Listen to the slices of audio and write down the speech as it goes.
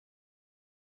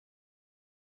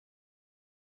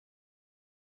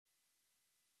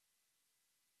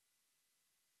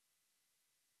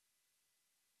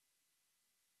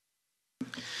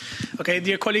Okay,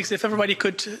 dear colleagues, if everybody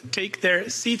could take their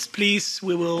seats, please,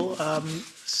 we will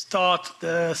start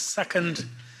the second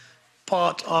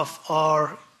part of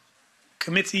our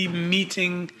committee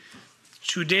meeting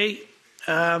today.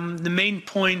 The main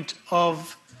point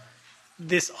of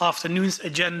this afternoon's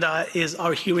agenda is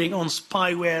our hearing on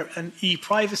spyware and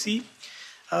e-privacy.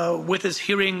 With this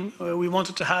hearing, we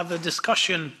wanted to have a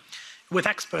discussion with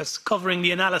experts covering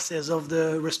the analysis of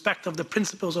the respect of the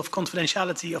principles of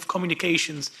confidentiality of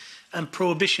communications and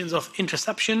prohibitions of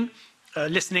interception,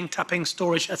 listening, tapping,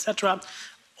 storage, etc.,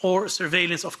 or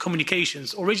surveillance of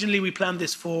communications. Originally, we planned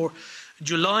this for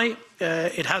July.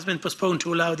 It has been postponed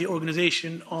to allow the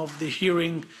organization of the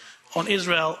hearing on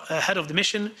Israel ahead of the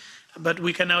mission, but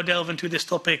we can now delve into this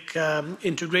topic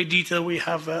into great detail. We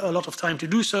have a lot of time to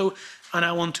do so, and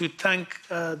I want to thank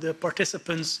the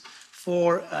participants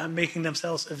for making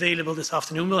themselves available this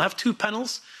afternoon. We'll have two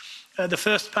panels. The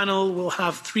first panel will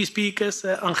have three speakers: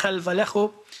 Ángel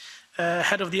Vallejo,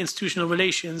 Head of the Institutional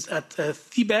Relations at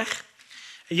EDRi;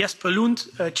 Jesper Lund,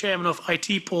 Chairman of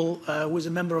ITPol, who is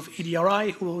a member of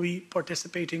EDRi, who will be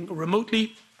participating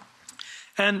remotely;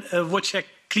 and Wojciech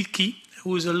Klitki,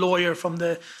 who is a lawyer from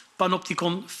the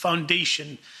Panopticon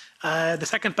Foundation. The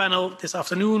second panel this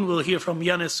afternoon will hear from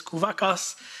Yanis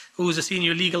Kouvakas, who is a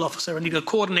senior legal officer and legal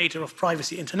coordinator of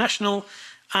Privacy International,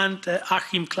 and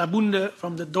Achim Klabunde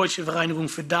from the Deutsche Vereinigung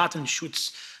für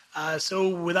Datenschutz. So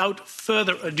without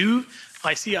further ado,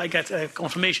 I see I get a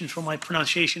confirmation from my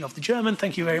pronunciation of the German.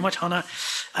 Thank you very much, Hannah.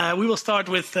 We will start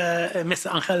with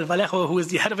Mr. Ángel Vallejo, who is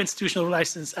the head of institutional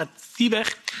relations at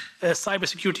EDRi, a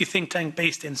cybersecurity think tank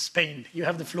based in Spain. You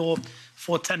have the floor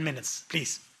for 10 minutes,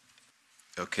 please.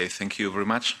 Okay, thank you very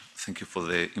much. Thank you for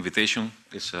the invitation.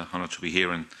 It's an honor to be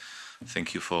here, and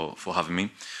thank you for having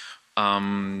me.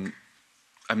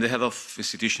 I'm the head of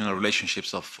institutional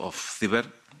relationships of EDRi.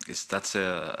 That's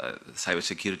a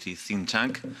cybersecurity think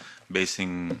tank based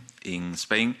in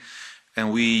Spain,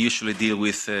 and we usually deal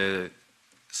with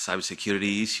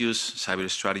cybersecurity issues, cyber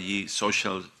strategy,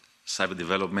 social cyber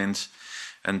development,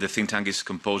 and the think tank is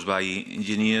composed by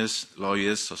engineers,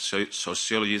 lawyers,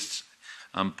 sociologists,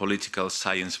 and political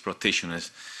science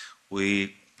practitioners.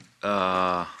 We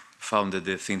founded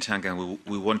the think tank, and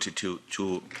we wanted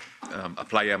to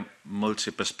apply a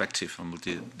multi-perspective and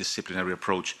multidisciplinary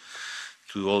approach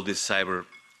to all this cyber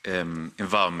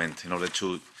environment in order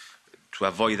to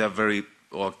avoid a very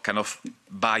or kind of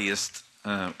biased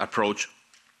approach.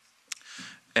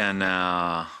 And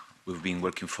we've been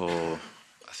working for,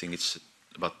 I think it's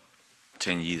about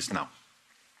 10 years now.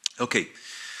 Okay,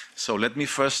 so let me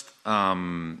first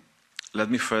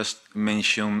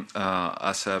mention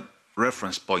as a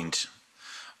reference point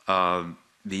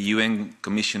the UN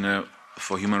Commissioner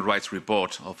for Human Rights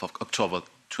report of October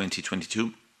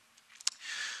 2022,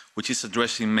 which is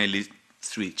addressing mainly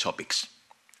three topics.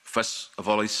 First of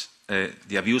all is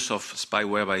the abuse of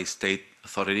spyware by state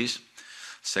authorities.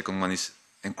 Second one is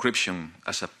encryption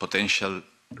as a potential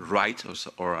right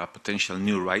or a potential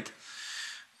new right.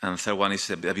 And third one is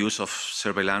the abuse of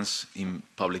surveillance in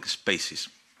public spaces.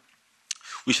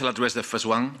 We shall address the first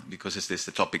one because this is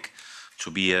the topic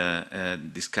to be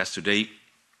discussed today.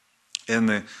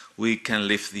 And we can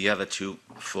leave the other two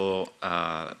for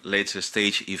a later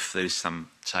stage if there is some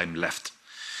time left,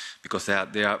 because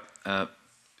they are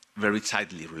very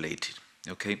tightly related.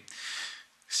 Okay,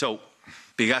 so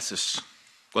Pegasus,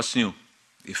 what's new?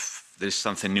 If there is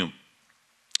something new,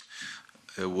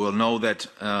 we'll know that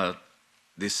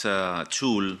this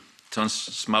tool turns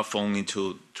smartphone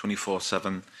into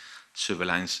 24/7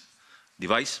 surveillance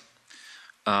device.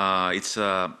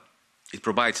 It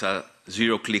provides a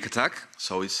zero-click attack,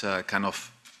 so it's a kind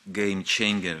of game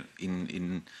changer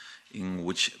in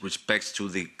which respects to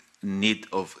the need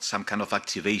of some kind of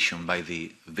activation by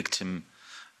the victim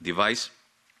device.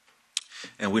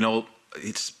 And we know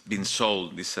it's been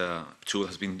sold, this tool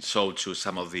has been sold to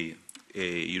some of the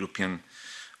European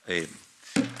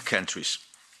countries.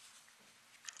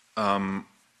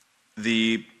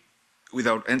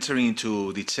 Without entering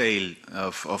into detail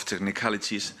of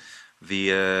technicalities,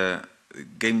 the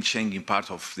game-changing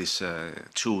part of this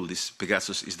tool, this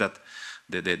Pegasus, is that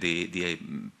the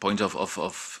point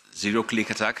of zero-click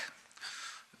attack,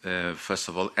 first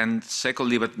of all, and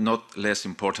secondly, but not less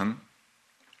important,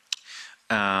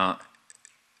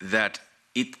 that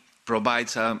it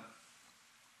provides a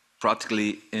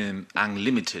practically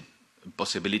unlimited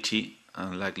possibility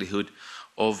and likelihood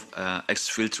of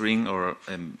exfiltering or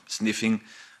sniffing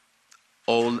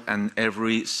all and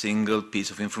every single piece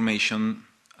of information,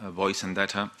 voice and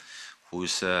data,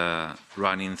 who's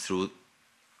running through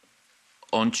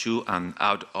onto and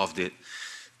out of the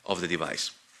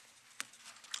device.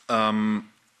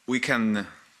 we can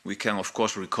of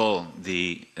course recall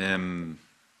the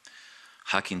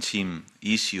hacking team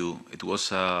issue. It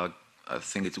was I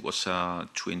think it was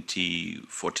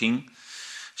 2014.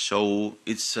 So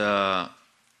it's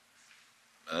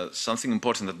something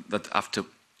important that after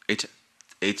eight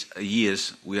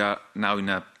years we are now in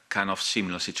a kind of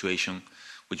similar situation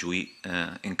which we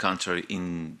encountered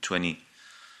in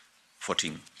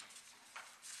 2014.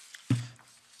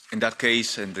 In that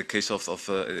case, in the case of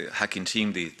hacking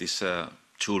team, this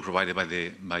tool provided by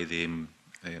the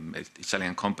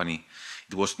Italian company,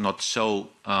 it was not so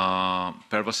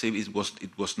pervasive. It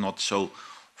was not so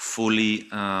fully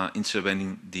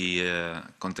intervening the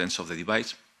contents of the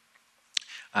device,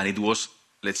 and it was,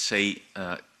 let's say,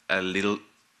 a little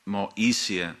more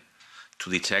easier to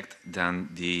detect than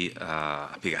the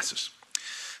Pegasus.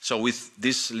 So with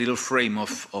this little frame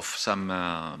of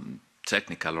some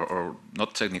technical or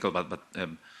not technical but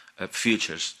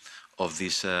features of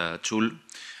this tool,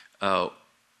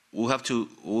 we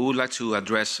would like to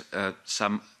address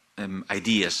some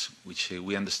ideas which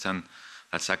we understand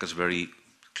attack us very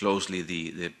closely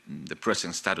the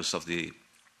present status of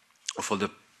all the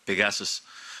Pegasus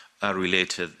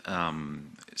related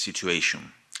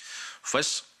situation.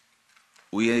 First,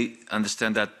 we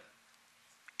understand that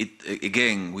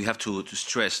again, we have to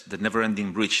stress the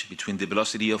never-ending bridge between the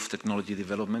velocity of technology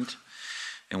development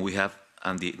and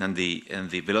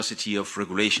the velocity of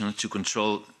regulation to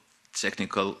control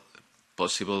technical,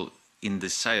 possible,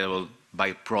 indesirable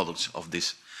byproducts of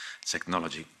this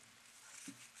technology.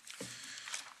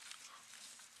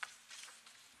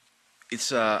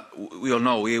 It's we all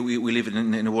know we live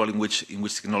in a world in which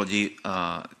technology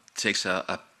takes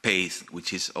a pace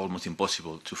which is almost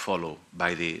impossible to follow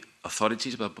by the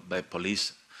authorities, by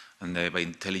police and by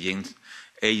intelligence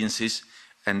agencies,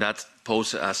 and that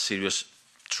poses a serious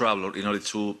trouble in order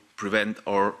to prevent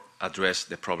or address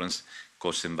the problems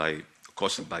caused by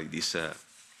these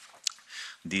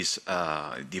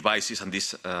devices and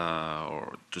this,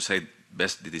 or to say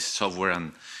best, this software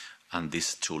and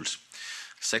these tools.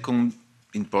 Second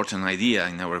important idea,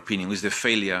 in our opinion, is the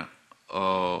failure,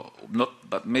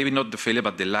 maybe not the failure,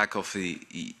 but the lack of the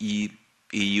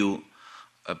EU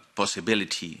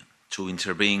possibility to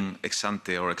intervene ex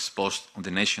ante or ex post on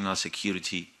the national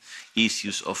security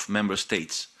issues of member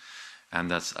states.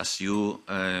 And that's, as you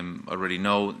already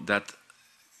know, that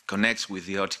connects with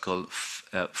the Article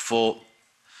 4,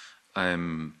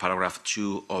 paragraph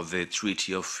 2 of the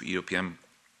Treaty of European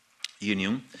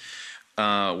Union,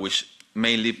 which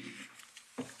mainly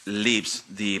leaves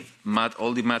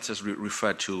all the matters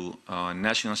referred to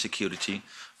national security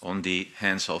on the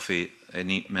hands of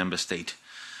any member state.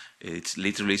 It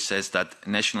literally says that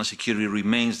national security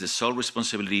remains the sole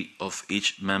responsibility of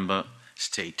each member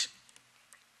state.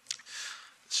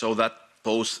 So that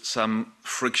poses some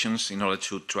frictions in order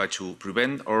to try to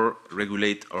prevent or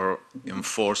regulate or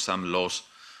enforce some laws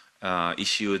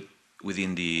issued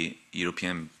within the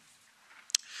European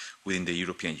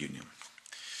Union.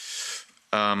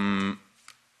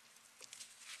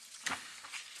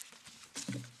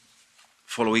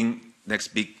 Following next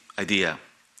big idea.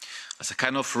 As a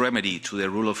kind of remedy to the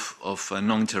rule of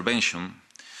non-intervention,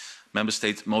 member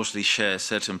states mostly share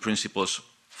certain principles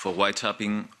for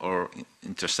wiretapping or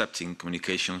intercepting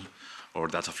communication or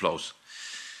data flows.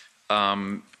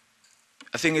 I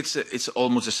think it's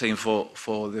almost the same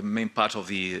for the main part of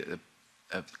the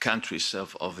countries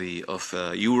of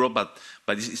Europe, but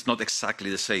it's not exactly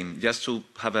the same. Just to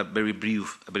have a very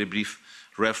brief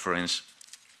reference,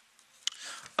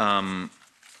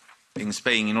 in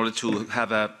Spain, in order to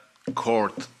have a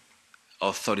court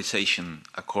authorization,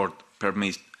 a court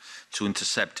permit to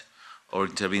intercept or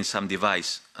intervene some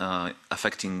device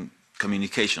affecting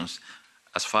communications,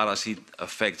 as far as it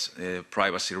affects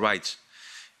privacy rights,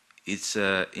 it's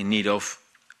in need of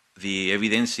the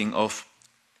evidencing of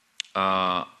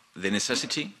the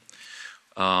necessity.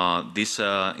 This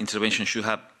intervention should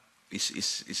have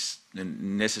is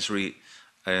necessary,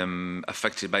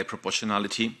 affected by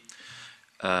proportionality,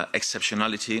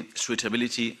 exceptionality,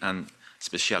 suitability, and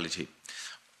speciality.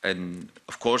 And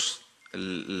of course,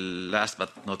 last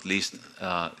but not least,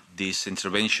 this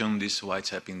intervention, this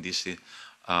wiretapping, this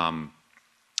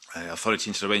authority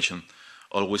intervention,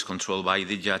 always controlled by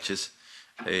the judges,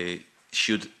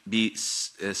 should be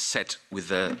set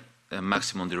with a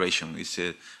maximum duration. It's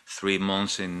 3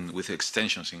 months with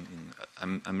extensions.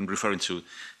 I'm referring to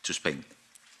Spain.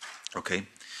 Okay.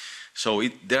 So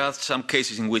there are some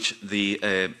cases in which the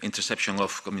interception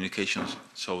of communications,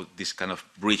 so this kind of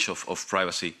breach of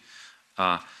privacy,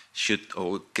 should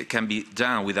or can be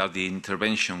done without the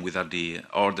intervention, without the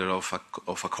order of a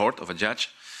court, of a judge.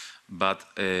 But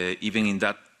even in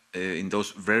that in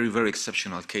those very, very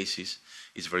exceptional cases,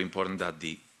 it's very important that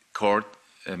the court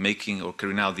making or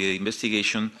carrying out the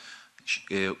investigation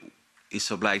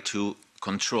is obliged to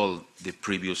control the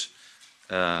previous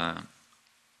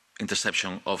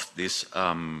interception of this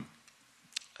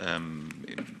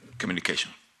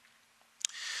communication.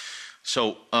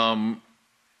 So,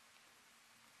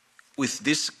 with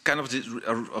this kind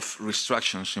of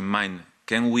restrictions in mind,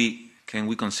 can we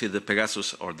consider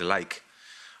Pegasus or the like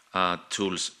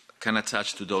tools can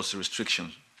attach to those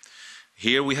restrictions?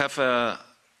 Here we have,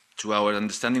 to our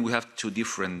understanding, we have two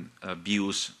different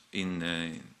views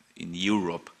in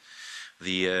Europe.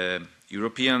 The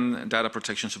European Data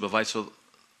Protection Supervisor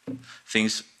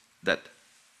thinks that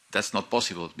that's not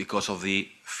possible because of the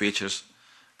features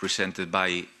presented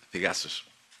by Pegasus.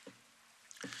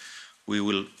 We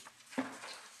will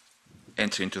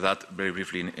enter into that very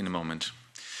briefly in a moment.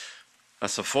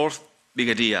 As a fourth big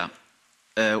idea,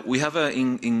 we have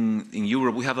in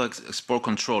Europe, we have export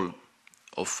control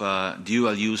of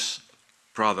dual-use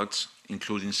products,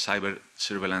 including cyber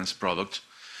surveillance products,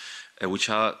 which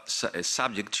are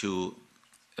subject to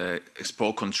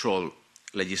export control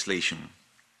legislation.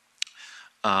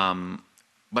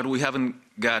 But we haven't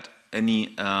got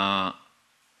any,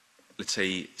 let's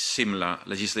say, similar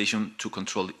legislation to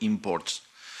control imports.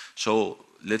 So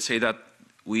let's say that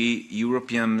we,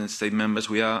 European state members,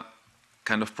 we are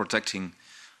kind of protecting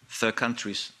third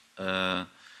countries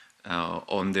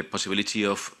on the possibility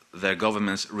of their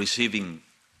governments receiving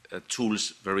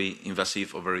tools very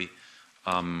invasive or very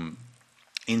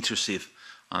intrusive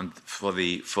and for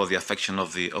the affection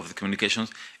of the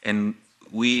communications. And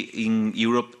we in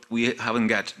Europe, we haven't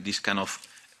got this kind of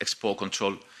export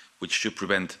control, which should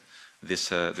prevent this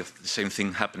the same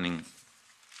thing happening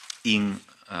in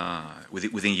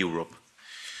within Europe.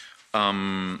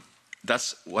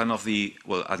 That's one of the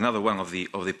another one of the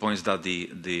points that the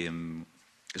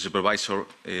supervisor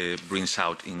brings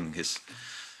out in his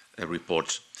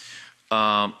report.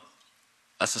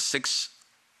 As a sixth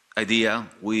idea,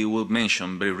 we will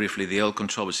mention very briefly the old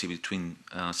controversy between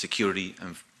security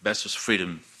and versus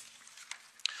freedom.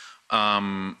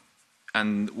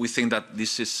 And we think that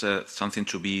this is something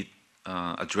to be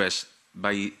addressed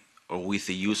by or with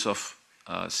the use of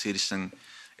citizen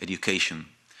education.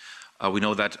 We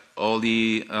know that all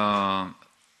the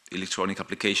electronic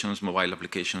applications, mobile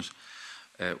applications,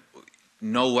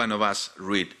 no one of us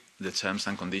read the terms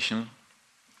and conditions.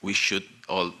 We should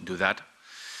all do that.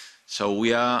 So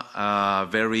we are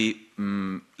very,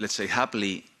 let's say,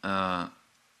 happily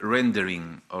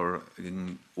rendering or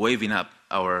waiving up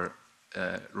our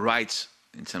rights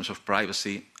in terms of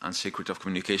privacy and secret of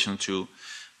communication to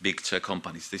big tech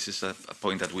companies. This is a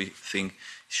point that we think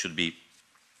should be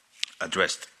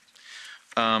addressed.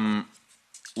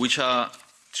 Which are,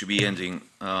 to be ending,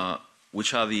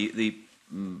 which are the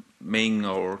main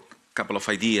or couple of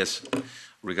ideas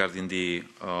regarding the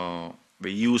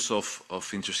use of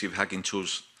intrusive hacking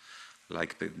tools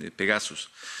like the Pegasus.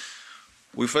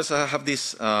 We first have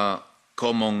this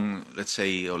common, let's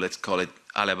say, or let's call it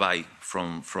alibi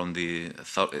from the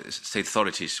state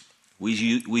authorities. We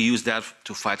use that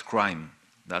to fight crime.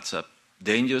 That's a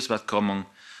dangerous but common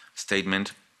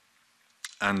statement.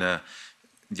 And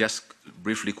just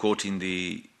briefly quoting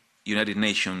the United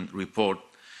Nations report,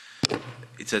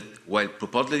 it said, while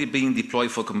purportedly being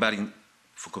deployed for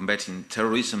combating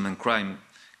terrorism and crime,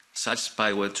 such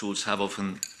spyware tools have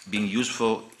often been used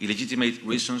for illegitimate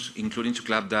reasons, including to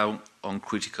clamp down on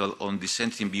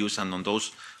dissenting views and on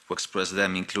those who express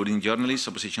them, including journalists,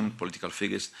 opposition, political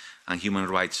figures, and human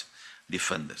rights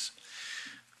defenders.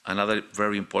 Another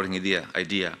very important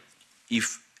idea.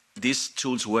 If these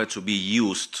tools were to be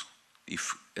used,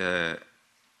 if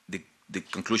the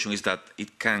conclusion is that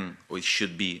it can or it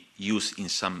should be used in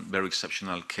some very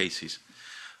exceptional cases,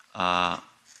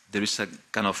 there is a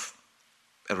kind of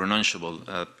a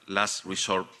renounceable last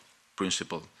resort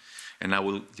principle. And I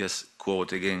will just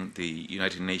quote again the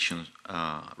United Nations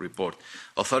report.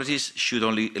 Authorities should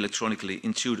only electronically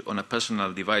intrude on a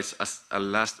personal device as a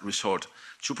last resort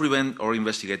to prevent or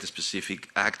investigate a specific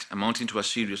act amounting to a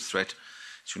serious threat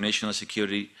to national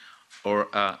security or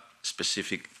a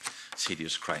specific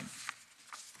serious crime.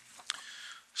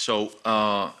 So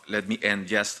let me end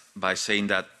just by saying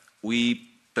that we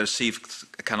perceive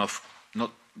a kind of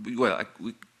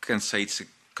we can say it's a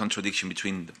contradiction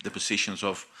between the positions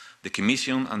of the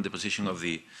Commission and the position of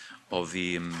the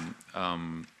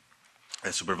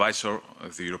supervisor,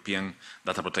 of the European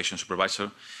Data Protection Supervisor,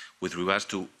 with regards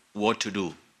to what to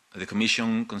do. The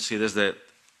Commission considers that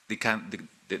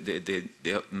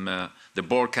the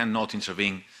board cannot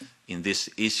intervene in these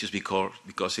issues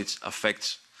because it's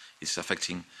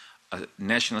affecting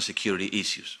national security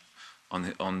issues.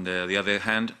 On the other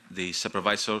hand, the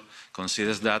supervisor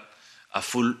considers that a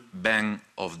full ban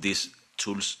of these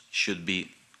tools should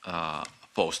be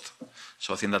posed.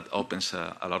 So I think that opens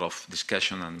a lot of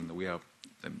discussion, and we are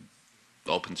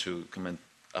open to comment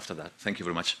after that. Thank you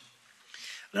very much.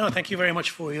 No, thank you very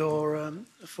much for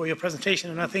your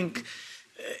presentation. And I think,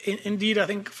 indeed, I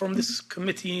think from this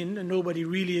committee, nobody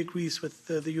really agrees with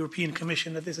the European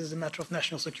Commission that this is a matter of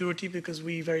national security, because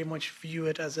we very much view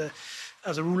it as a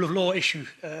rule of law issue,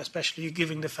 especially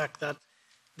given the fact that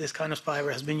this kind of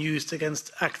spyware has been used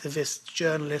against activists,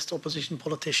 journalists, opposition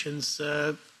politicians,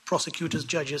 prosecutors,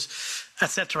 judges,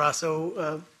 etc.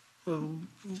 So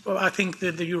I think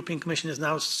that the European Commission is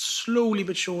now slowly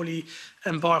but surely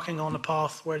embarking on a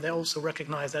path where they also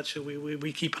recognize that, so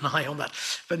we keep an eye on that.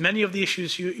 But many of the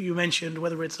issues you mentioned,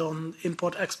 whether it's on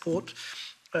import-export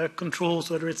controls,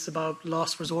 whether it's about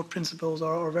last resort principles,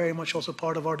 are very much also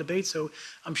part of our debate. So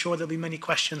I'm sure there'll be many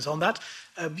questions on that.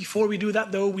 Before we do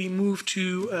that, though, we move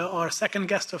to our second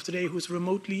guest of today, who's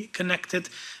remotely connected,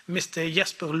 Mr.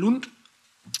 Jesper Lund,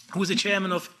 who's the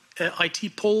chairman of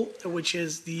EPrivacy, which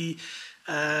is the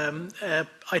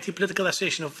IT Political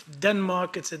Association of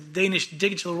Denmark. It's a Danish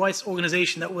digital rights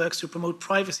organization that works to promote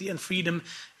privacy and freedom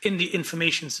in the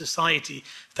information society.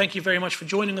 Thank you very much for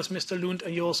joining us, Mr. Lund,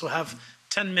 and you also have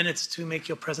 10 minutes to make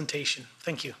your presentation.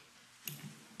 Thank you.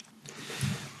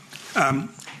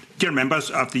 Dear members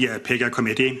of the Pegasus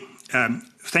committee,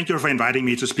 thank you for inviting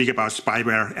me to speak about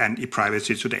spyware and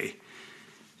ePrivacy today.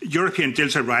 European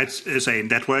Digital Rights is a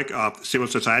network of civil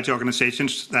society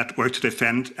organizations that work to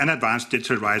defend and advance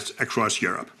digital rights across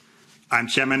Europe. I'm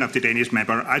chairman of the Danish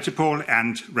member EPrivacy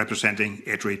and representing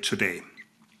EDRi today.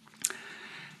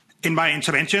 In my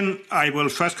intervention, I will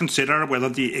first consider whether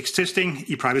the existing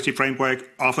ePrivacy framework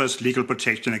offers legal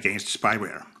protection against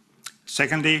spyware.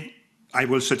 Secondly, I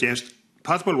will suggest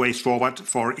possible ways forward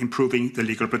for improving the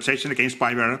legal protection against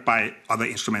spyware by other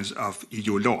instruments of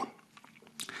EU law.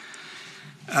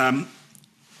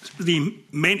 The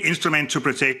main instrument to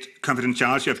protect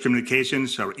confidentiality of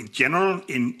communications, or in general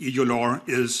in EU law,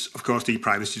 is of course the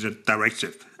Privacy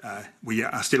Directive. We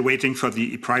are still waiting for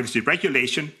the privacy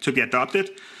regulation to be adopted,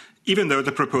 even though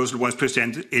the proposal was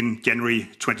presented in January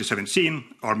 2017,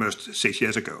 almost 6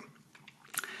 years ago.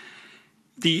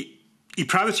 The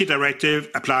ePrivacy Directive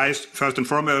applies first and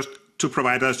foremost to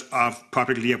providers of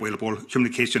publicly available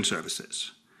communication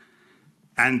services.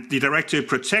 And the directive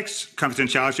protects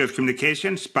confidentiality of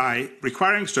communications by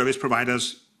requiring service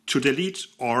providers to delete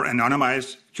or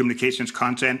anonymize communications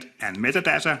content and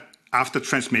metadata after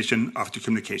transmission of the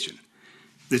communication.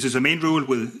 This is a main rule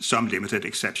with some limited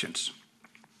exceptions.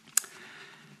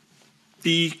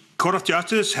 The Court of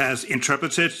Justice has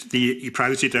interpreted the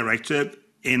ePrivacy Directive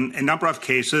in a number of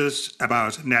cases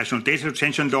about national data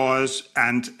retention laws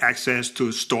and access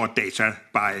to stored data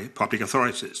by public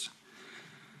authorities.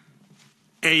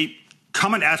 A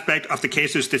common aspect of the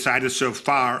cases decided so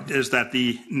far is that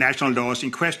the national laws in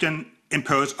question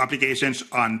impose obligations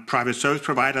on private service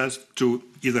providers to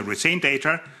either retain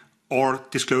data or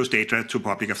disclose data to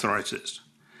public authorities.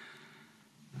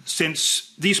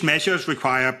 Since these measures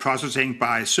require processing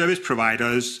by service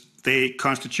providers, they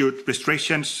constitute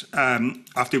restrictions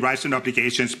of the rights and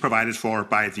obligations provided for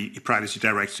by the ePrivacy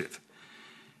Directive.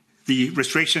 The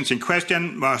restrictions in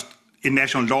question in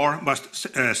national law must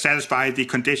satisfy the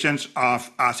conditions of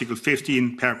Article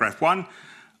 15, Paragraph 1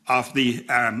 of the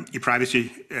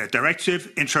ePrivacy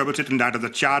Directive, interpreted in light of the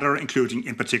Charter, including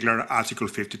in particular Article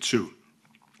 52.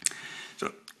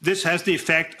 So this has the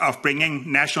effect of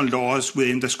bringing national laws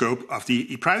within the scope of the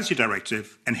ePrivacy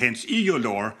Directive, and hence EU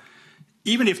law,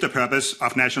 even if the purpose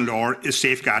of national law is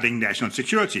safeguarding national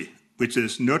security, which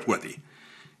is noteworthy.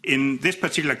 In this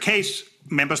particular case,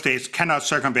 member states cannot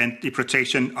circumvent the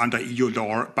protection under EU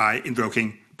law by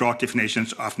invoking broad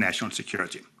definitions of national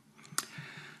security.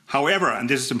 However, and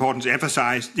this is important to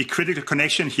emphasize, the critical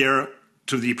connection here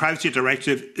to the Privacy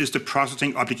Directive is the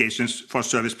processing obligations for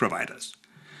service providers.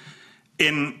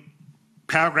 In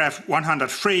paragraph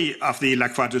 103 of the La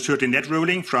Quadrature du Net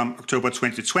ruling from October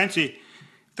 2020,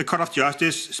 the Court of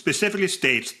Justice specifically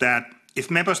states that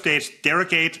if member states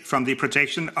derogate from the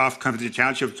protection of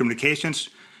confidentiality of communications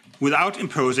without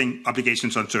imposing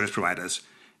obligations on service providers,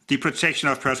 the protection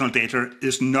of personal data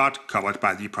is not covered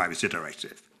by the Privacy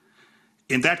Directive.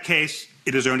 In that case,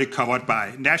 it is only covered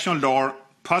by national law,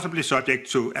 possibly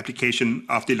subject to application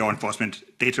of the Law Enforcement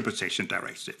Data Protection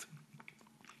Directive.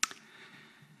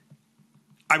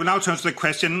 I will now turn to the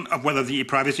question of whether the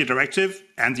ePrivacy Directive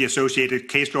and the associated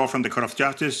case law from the Court of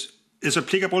Justice is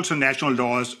applicable to national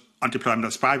laws on deployment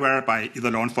of spyware by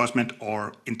either law enforcement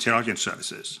or intelligence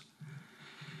services.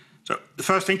 So the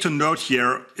first thing to note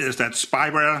here is that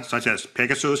spyware, such as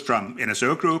Pegasus from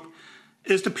NSO Group,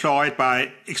 is deployed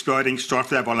by exploiting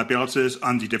software vulnerabilities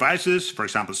on the devices, for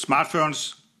example,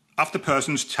 smartphones, of the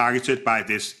persons targeted by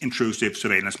this intrusive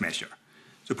surveillance measure.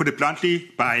 So put it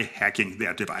bluntly, by hacking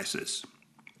their devices.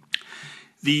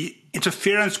 The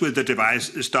interference with the device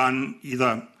is done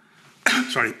either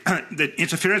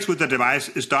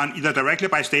directly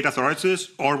by state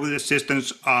authorities or with the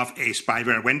assistance of a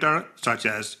spyware vendor such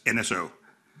as NSO.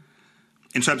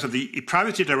 In terms of the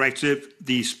ePrivacy Directive,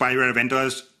 the spyware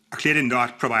vendors are clearly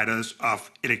not providers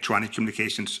of electronic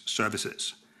communications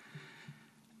services.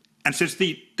 And since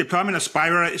the deployment of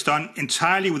spyware is done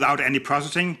entirely without any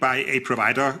processing by a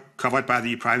provider covered by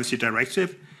the ePrivacy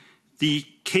Directive, the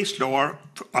case law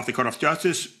of the Court of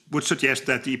Justice would suggest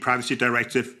that the ePrivacy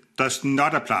Directive does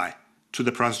not apply to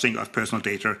the processing of personal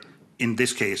data, in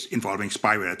this case involving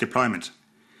spyware deployment.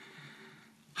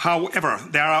 However,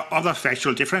 there are other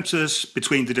factual differences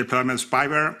between the deployment of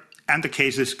spyware and the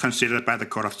cases considered by the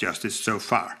Court of Justice so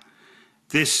far.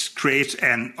 This creates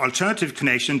an alternative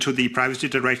connection to the Privacy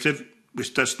Directive,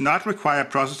 which does not require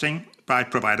processing by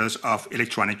providers of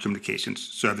electronic communications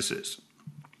services.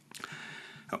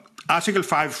 Article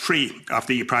 5.3 of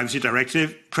the Privacy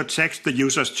Directive protects the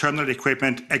user's terminal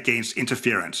equipment against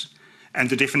interference, and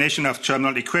the definition of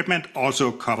terminal equipment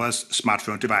also covers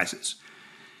smartphone devices.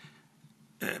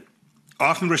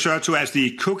 Often referred to as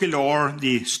the cookie law,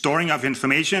 the storing of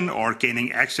information or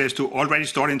gaining access to already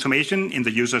stored information in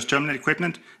the user's terminal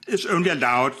equipment is only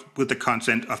allowed with the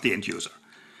consent of the end user.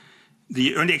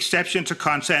 The only exception to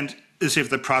consent is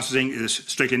if the processing is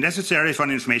strictly necessary for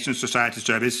an information society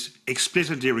service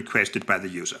explicitly requested by the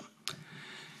user.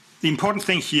 The important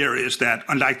thing here is that,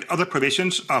 unlike other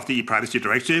provisions of the Privacy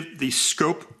Directive, the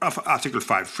scope of Article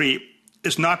 5.3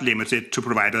 is not limited to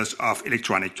providers of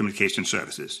electronic communication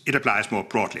services. It applies more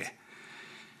broadly.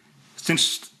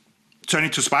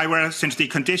 Turning to spyware, since the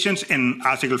conditions in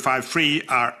Article 5.3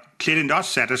 are clearly not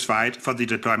satisfied for the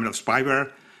deployment of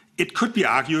spyware, it could be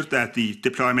argued that the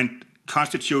deployment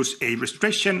constitutes a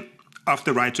restriction of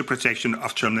the right to protection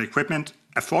of terminal equipment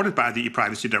afforded by the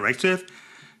ePrivacy Directive,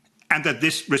 and that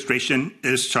this restriction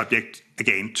is subject,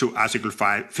 again, to Article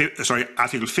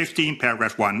 15,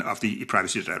 paragraph 1 of the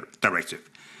ePrivacy Directive.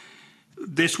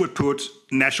 This would put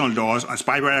national laws on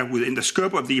spyware within the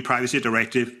scope of the ePrivacy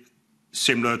Directive,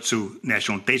 similar to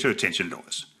national data retention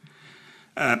laws.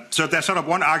 So there's sort of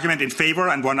one argument in favor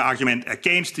and one argument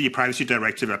against the ePrivacy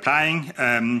Directive applying.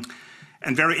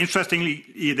 And very interestingly,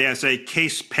 there's a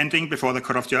case pending before the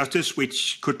Court of Justice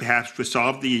which could perhaps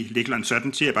resolve the legal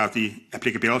uncertainty about the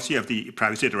applicability of the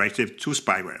Privacy Directive to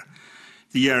spyware.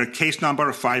 The case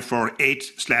number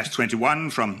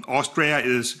 548/21 from Austria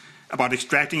is about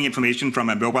extracting information from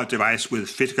a mobile device with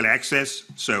physical access,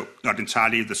 so not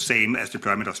entirely the same as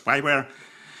deployment of spyware.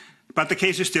 But the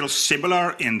case is still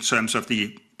similar in terms of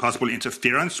the possible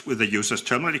interference with the user's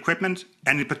terminal equipment,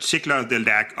 and in particular the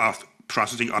lack of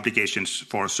processing obligations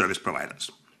for service providers.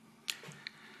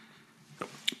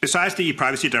 Besides the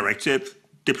Privacy Directive,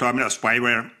 deployment of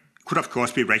spyware could of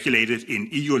course be regulated in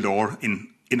EU law in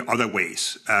other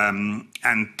ways. And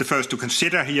the first to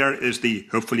consider here is the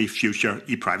hopefully future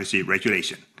ePrivacy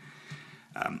regulation.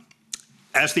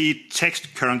 As the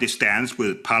text currently stands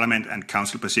with Parliament and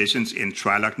Council positions in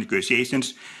trilogue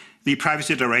negotiations, the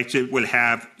Privacy Directive will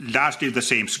have largely the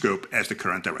same scope as the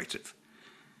current directive.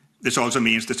 This also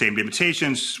means the same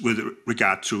limitations with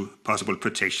regard to possible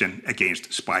protection against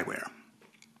spyware.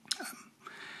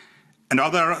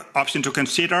 Another option to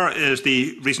consider is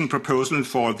the recent proposal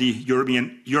for the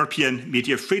European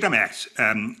Media Freedom Act,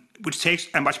 which takes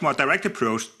a much more direct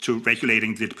approach to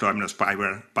regulating the deployment of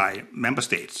spyware by member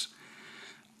states.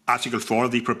 Article 4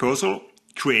 of the proposal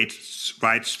creates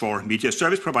rights for media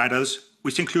service providers,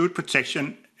 which include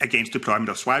protection against deployment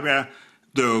of spyware,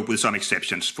 though with some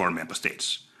exceptions for member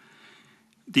states.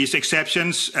 These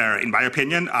exceptions, in my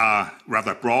opinion, are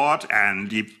rather broad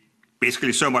and leave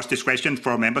basically so much discretion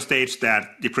for member states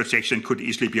that the protection could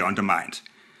easily be undermined.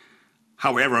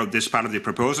 However, this part of the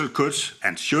proposal could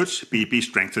and should be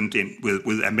strengthened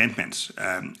with amendments,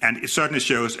 and it certainly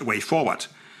shows a way forward.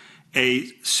 A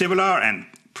similar and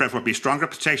preferably stronger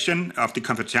protection of the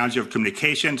confidentiality of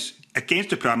communications against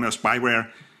deployment of spyware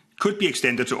could be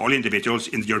extended to all individuals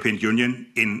in the European Union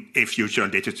in a future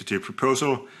legislative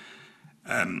proposal.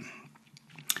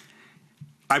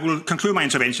 I will conclude my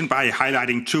intervention by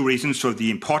highlighting two reasons for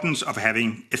the importance of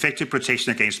having effective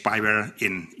protection against spyware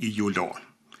in EU law.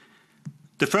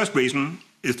 The first reason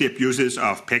is the abuses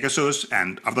of Pegasus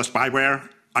and other spyware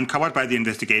uncovered by the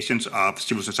investigations of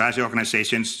civil society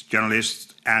organizations,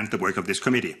 journalists, and the work of this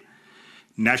committee.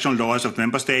 National laws of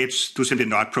member states do simply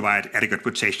not provide adequate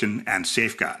protection and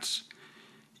safeguards.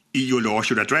 EU law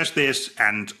should address this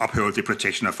and uphold the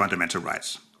protection of fundamental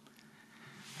rights.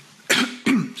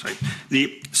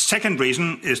 The second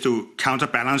reason is to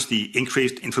counterbalance the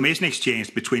increased information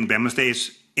exchange between member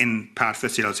states, in part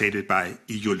facilitated by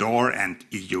EU law and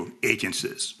EU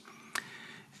agencies.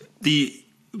 The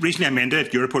recently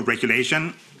amended Europol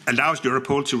regulation allows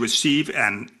Europol to receive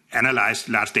and analyze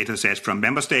large data sets from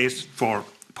member states for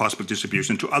possible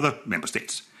distribution to other member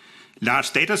states.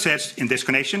 Large data sets in this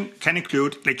connection can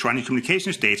include electronic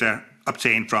communications data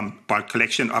obtained from bulk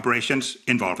collection operations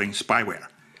involving spyware.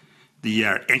 The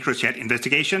EncroChat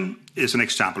investigation is an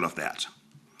example of that.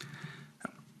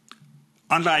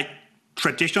 Unlike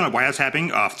traditional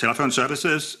wiretapping of telephone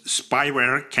services,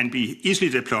 spyware can be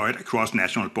easily deployed across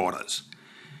national borders.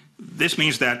 This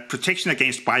means that protection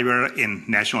against spyware in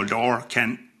national law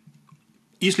can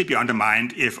easily be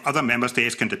undermined if other member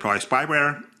states can deploy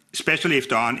spyware, especially if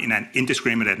done in an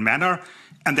indiscriminate manner,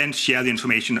 and then share the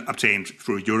information obtained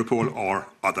through Europol or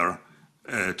other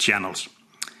channels.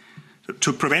 So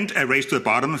to prevent a race to the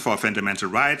bottom for fundamental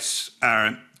rights,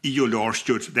 EU law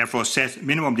should therefore set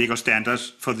minimum legal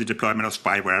standards for the deployment of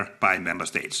spyware by member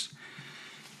states.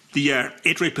 The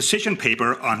EDRi position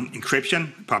paper on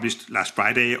encryption, published last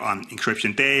Friday on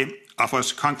Encryption Day,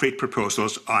 offers concrete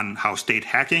proposals on how state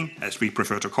hacking, as we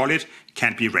prefer to call it,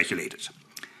 can be regulated.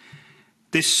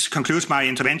 This concludes my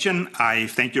intervention. I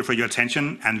thank you for your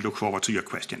attention and look forward to your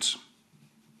questions.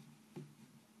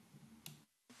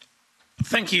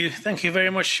 Thank you. Thank you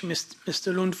very much,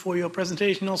 Mr. Lund, for your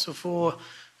presentation, also for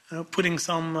putting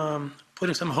some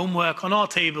homework on our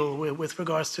table with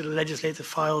regards to the legislative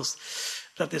files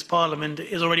that this Parliament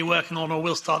is already working on or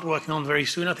will start working on very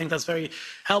soon. I think that's very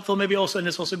helpful. Maybe also, and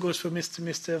this also goes for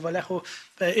Mr. Vallejo,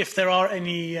 if there are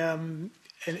any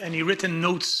written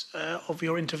notes of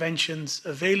your interventions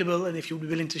available, and if you'd be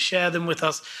willing to share them with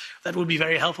us, that would be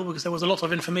very helpful, because there was a lot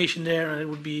of information there, and it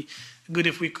would be good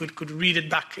if we could read it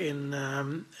back in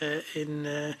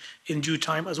due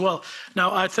time as well.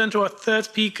 Now, I turn to our third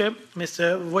speaker,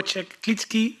 Mr. Wojciech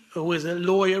Klicki, who is a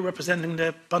lawyer representing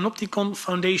the Panopticon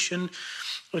Foundation.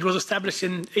 It was established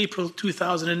in April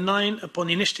 2009 upon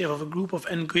the initiative of a group of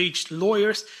engaged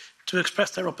lawyers to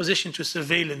express their opposition to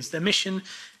surveillance. Their mission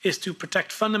is to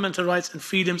protect fundamental rights and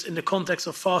freedoms in the context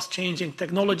of fast-changing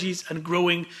technologies and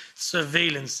growing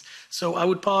surveillance. So I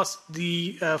would pass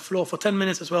the floor for 10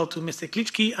 minutes as well to Mr.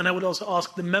 Klicki, and I would also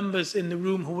ask the members in the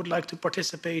room who would like to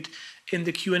participate in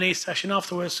the Q&A session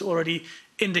afterwards to already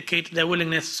indicate their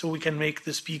willingness so we can make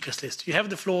the speakers list. You have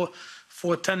the floor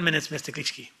for 10 minutes, Mr.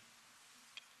 Klicki.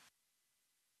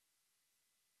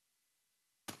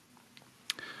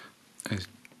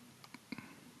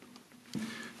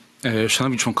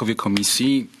 Szanowni członkowie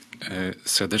komisji,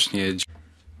 serdecznie.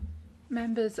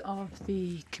 Members of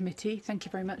the committee, thank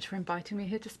you very much for inviting me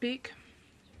here to speak.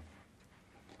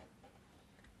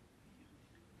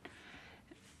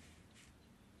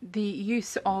 The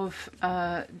use of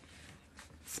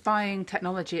spying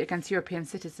technology against European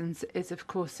citizens is, of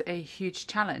course, a huge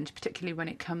challenge, particularly when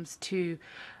it comes to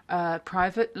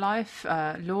private life,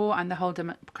 law, and the whole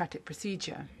democratic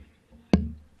procedure.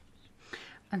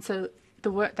 And so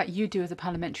the work that you do as a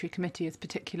parliamentary committee is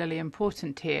particularly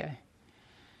important here.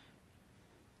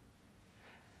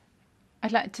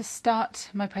 I'd like to start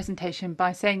my presentation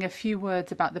by saying a few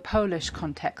words about the Polish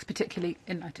context, particularly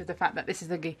in light of the fact that this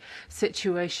is a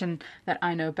situation that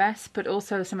I know best, but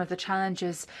also some of the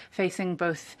challenges facing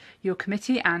both your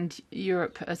committee and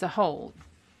Europe as a whole.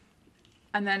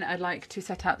 And then I'd like to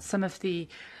set out some of the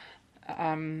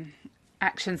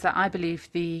actions that I believe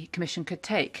the Commission could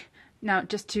take. Now,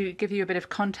 just to give you a bit of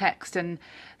context and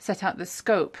set out the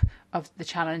scope of the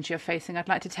challenge you're facing, I'd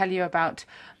like to tell you about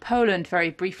Poland very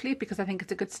briefly, because I think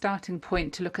it's a good starting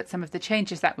point to look at some of the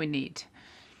changes that we need.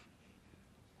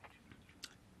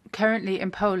 Currently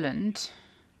in Poland,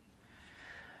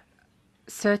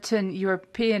 certain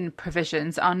European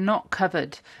provisions are not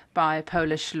covered by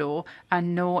Polish law,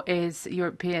 and nor is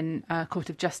European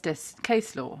Court of Justice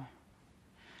case law.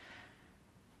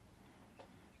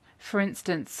 For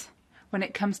instance, when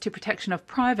it comes to protection of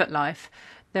private life,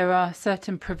 there are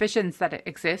certain provisions that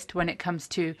exist when it comes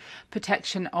to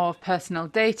protection of personal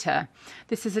data.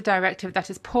 This is a directive that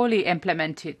is poorly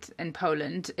implemented in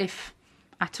Poland, if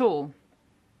at all.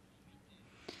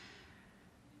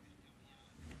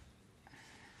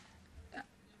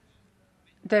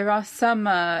 There are some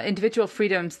individual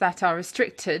freedoms that are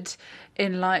restricted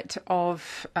in light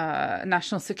of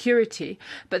national security,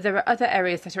 but there are other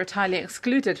areas that are entirely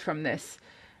excluded from this.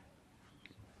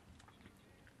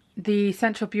 The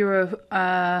Central Bureau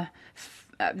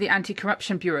the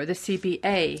Anti-Corruption Bureau, the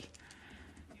CBA,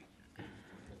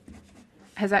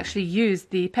 has actually used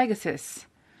the Pegasus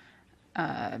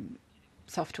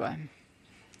software.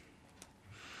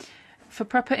 For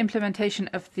proper implementation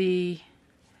of the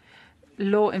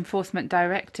Law Enforcement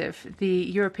Directive, the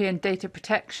European Data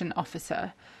Protection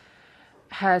Officer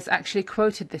has actually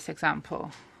quoted this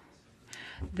example.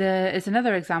 There is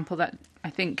another example that I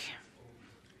think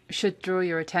should draw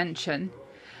your attention.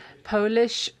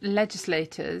 Polish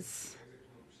legislators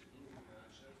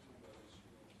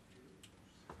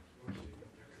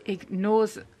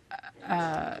ignores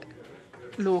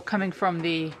law coming from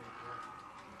the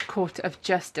Court of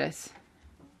Justice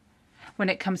when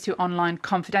it comes to online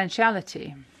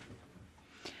confidentiality.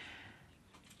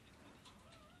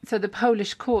 So the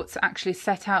Polish courts actually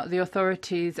set out the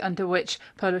authorities under which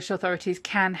Polish authorities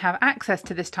can have access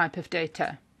to this type of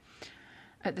data.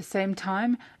 At the same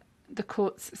time, the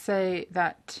courts say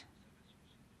that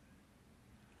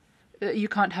you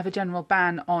can't have a general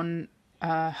ban on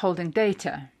holding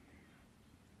data,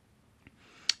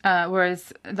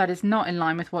 whereas that is not in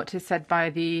line with what is said by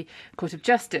the Court of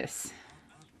Justice.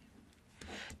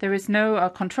 There is no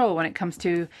control when it comes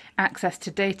to access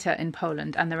to data in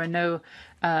Poland, and there are no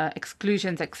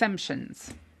exclusions,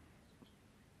 exemptions.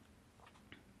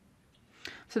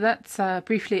 So that's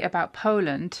briefly about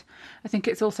Poland. I think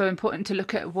it's also important to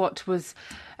look at what was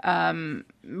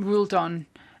ruled on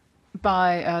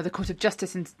by the Court of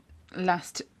Justice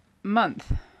last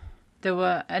month. There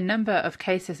were a number of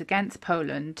cases against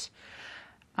Poland.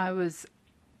 I was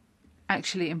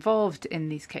actually involved in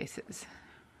these cases.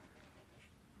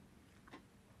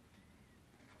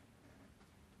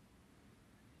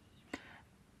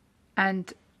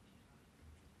 And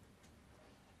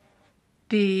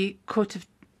the Court of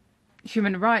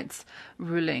Human Rights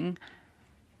ruling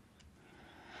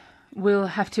will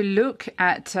have to look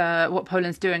at what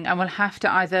Poland's doing and will have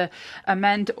to either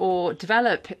amend or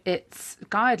develop its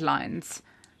guidelines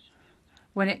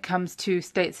when it comes to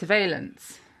state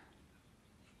surveillance.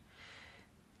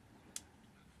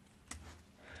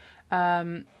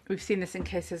 We've seen this in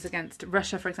cases against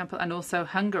Russia, for example, and also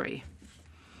Hungary.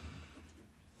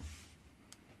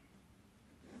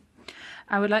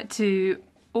 I would like to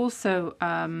also,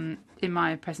 in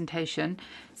my presentation,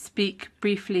 speak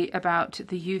briefly about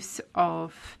the use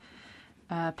of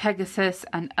Pegasus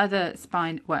and other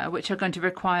spyware, which are going to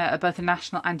require both a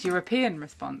national and European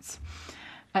response.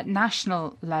 At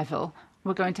national level,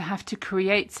 we're going to have to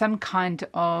create some kind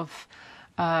of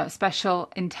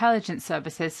special intelligence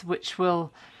services which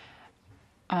will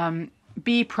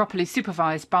be properly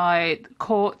supervised by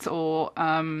courts or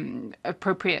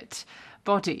appropriate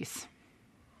bodies.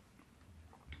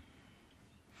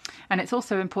 And it's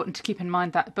also important to keep in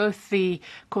mind that both the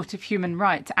Court of Human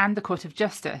Rights and the Court of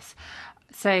Justice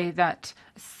say that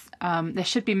there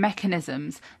should be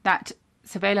mechanisms that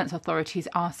surveillance authorities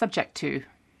are subject to,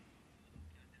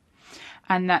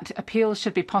 and that appeals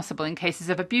should be possible in cases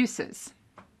of abuses.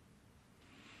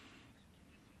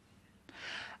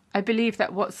 I believe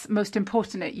that what's most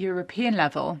important at European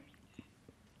level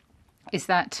is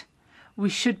that we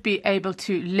should be able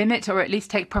to limit or at least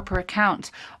take proper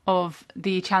account of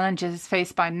the challenges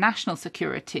faced by national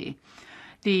security.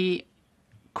 The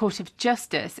Court of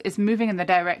Justice is moving in the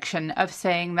direction of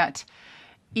saying that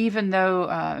even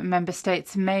though member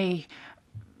states may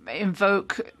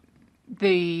invoke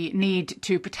the need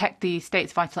to protect the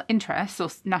state's vital interests or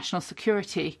national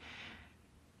security,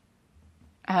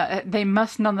 they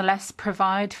must nonetheless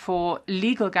provide for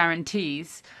legal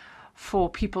guarantees for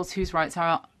peoples whose rights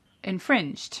are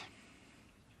infringed.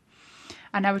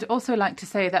 And I would also like to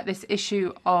say that this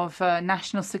issue of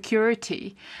national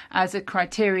security as a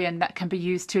criterion that can be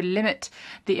used to limit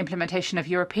the implementation of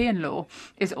European law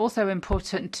is also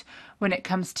important when it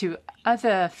comes to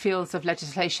other fields of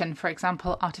legislation, for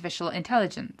example, artificial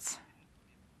intelligence.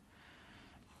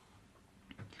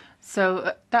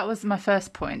 So that was my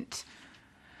first point.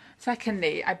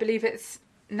 Secondly, I believe it's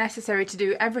necessary to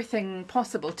do everything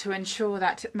possible to ensure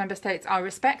that member states are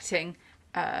respecting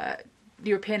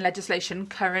European legislation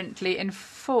currently in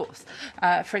force,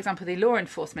 for example, the Law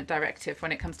Enforcement Directive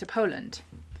when it comes to Poland.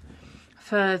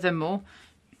 Furthermore,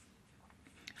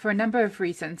 for a number of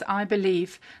reasons, I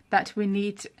believe that we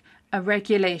need a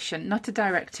regulation, not a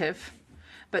directive,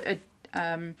 but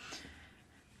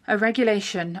a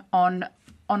regulation on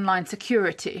online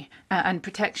security and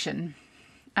protection.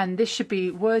 And this should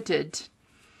be worded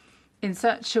in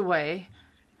such a way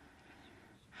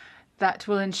that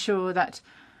will ensure that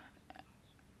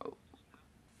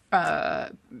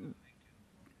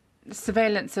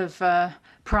surveillance of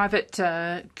private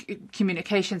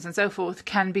communications and so forth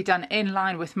can be done in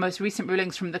line with most recent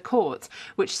rulings from the courts,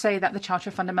 which say that the Charter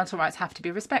of Fundamental Rights have to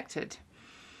be respected.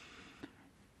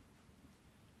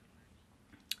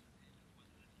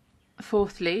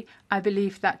 Fourthly, I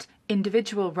believe that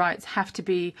individual rights have to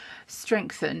be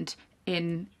strengthened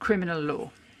in criminal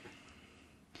law.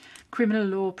 Criminal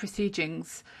law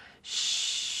proceedings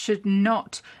should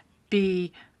not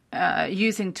be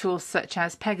using tools such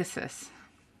as Pegasus.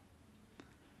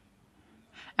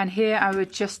 And here I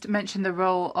would just mention the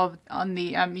role of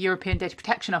the European Data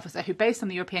Protection Officer, who, based on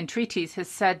the European treaties, has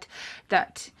said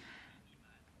that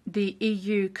the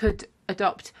EU could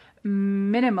adopt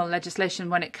minimal legislation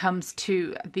when it comes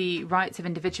to the rights of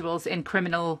individuals in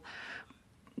criminal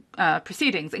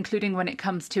proceedings, including when it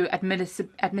comes to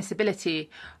admissibility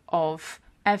of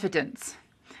evidence.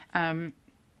 And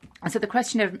so the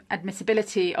question of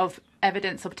admissibility of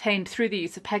evidence obtained through the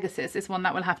use of Pegasus is one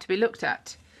that will have to be looked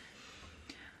at.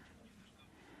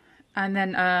 And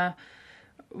then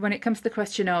when it comes to the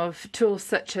question of tools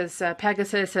such as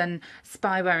Pegasus and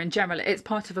spyware in general, it's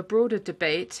part of a broader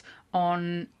debate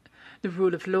on the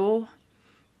rule of law,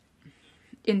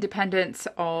 independence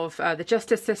of the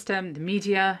justice system, the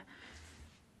media.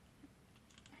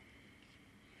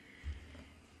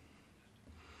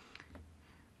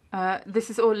 This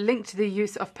is all linked to the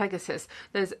use of Pegasus.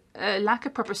 There's a lack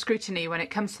of proper scrutiny when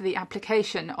it comes to the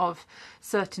application of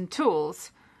certain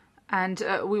tools, and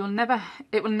it will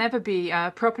never be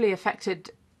properly effective,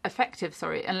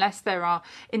 unless there are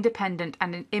independent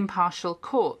and impartial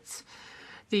courts.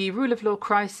 The rule of law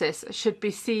crisis should be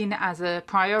seen as a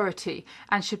priority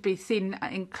and should be seen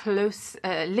in close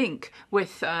link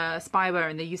with spyware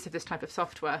and the use of this type of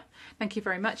software. Thank you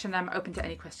very much, and I'm open to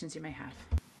any questions you may have.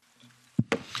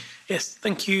 Yes,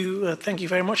 thank you. Thank you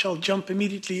very much. I'll jump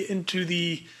immediately into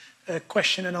the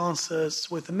question and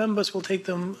answers with the members. We'll take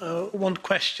them one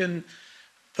question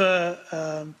per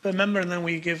member, and then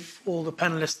we give all the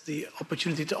panelists the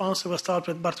opportunity to answer. We'll start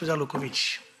with Bartosz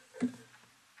Alukowicz.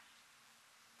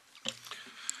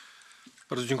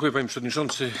 Bardzo dziękuję, panie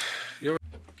przewodniczący.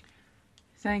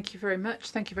 Thank you very much.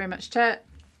 Thank you very much, Chair.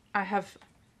 I have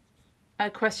a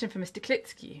question for Mr.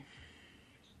 Klitsky.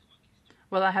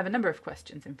 Well, I have a number of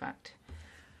questions, in fact.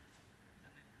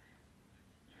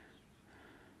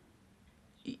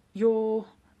 Your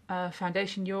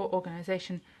foundation, your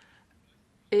organisation,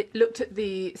 it looked at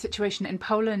the situation in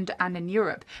Poland and in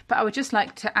Europe, but I would just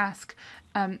like to ask,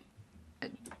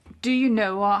 do you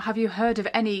know or have you heard of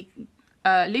any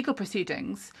legal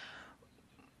proceedings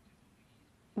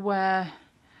where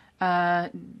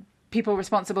people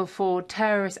responsible for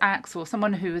terrorist acts or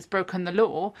someone who has broken the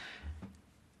law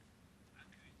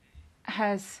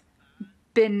has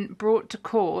been brought to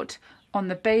court on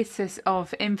the basis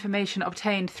of information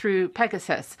obtained through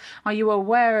Pegasus? Are you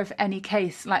aware of any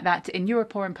case like that in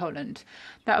Europe or in Poland?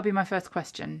 That would be my first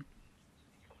question.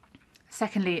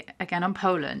 Secondly, again on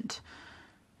Poland.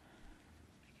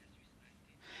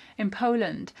 In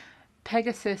Poland,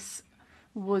 Pegasus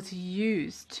was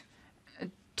used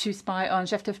to spy on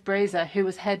Jesper Lund, who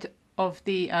was head of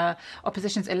the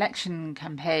opposition's election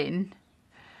campaign.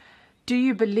 Do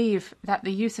you believe that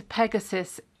the use of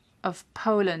Pegasus of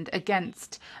Poland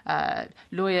against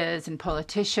lawyers and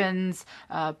politicians,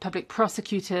 public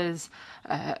prosecutors,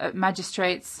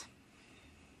 magistrates,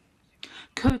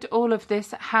 could all of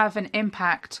this have an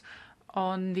impact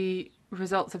on the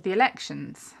results of the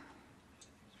elections,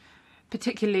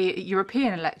 particularly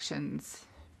European elections?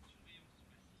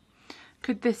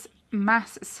 Could this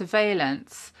mass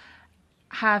surveillance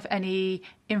have any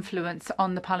influence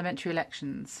on the parliamentary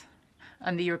elections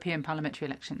and the European parliamentary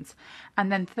elections?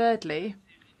 And then thirdly,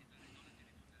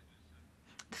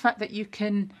 the fact that you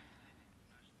can,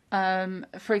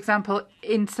 for example,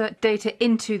 insert data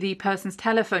into the person's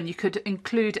telephone. You could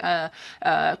include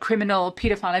criminal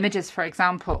paedophile images, for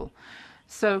example.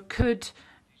 So could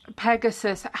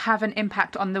Pegasus have an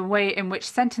impact on the way in which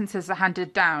sentences are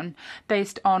handed down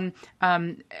based on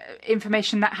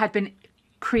information that had been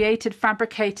created,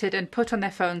 fabricated, and put on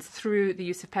their phones through the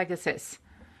use of Pegasus?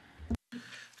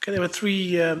 Okay, there were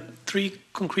three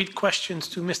concrete questions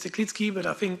to Mr. Klitsky, but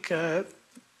I think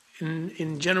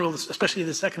in general, especially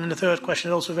the second and the third question,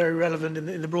 are also very relevant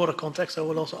in the broader context. I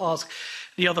will also ask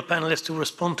the other panelists to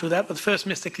respond to that. But first,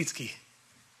 Mr. Klitsky.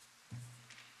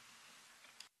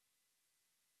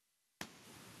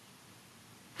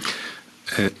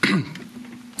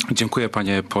 Dziękuję,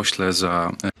 panie pośle,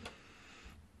 za.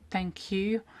 Thank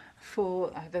you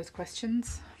for those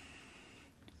questions.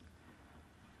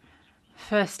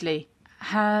 Firstly,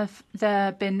 have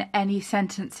there been any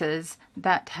sentences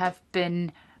that have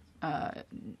been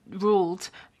ruled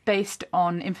based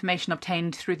on information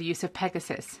obtained through the use of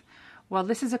Pegasus? Well,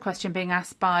 this is a question being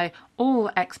asked by all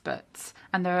experts,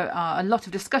 and there are a lot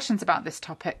of discussions about this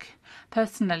topic.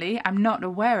 Personally, I'm not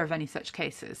aware of any such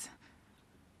cases.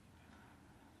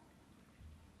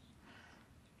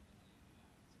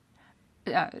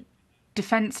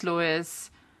 Defense lawyers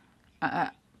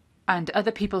and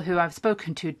other people who I've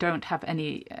spoken to don't have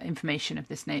any information of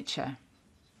this nature.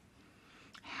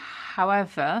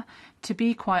 However, to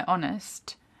be quite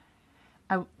honest,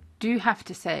 I do have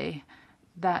to say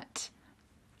that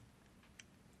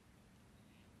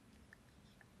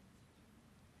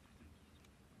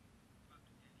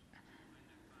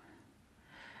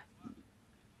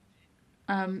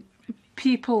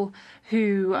people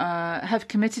who have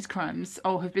committed crimes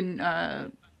or have been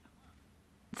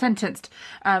sentenced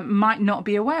might not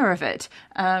be aware of it.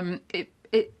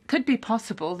 It could be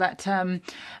possible that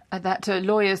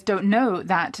lawyers don't know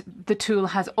that the tool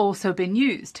has also been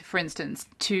used, for instance,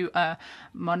 to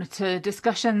monitor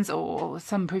discussions, or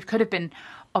some proof could have been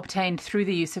obtained through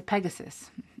the use of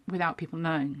Pegasus without people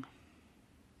knowing.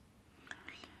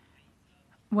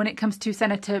 When it comes to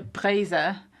Senator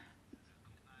Brazier,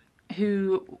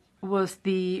 who was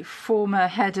the former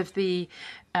head of the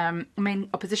main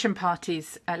opposition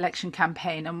party's election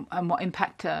campaign, and what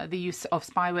impact the use of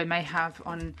spyware may have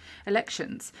on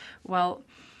elections. Well,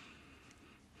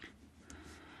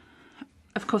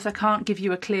 of course, I can't give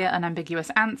you a clear and ambiguous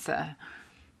answer.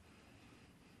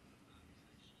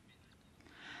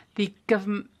 The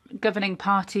governing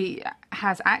party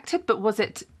has acted, but was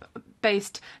it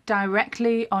based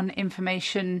directly on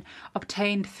information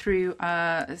obtained through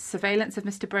surveillance of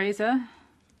Mr. Brazier?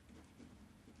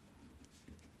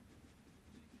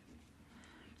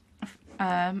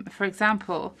 For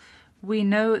example, we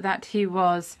know that he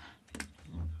was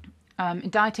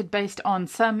indicted based on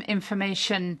some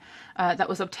information that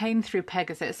was obtained through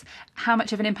Pegasus. How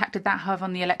much of an impact did that have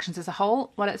on the elections as a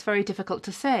whole? Well, it's very difficult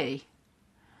to say.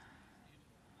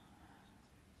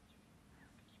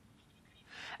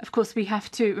 Of course, we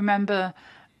have to remember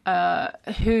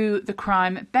who the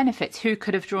crime benefits, who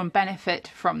could have drawn benefit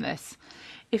from this.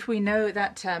 If we know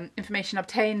that information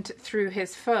obtained through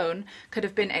his phone could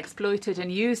have been exploited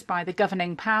and used by the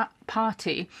governing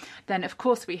party, then of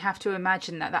course we have to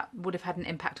imagine that that would have had an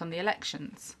impact on the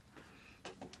elections.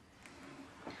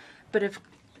 But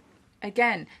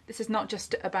again, this is not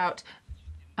just about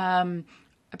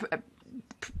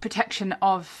protection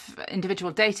of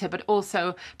individual data, but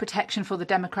also protection for the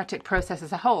democratic process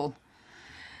as a whole.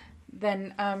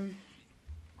 Then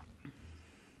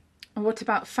what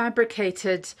about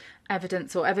fabricated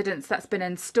evidence, or evidence that's been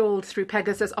installed through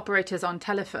Pegasus operators on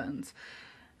telephones?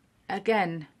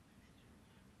 Again,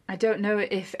 I don't know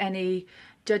if any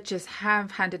judges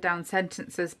have handed down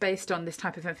sentences based on this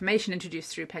type of information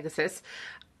introduced through Pegasus.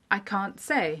 I can't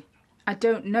say. I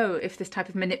don't know if this type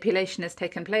of manipulation has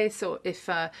taken place, or if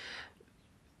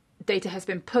data has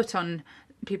been put on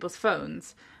people's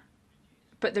phones.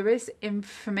 But there is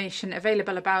information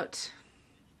available about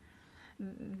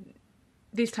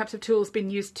these types of tools being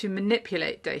used to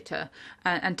manipulate data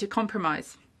and to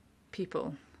compromise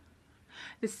people.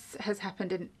 This has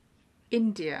happened in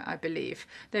India, I believe.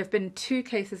 There have been 2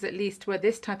 cases at least where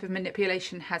this type of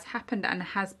manipulation has happened and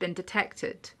has been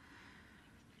detected.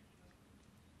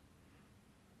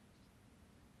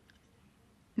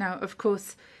 Now, of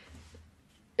course,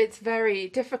 it's very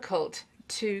difficult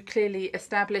to clearly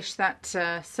establish that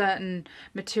certain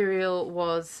material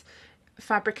was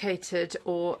fabricated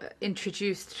or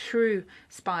introduced through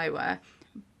spyware,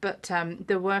 but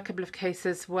there were a couple of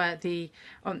cases where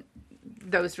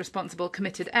those responsible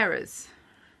committed errors,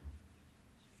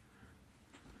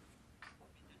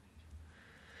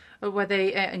 or where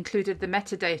they included the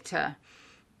metadata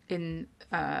in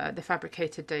the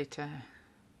fabricated data.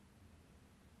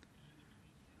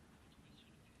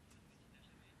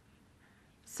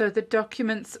 So the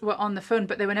documents were on the phone,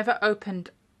 but they were never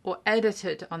opened or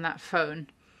edited on that phone.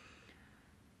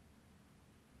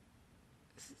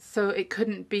 So it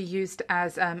couldn't be used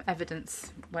as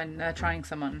evidence when trying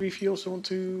someone. If you also want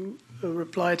to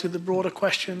reply to the broader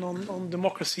question on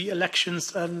democracy,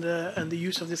 elections, and the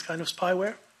use of this kind of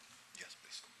spyware? Yes,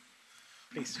 please.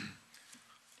 Please.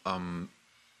 Can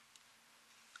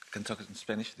talk in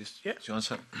Spanish, this Yeah.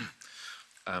 answer?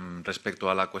 Respecto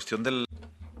a la cuestión del...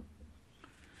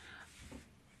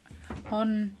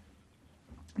 On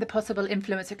the possible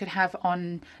influence it could have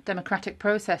on democratic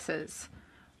processes,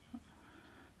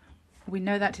 we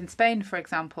know that in Spain, for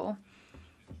example,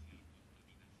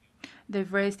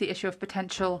 they've raised the issue of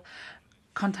potential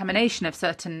contamination of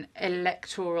certain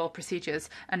electoral procedures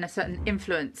and a certain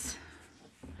influence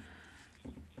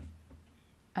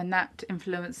and that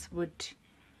influence would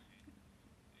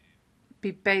be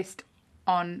based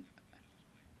on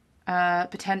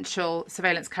potential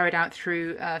surveillance carried out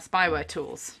through spyware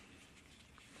tools.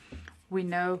 We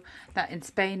know that in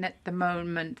Spain at the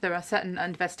moment there are certain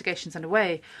investigations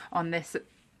underway on this,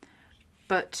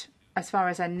 but as far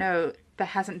as I know, there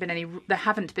haven't been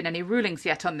any rulings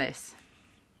yet on this.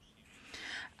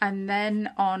 And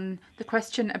then on the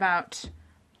question about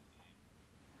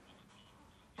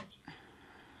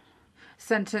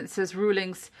sentences,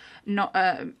 rulings, not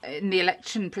in the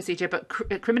election procedure, but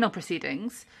criminal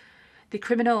proceedings, the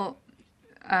criminal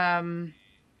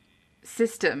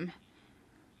system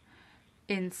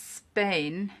in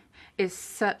Spain is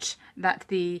such that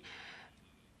the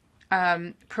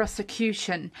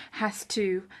prosecution has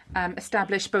to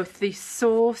establish both the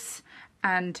source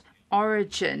and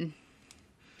origin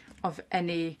of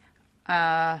any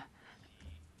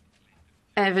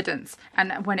evidence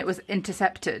and when it was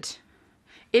intercepted.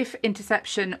 If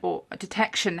interception or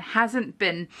detection hasn't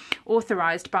been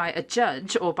authorized by a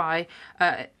judge or by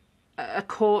a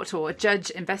court or a judge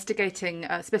investigating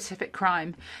a specific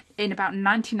crime, in about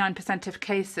 99% of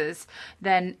cases,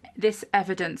 then this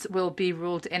evidence will be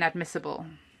ruled inadmissible.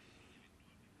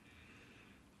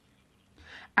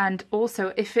 And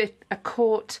also, if a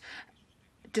court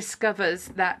discovers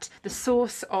that the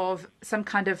source of some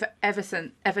kind of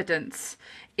evidence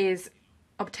is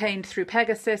obtained through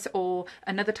Pegasus or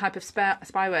another type of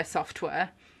spyware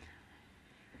software,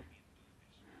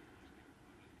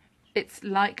 it's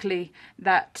likely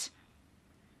that,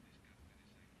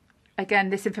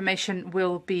 again, this information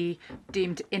will be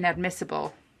deemed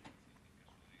inadmissible,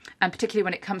 and particularly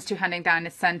when it comes to handing down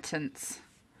a sentence.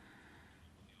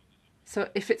 So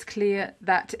if it's clear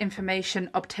that information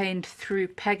obtained through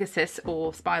Pegasus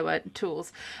or spyware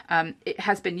tools it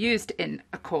has been used in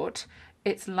a court,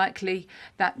 it's likely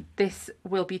that this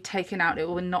will be taken out. It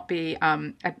will not be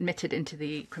admitted into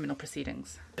the criminal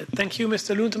proceedings. Thank you,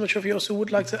 Mr. Lund. I'm not sure if you also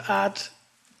would like to add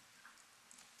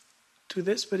to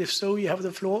this, but if so, you have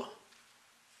the floor.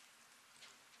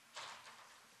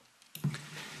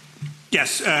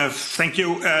 Yes, thank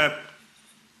you.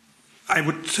 I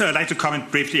would like to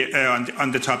comment briefly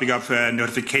on the topic of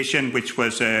notification, which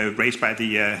was raised by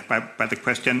the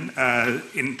question, and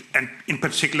in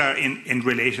particular in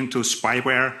relation to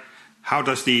spyware. How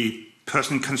does the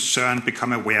person concerned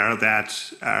become aware that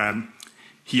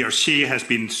he or she has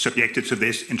been subjected to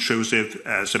this intrusive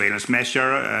surveillance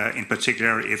measure, in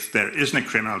particular if there isn't a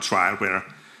criminal trial where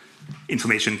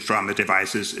information from the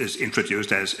devices is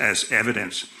introduced as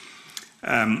evidence?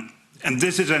 And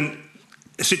this is a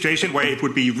situation where it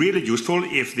would be really useful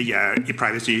if the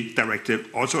ePrivacy directive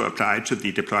also applied to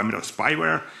the deployment of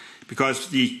spyware, because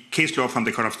the case law from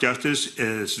the Court of Justice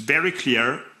is very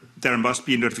clear. There must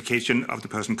be a notification of the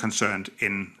person concerned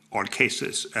in all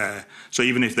cases. So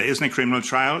even if there isn't a criminal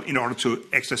trial, in order to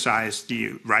exercise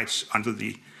the rights under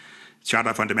the Charter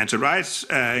of Fundamental Rights,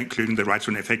 including the right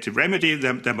to an effective remedy,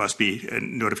 there must be a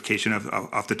notification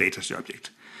of the data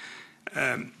subject.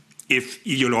 If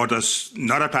EU law does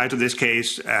not apply to this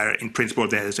case, in principle,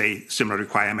 there is a similar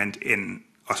requirement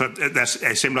there's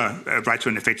a similar right to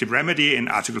an effective remedy in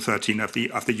Article 13 of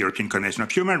the European Convention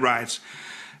of Human Rights.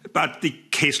 But the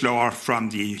case law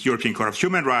from the European Court of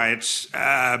Human Rights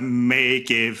may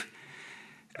give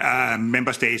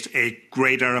member states a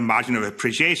greater margin of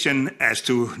appreciation as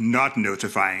to not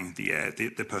notifying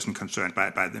the person concerned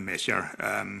by the measure.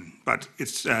 But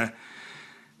it's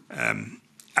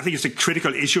I think it's a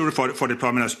critical issue for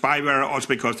deployment of spyware, also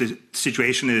because the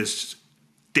situation is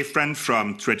different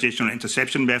from traditional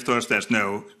interception methods. There's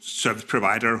no service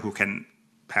provider who can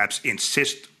perhaps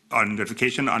insist on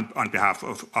notification on behalf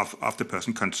of the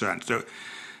person concerned. So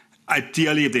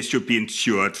ideally, this should be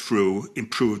ensured through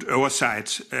improved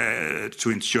oversight to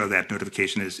ensure that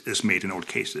notification is made in all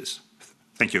cases.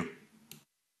 Thank you.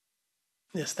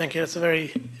 Yes, thank you. That's a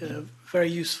very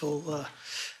useful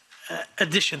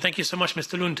addition. Thank you so much,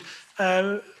 Mr. Lund.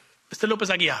 Mr. Lopez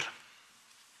Aguilar.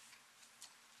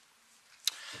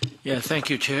 Yeah, thank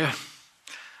you, Chair.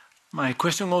 My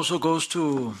question also goes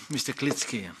to Mr.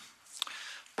 Klitsky,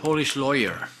 Polish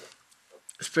lawyer,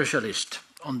 specialist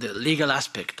on the legal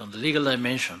aspect, on the legal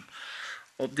dimension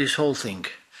of this whole thing.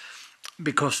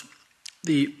 Because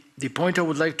the point I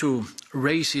would like to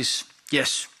raise is,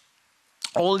 yes,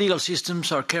 all legal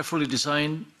systems are carefully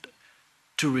designed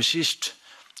to resist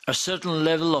a certain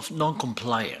level of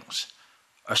non-compliance,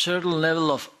 a certain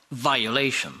level of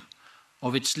violation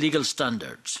of its legal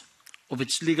standards, of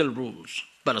its legal rules,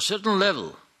 but a certain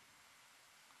level.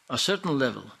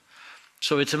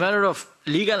 So it's a matter of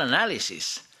legal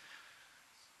analysis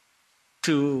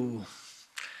to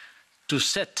to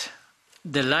set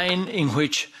the line in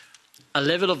which a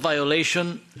level of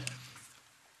violation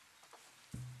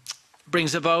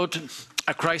brings about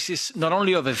a crisis not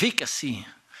only of efficacy,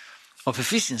 of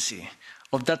efficiency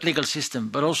of that legal system,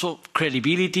 but also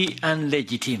credibility and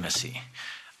legitimacy.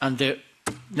 And the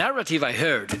narrative I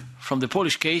heard from the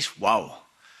Polish case, wow,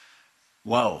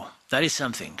 that is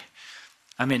something.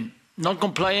 I mean,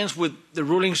 non-compliance with the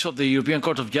rulings of the European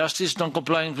Court of Justice,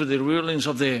 non-compliance with the rulings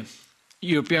of the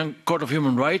European Court of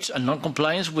Human Rights, and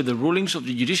non-compliance with the rulings of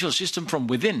the judicial system from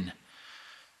within,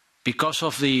 because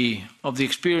of the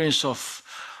experience of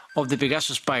the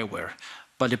Pegasus spyware.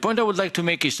 But the point I would like to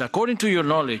make is, according to your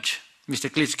knowledge,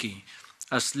 Mr. Klitsky,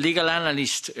 as legal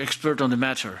analyst, expert on the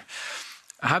matter,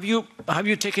 have you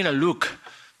taken a look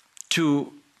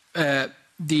to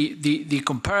the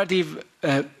comparative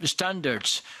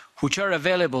standards which are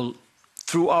available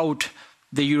throughout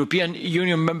the European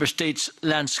Union member states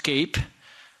landscape?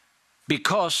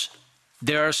 Because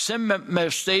there are some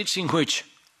member states in which,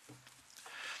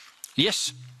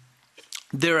 yes,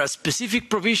 there are specific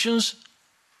provisions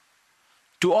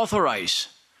to authorize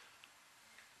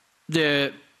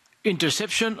the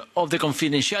interception of the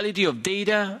confidentiality of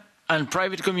data and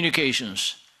private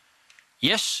communications.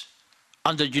 Yes,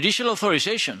 under judicial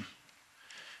authorization.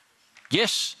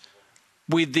 Yes,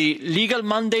 with the legal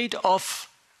mandate of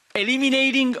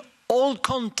eliminating all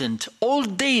content, all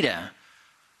data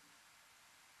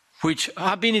which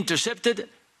have been intercepted,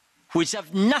 which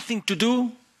have nothing to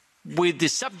do with the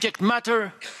subject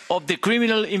matter of the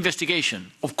criminal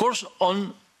investigation. Of course,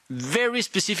 on very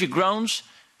specific grounds,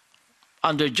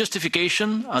 under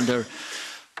justification, under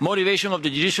motivation of the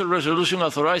judicial resolution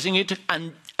authorizing it,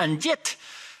 and yet,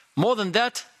 more than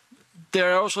that,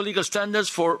 there are also legal standards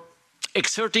for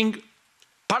exerting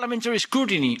parliamentary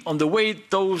scrutiny on the way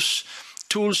those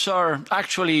tools are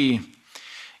actually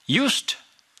used,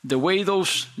 the way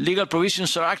those legal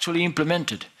provisions are actually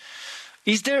implemented.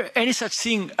 Is there any such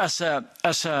thing as a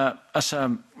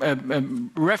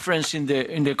reference in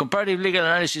the comparative legal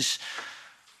analysis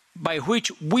by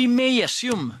which we may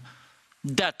assume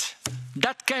that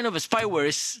that kind of a spyware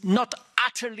is not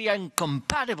utterly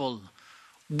incompatible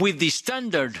with the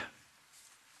standard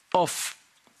of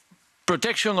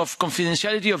protection of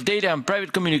confidentiality of data and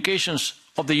private communications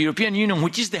of the European Union,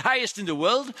 which is the highest in the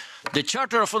world, the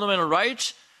Charter of Fundamental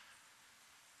Rights,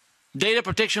 Data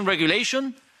Protection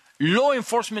Regulation, Law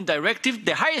Enforcement Directive,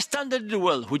 the highest standard in the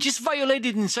world, which is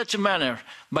violated in such a manner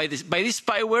by this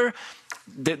spyware?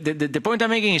 The point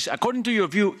I'm making is, according to your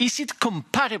view, is it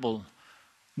compatible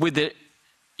with the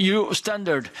EU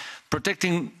standard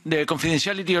protecting the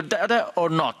confidentiality of data or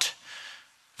not?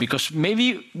 Because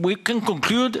maybe we can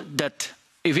conclude that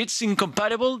if it's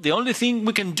incompatible, the only thing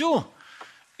we can do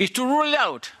is to rule it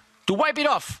out, to wipe it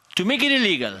off, to make it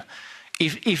illegal.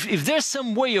 If there's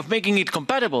some way of making it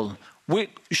compatible, we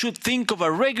should think of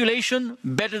a regulation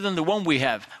better than the one we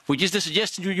have, which is the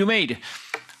suggestion you made.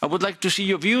 I would like to see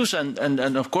your views, and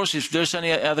of course, if there's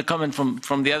any other comment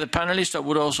from the other panelists, I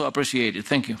would also appreciate it.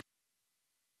 Thank you.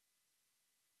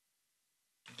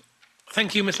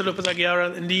 Thank you, Mr. Lopez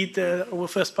Aguiar. Indeed, I will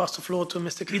first pass the floor to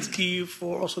Mr. Klitsky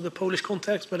for also the Polish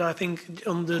context, but I think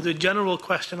on the general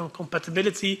question on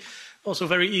compatibility, also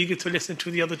very eager to listen to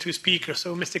the other two speakers.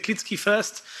 So Mr. Klitsky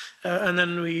first, and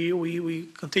then we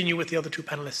continue with the other two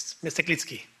panelists. Mr.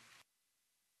 Klitsky.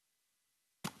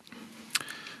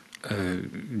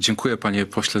 Dziękuję, panie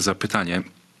pośle, za pytanie.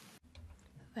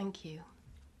 Thank you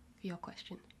for your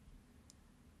question.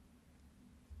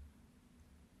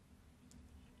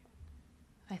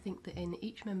 I think that in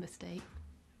each member state,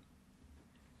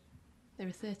 there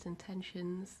are certain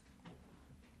tensions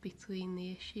between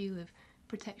the issue of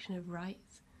protection of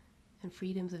rights and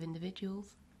freedoms of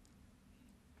individuals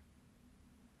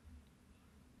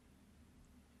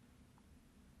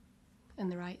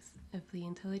and the rights of the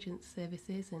intelligence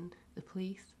services and the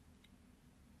police,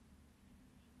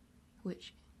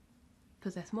 which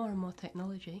possess more and more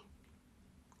technology,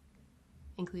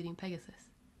 including Pegasus.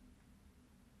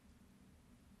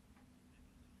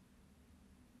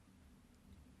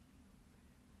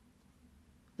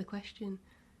 The question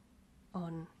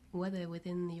on whether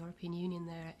within the European Union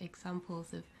there are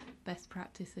examples of best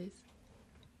practices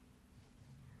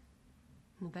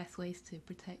and the best ways to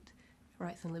protect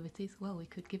rights and liberties, well, we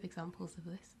could give examples of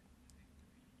this.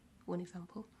 One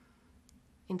example,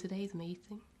 in today's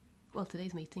meeting, well,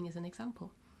 today's meeting is an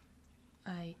example.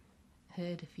 I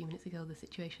heard a few minutes ago the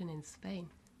situation in Spain.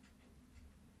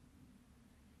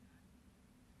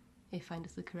 If I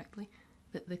understood correctly,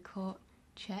 that the court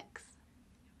checks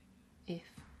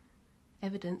if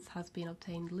evidence has been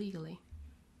obtained legally.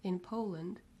 In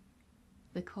Poland,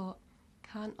 the court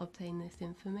can't obtain this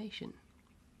information.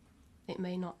 It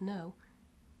may not know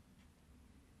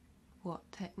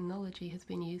what technology has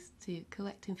been used to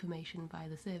collect information by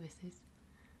the services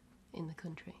in the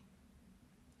country.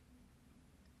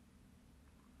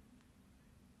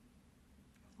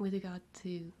 With regard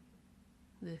to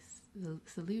the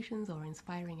solutions or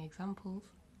inspiring examples,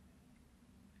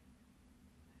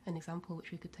 an example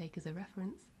which we could take as a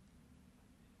reference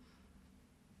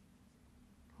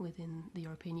within the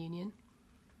European Union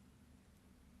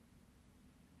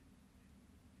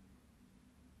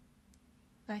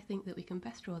I think that we can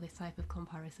best draw this type of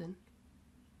comparison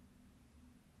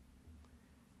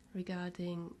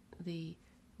regarding the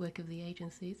work of the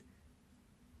agencies.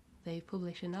 They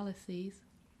publish analyses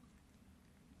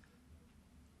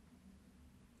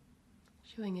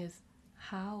showing us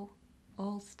how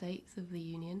all states of the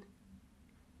Union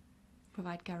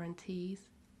provide guarantees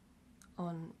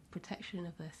on protection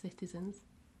of their citizens,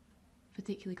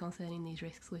 particularly concerning these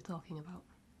risks we're talking about.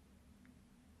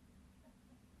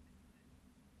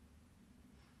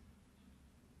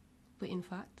 But in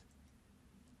fact,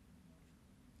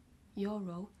 your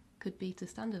role could be to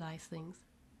standardise things.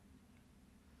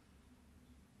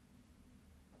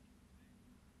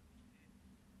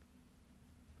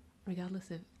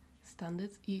 Regardless of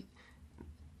standards,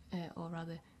 or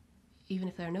rather, even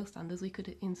if there are no standards, we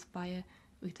could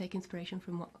take inspiration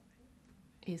from what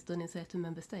is done in certain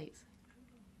member states.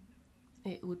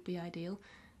 It would be ideal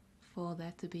for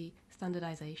there to be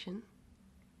standardisation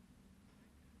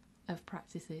of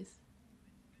practices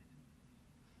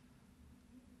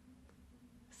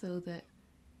so that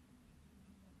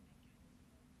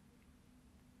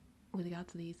with regard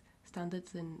to these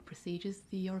standards and procedures,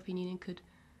 the European Union could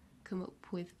come up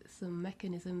with some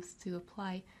mechanisms to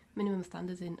apply minimum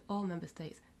standards in all member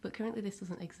states. But currently this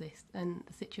doesn't exist, and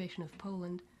the situation of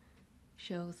Poland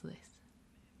shows this.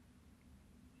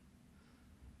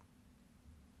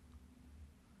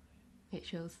 It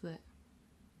shows that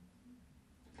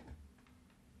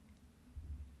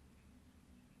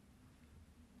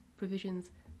provisions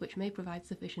which may provide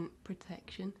sufficient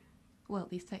protection, well,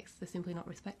 these texts are simply not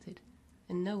respected,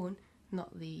 and no one,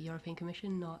 not the European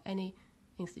Commission nor any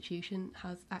institution,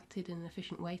 has acted in an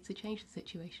efficient way to change the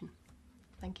situation.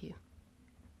 Thank you.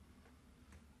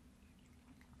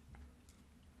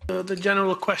 The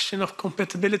general question of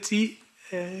compatibility,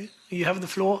 you have the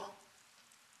floor.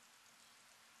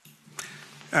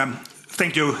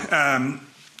 Thank you.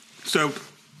 So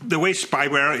the way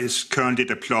spyware is currently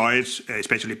deployed,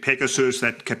 especially Pegasus,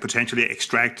 that can potentially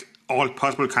extract all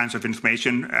possible kinds of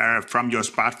information from your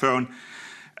smartphone.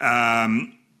 I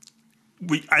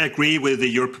agree with the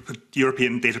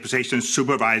European Data Protection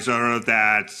Supervisor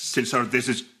that since this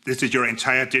is your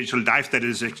entire digital life that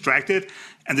is extracted,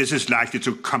 and this is likely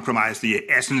to compromise the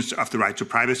essence of the right to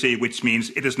privacy, which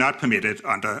means it is not permitted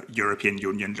under European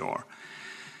Union law.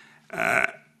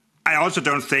 I also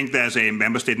don't think there's a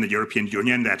member state in the European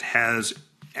Union that has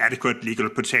adequate legal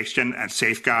protection and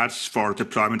safeguards for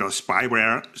deployment of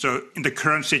spyware. So in the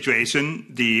current situation,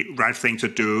 the right thing to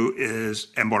do is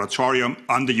a moratorium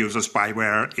on the use of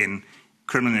spyware in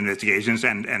criminal investigations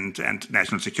and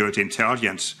national security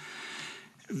intelligence.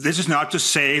 This is not to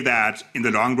say that in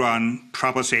the long run,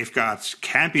 proper safeguards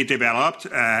can be developed.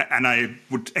 And I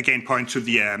would again point to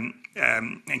the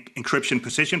encryption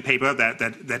position paper that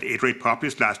EDRi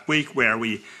published last week, where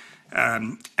we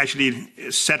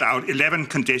actually set out 11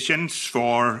 conditions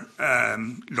for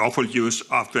lawful use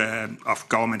of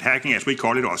government hacking, as we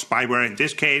call it, or spyware in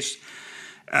this case.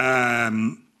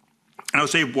 And I would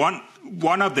say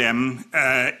one of them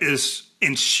is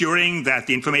ensuring that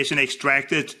the information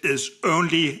extracted is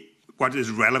only what is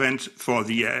relevant for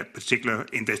the particular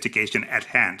investigation at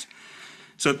hand.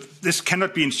 So this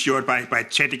cannot be ensured by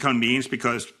technical means,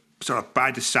 because sort of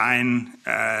by design,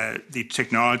 the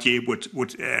technology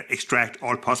would extract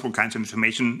all possible kinds of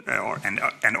information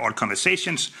and all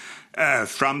conversations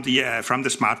from the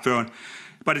smartphone.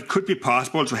 But it could be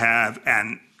possible to have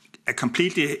a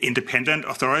completely independent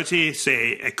authority,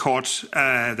 say a court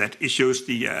that issues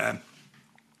the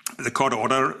court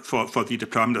order for the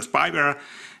deployment of spyware,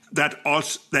 that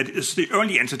is the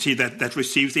only entity that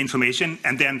receives the information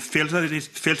and then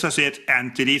filters it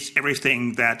and deletes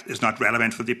everything that is not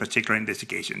relevant for the particular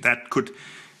investigation. That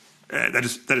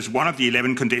is one of the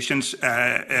 11 conditions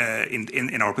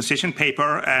in our position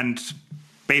paper, and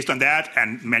based on that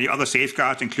and many other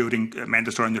safeguards, including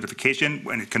mandatory notification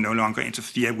when it can no longer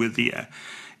interfere with the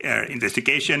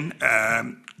investigation,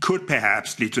 could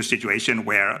perhaps lead to a situation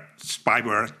where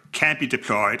spyware can be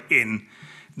deployed in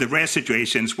the rare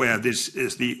situations where this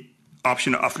is the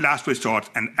option of last resort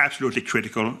and absolutely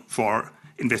critical for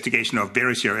investigation of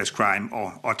very serious crime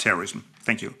or terrorism.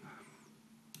 Thank you.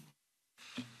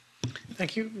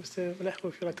 Thank you. Mr. Vallejo,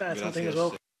 if you'd like to add something as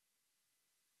well.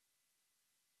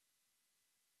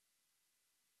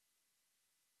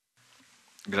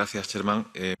 Gracias, Chairman.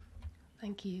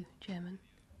 Thank you, Chairman.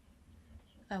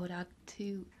 I would add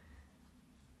two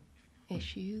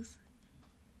issues.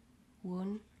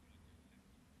 One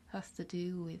has to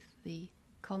do with the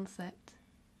concept,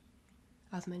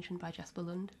 as mentioned by Jesper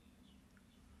Lund.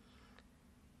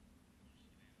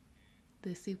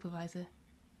 The supervisor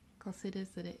considers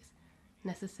that it's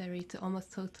necessary to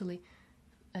almost totally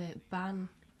ban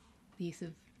the use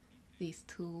of these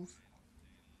tools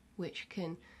which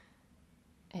can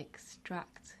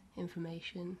extract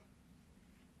information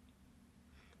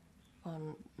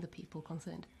on the people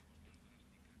concerned.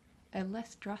 A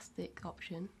less drastic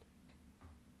option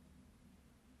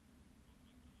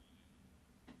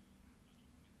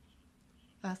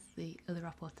as the other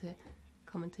rapporteur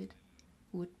commented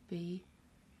would be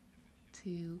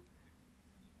to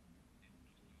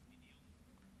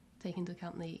take into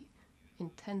account the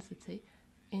intensity.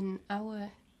 In our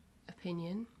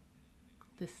opinion,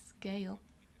 the scale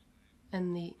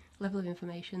and the level of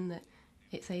information that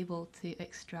it's able to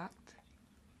extract,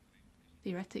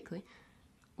 theoretically,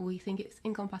 we think it's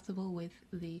incompatible with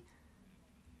the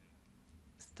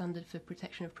standard for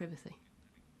protection of privacy,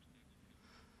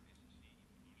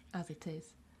 as it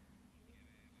is,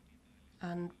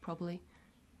 and probably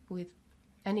with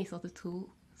any sort of tool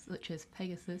such as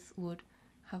Pegasus would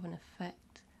have an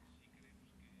effect,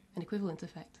 an equivalent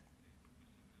effect.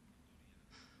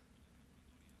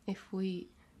 If we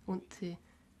want to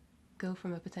go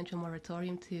from a potential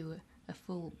moratorium to a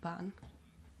full ban,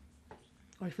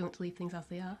 or if we want to leave things as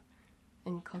they are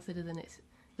and consider that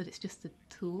it's just a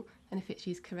tool, and if it's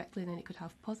used correctly then it could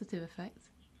have positive effects,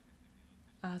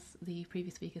 as the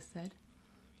previous speaker said,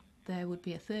 there would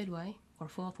be a third way, or a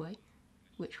fourth way,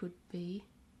 which would be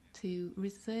to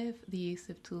reserve the use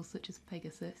of tools such as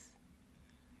Pegasus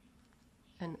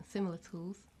and similar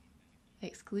tools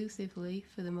exclusively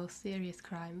for the most serious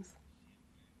crimes,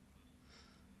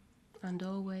 and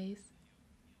always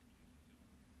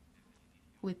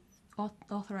with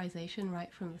authorization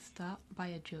right from the start by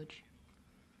a judge.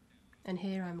 And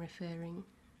here I'm referring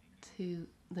to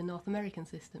the North American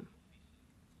system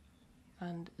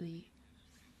and the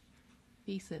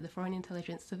FISA, the Foreign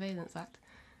Intelligence Surveillance Act,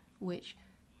 which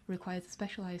requires a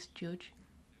specialized judge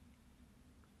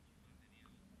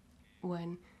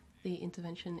when the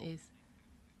intervention is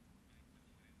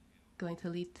going to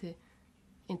lead to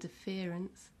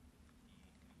interference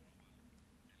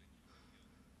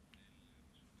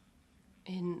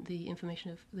in the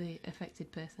information of the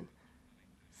affected person.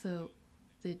 So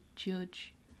the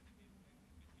judge,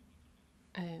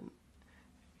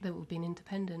 there will be an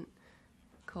independent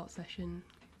court session,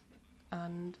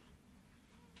 and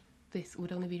this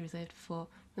would only be reserved for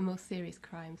the most serious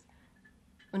crimes.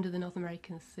 Under the North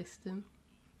American system,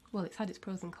 well, it's had its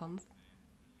pros and cons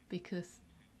because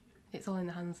it's all in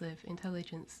the hands of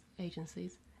intelligence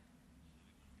agencies.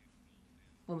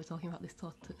 When we're talking about this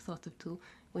sort of tool,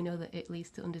 we know that it leads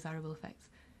to undesirable effects.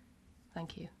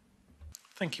 Thank you.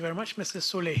 Thank you very much. Mrs.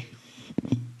 Solé.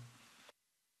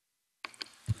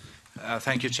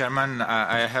 Thank you, Chairman.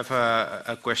 I have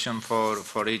a question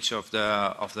for each of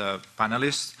the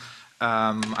panelists.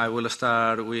 I will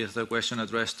start with the question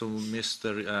addressed to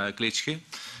Mr. Klitschko.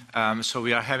 So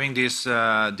we are having this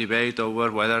debate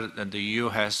over whether the EU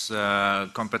has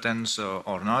competence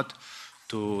or not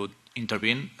to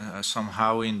intervene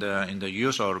somehow in the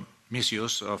use or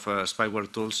misuse of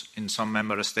spyware tools in some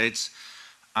member states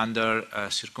under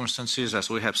circumstances, as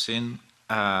we have seen,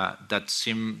 that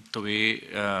seem to be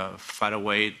far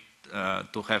away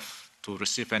to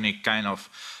receive any kind of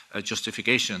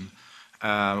justification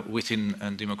within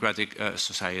democratic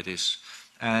societies.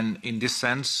 And in this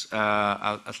sense,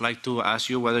 I'd like to ask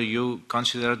you whether you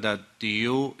consider that the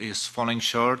EU is falling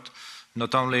short,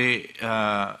 not only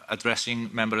addressing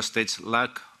member states'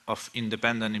 lack of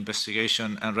independent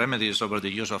investigation and remedies over the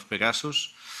use of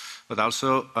Pegasus, but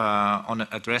also on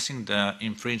addressing the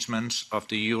infringements of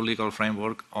the EU legal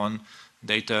framework on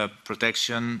data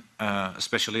protection,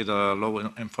 especially the Law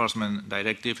Enforcement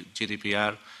Directive,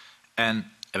 GDPR, and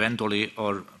eventually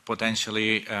or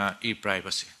potentially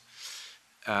ePrivacy.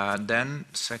 Then,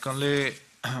 secondly,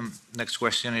 next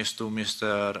question is to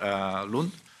Mr.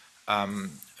 Lund.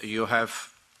 You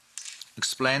have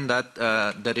explained that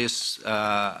there is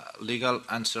legal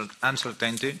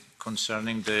uncertainty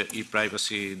concerning the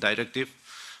ePrivacy directive,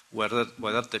 whether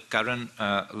the current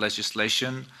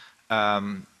legislation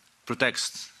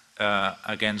protects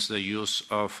against the use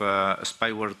of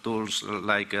spyware tools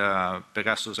like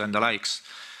Pegasus and the likes,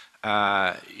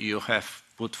 you have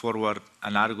put forward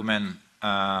an argument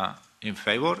in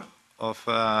favor of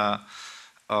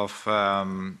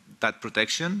that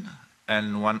protection,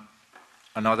 and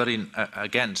another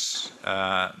against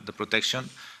the protection,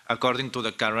 according to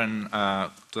the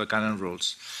current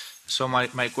rules. So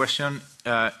my question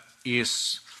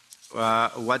is,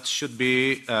 what should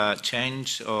be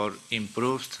changed or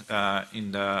improved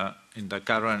in the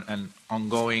current and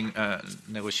ongoing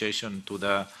negotiation to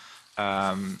the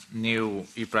new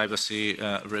ePrivacy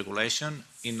regulation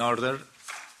in order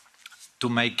to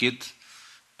make it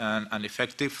an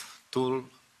effective tool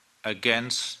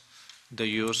against the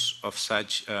use of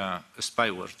such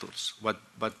spyware tools?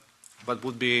 What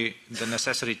would be the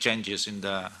necessary changes in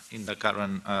the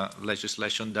current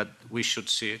legislation that we should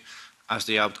see as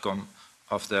the outcome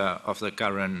of the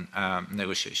current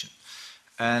negotiation?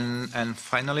 And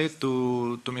finally,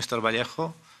 to Mr.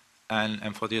 Vallejo,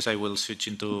 and for this I will switch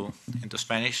into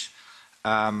Spanish.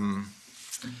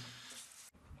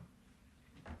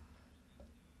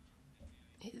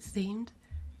 It seemed,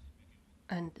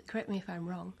 and correct me if I'm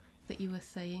wrong, that you were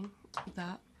saying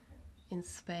that in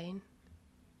Spain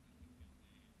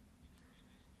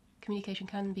communication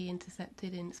can be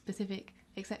intercepted in specific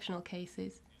exceptional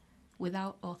cases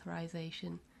without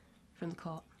authorization from the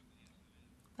court.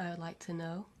 I would like to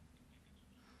know,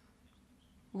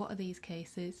 what are these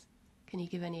cases? Can you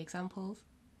give any examples?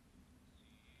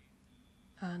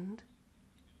 And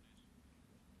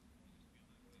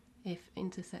if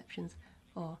interceptions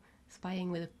or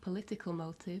spying with a political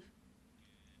motive,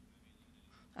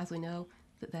 as we know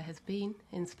that there has been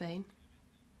in Spain,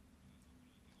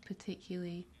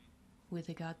 particularly with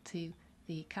regard to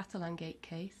the Catalan Gate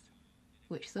case,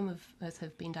 which some of us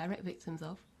have been direct victims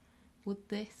of, would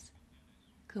this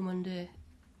come under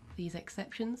these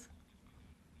exceptions?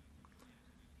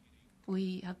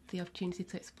 We had the opportunity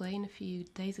to explain a few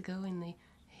days ago in the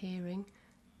hearing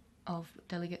of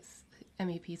delegates,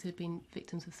 MEPs who had been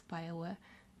victims of spyware,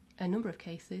 a number of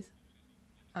cases,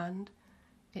 and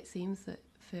it seems that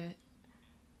for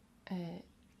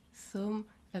some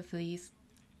of these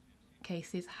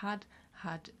cases had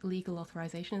legal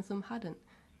authorization and some hadn't.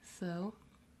 So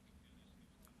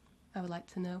I would like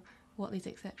to know what these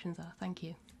exceptions are. Thank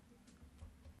you.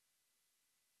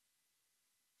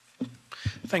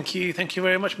 Thank you. Thank you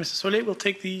very much, Mr. Solé. We'll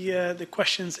take the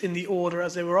questions in the order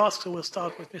as they were asked. So we'll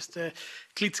start with Mr.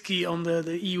 Klitsky on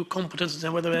the EU competences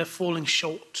and whether they're falling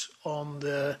short on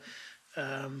the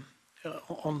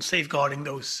on safeguarding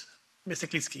those. Mr.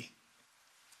 Klitsky.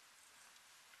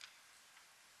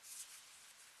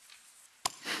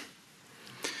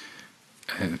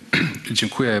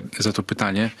 Dziękuję za to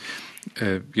pytanie.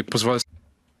 Pozwolę.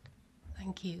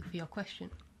 Thank you for your question.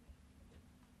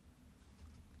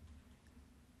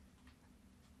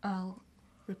 I'll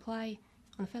reply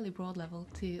on a fairly broad level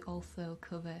to also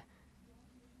cover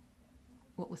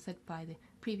what was said by the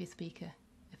previous speaker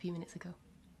a few minutes ago.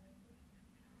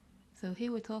 So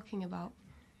here we're talking about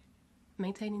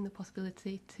maintaining the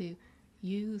possibility to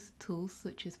use tools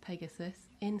such as Pegasus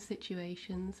in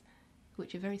situations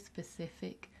which are very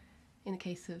specific. In the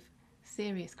case of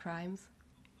serious crimes,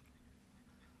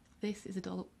 this is a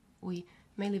door we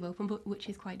may leave open, but which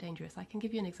is quite dangerous. I can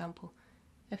give you an example.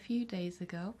 A few days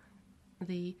ago,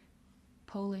 the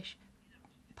Polish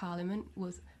Parliament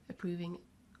was approving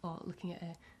or looking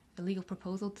at a legal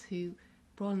proposal to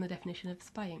broaden the definition of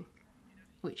spying,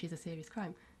 which is a serious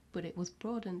crime. But it was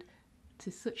broadened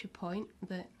to such a point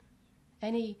that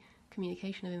any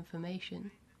communication of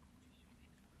information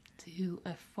to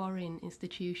a foreign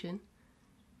institution,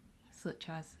 such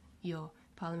as your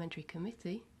parliamentary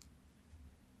committee,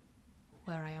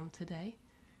 where I am today,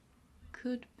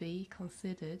 could be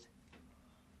considered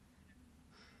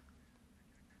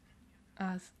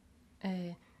as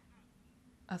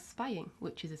spying,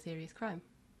 which is a serious crime.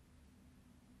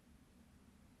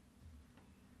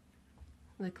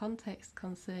 The context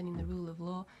concerning the rule of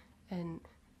law and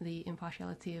the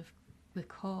impartiality of the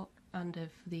court and of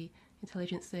the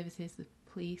intelligence services, the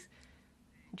police,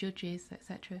 judges,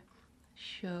 etc.,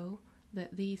 show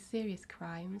that these serious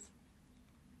crimes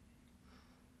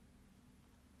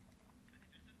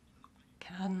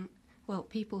can, well,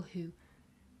 people who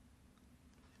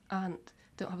don't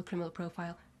have a criminal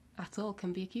profile at all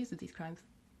can be accused of these crimes.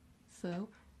 So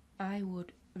I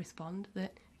would respond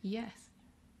that yes,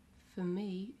 for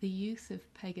me, the use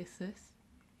of Pegasus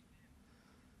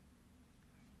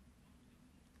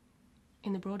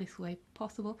in the broadest way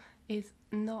possible is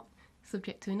not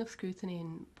subject to enough scrutiny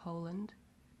in Poland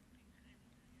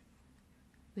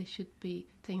this should be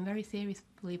taken very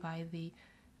seriously by the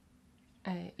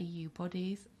EU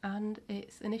bodies, and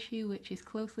it's an issue which is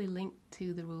closely linked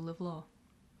to the rule of law.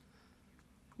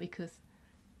 Because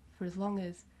for as long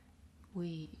as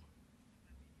we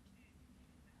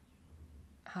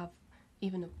have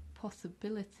even a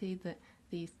possibility that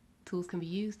these tools can be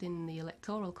used in the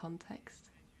electoral context,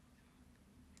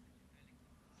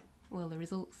 well, the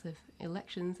results of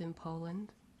elections in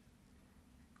Poland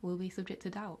will be subject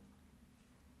to doubt,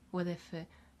 whether for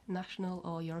national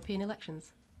or European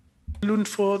elections. Lund,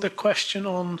 for the question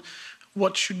on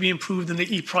what should be improved in the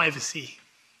ePrivacy.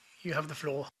 You have the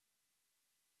floor.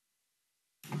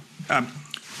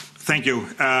 Thank you.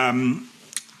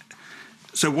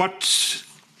 So what,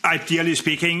 ideally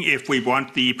speaking, if we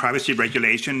want the privacy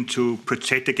regulation to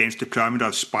protect against deployment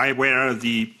of spyware,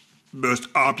 the most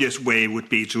obvious way would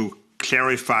be to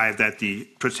clarify that the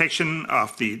protection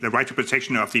of the right to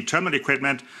protection of the terminal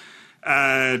equipment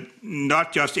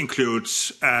not just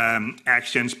includes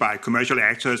actions by commercial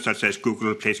actors such as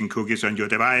Google placing cookies on your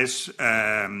device,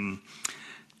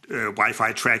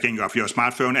 Wi-Fi tracking of your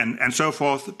smartphone, and so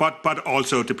forth, but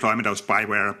also deployment of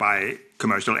spyware by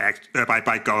commercial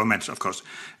by governments, of course.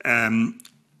 I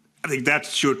think that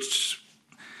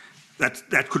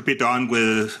could be done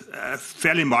with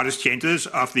fairly modest changes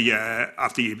of the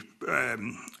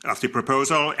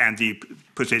proposal and the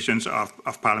positions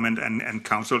of Parliament and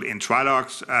Council in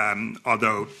trilogues.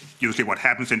 Although usually what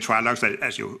happens in trilogues,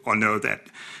 as you all know, that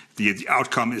the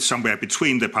outcome is somewhere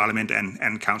between the Parliament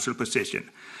and Council position.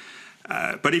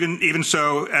 But even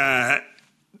so,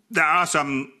 there are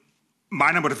some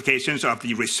minor modifications of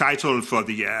the recital for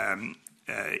the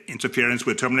interference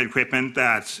with terminal equipment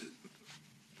that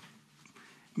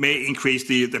may increase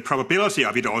the probability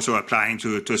of it also applying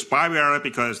to spyware,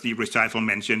 because the recital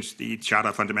mentions the Charter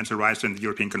of Fundamental Rights and the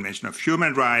European Convention of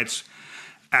Human Rights.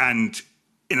 And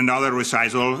in another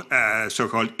recital,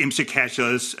 so-called IMSI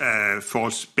caches,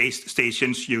 false base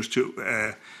stations used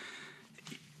to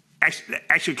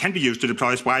actually can be used to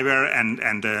deploy spyware and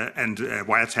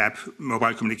wiretap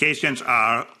mobile communications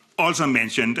are also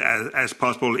mentioned as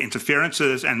possible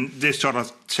interferences, and this sort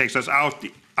of takes us out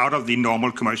of the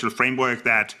normal commercial framework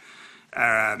that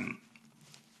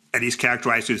at least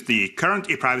characterizes the current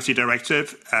ePrivacy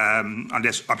directive,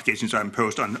 unless obligations are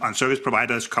imposed on service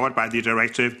providers covered by the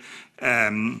directive.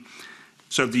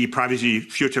 So the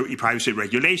future ePrivacy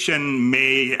regulation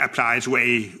may apply to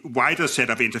a wider set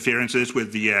of interferences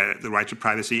with the right to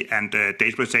privacy and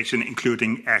data protection,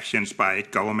 including actions by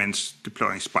governments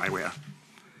deploying spyware.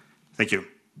 Thank you.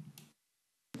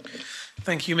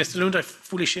 Thank you, Mr. Lund. I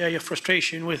fully share your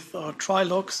frustration with our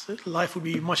trilogues. Life would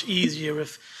be much easier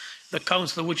if the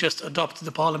Council would just adopt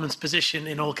the Parliament's position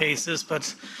in all cases,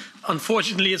 but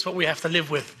unfortunately it's what we have to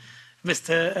live with.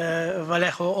 Mr.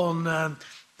 Vallejo, on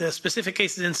the specific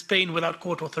cases in Spain without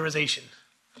court authorization.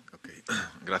 Okay.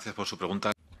 Gracias por su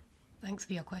pregunta. Thanks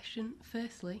for your question.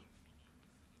 Firstly,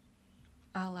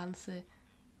 I'll answer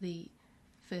the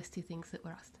first two things that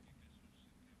were asked.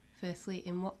 Firstly,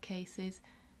 in what cases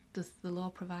does the law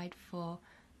provide for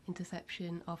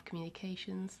interception of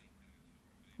communications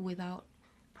without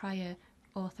prior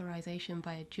authorization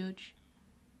by a judge?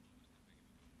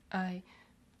 I'm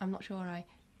not sure I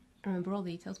remember all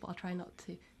the details, but I'll try not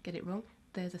to get it wrong.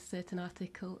 There's a certain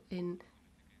article in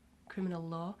criminal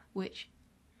law which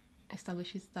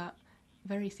establishes that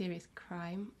very serious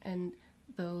crime and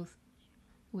those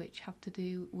which have to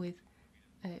do with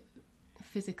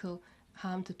physical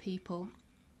harm to people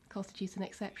constitutes an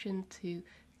exception to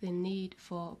the need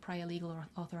for prior legal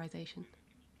authorization.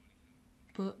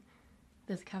 But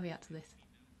there's a caveat to this.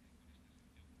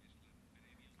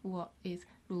 What is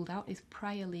ruled out is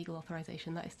prior legal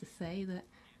authorization. That is to say that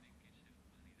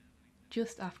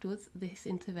just afterwards, this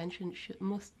intervention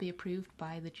must be approved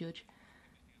by the judge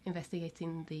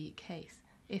investigating the case.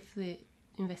 If the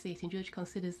investigating judge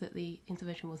considers that the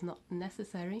intervention was not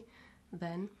necessary,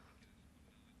 then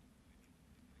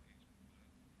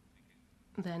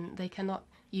they cannot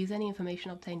use any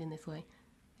information obtained in this way.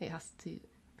 It has to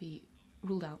be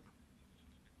ruled out.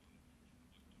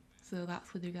 So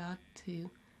that's with regard to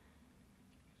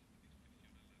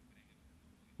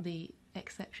the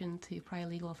exception to prior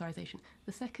legal authorization.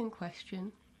 The second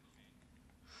question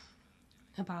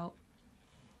about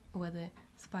whether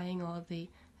spying or the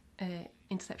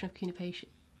interception of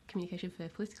communication for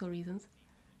political reasons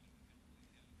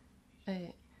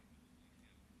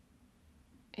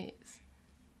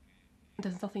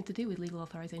there's nothing to do with legal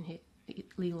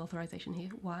authorization here.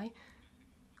 Why?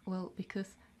 Well,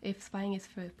 because if spying is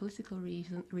for political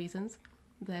reasons,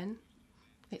 then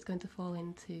it's going to fall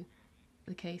into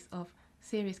the case of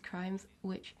serious crimes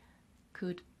which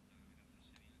could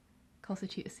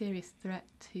constitute a serious threat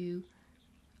to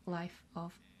life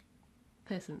of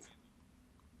persons.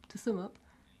 To sum up,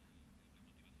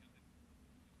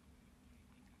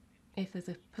 if there's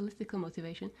a political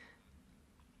motivation,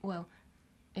 well,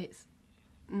 it's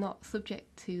not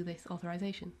subject to this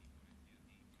authorization.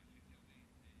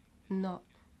 Not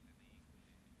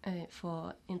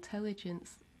for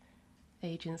intelligence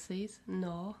agencies,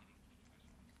 nor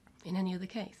in any other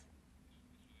case.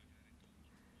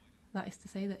 That is to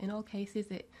say that in all cases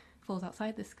it falls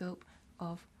outside the scope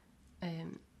of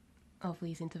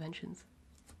these interventions.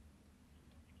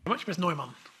 Very much, Ms. Neumann.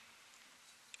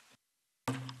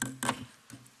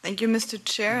 Thank you, Mr.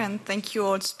 Chair, and thank you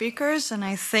all speakers. And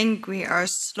I think we are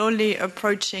slowly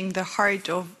approaching the heart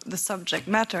of the subject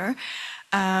matter.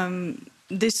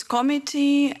 This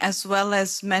committee, as well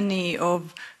as many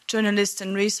of journalists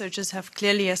and researchers, have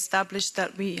clearly established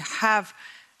that we have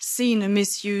seen a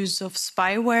misuse of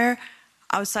spyware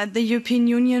outside the European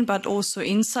Union, but also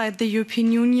inside the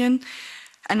European Union.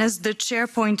 And as the chair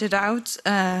pointed out,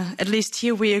 at least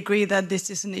here we agree that this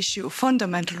is an issue of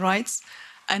fundamental rights,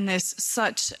 and as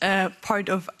such part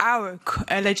of our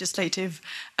legislative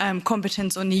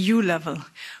competence on EU level.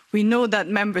 We know that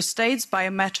member states, by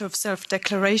a matter of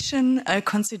self-declaration,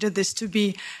 consider this to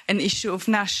be an issue of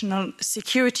national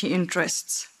security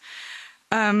interests.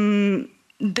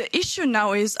 The issue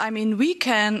now is, I mean, we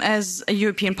can, as a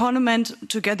European Parliament,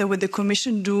 together with the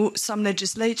Commission, do some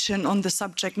legislation on the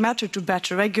subject matter to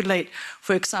better regulate,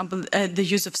 for example, the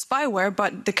use of spyware,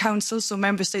 but the Council, so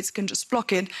member states, can just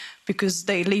block it because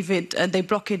they leave it, they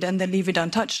block it and they leave it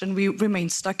untouched, and we remain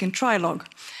stuck in trilogue.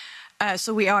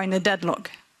 So we are in a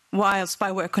deadlock, while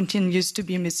spyware continues to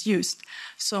be misused.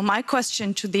 So my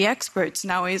question to the experts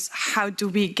now is, how do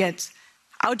we get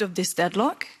out of this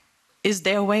deadlock? Is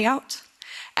there a way out?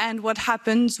 And what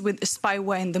happens with the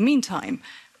spyware in the meantime?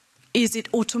 Is it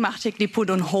automatically put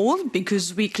on hold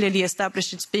because we clearly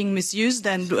established it's being misused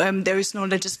and there is no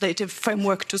legislative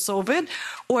framework to solve it?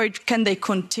 Or can they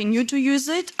continue to use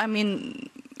it? I mean,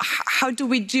 how do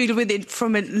we deal with it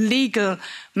from a legal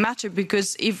matter?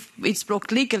 Because if it's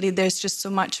blocked legally, there's just so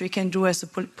much we can do as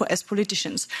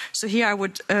politicians. So here I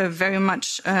would very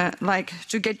much like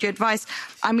to get your advice.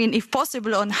 I mean, if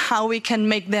possible, on how we can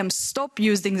make them stop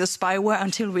using the spyware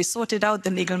until we sorted out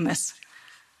the legal mess.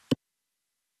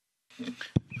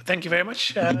 Thank you very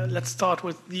much. Let's start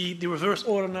with the reverse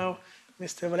order now.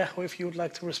 Mr. Vallejo, if you would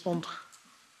like to respond.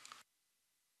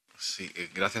 Sí,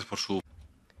 gracias por su...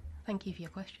 Thank you for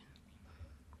your question.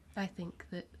 I think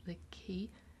that the key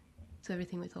to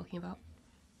everything we're talking about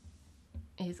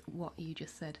is what you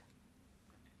just said.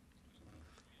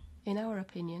 In our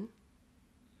opinion,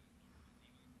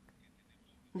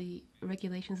 the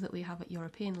regulations that we have at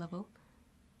European level,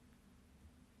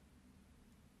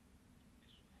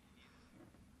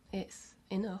 it's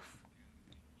enough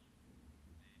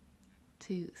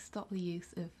to stop the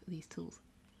use of these tools.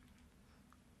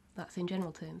 That's in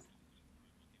general terms.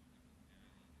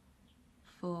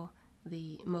 For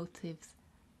the motives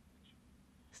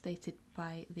stated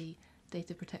by the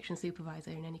data protection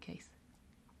supervisor in any case.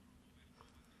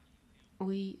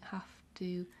 We have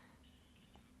to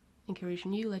encourage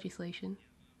new legislation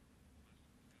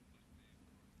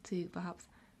to perhaps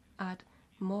add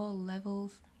more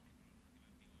levels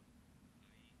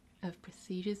of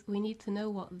procedures. We need to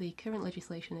know what the current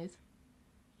legislation is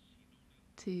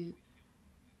to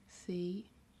see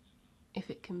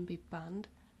if it can be banned,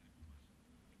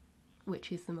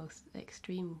 which is the most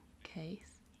extreme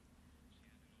case,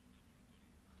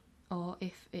 or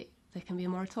if there can be a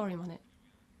moratorium on it.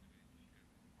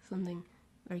 Something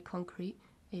very concrete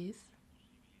is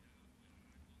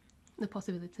the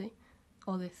possibility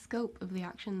or the scope of the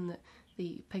action that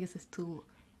the Pegasus tool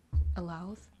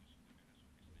allows.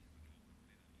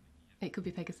 It could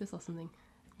be Pegasus or something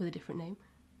with a different name.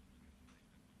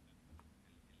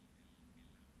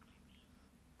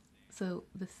 So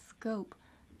the scope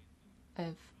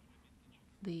of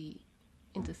the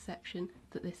interception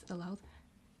that this allows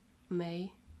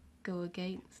may go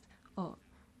against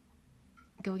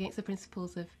the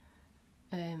principles of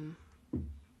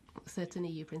certain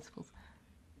EU principles.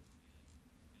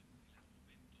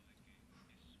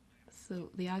 So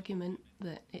the argument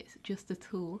that it's just a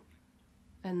tool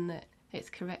and that its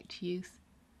correct use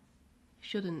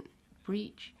shouldn't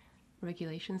breach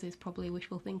regulations is probably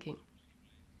wishful thinking.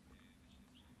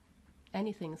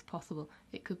 Anything's possible.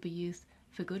 It could be used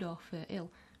for good or for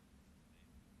ill.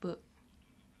 But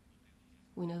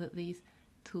we know that these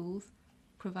tools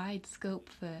provide scope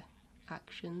for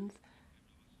actions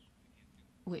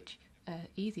which are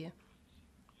easier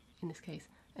in this case.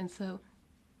 And so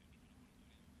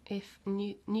if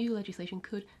new legislation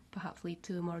could perhaps lead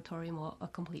to a moratorium or a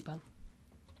complete ban.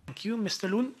 Thank you.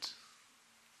 Mr. Lund?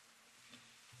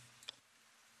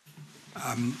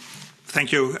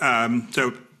 Thank you.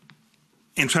 So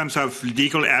in terms of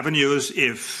legal avenues,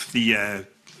 if the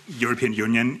European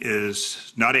Union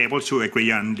is not able to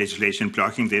agree on legislation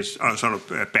blocking this or sort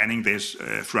of banning this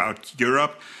throughout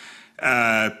Europe,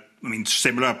 I mean,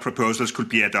 similar proposals could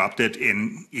be adopted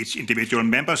in each individual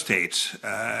member state.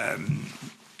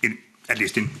 At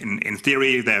least in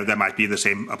theory, there might be the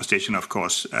same opposition, of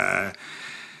course.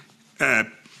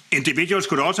 Individuals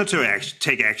could also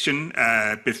take action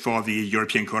before the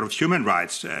European Court of Human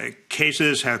Rights.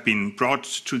 Cases have been brought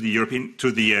to the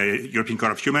European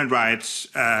Court of Human Rights.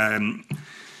 A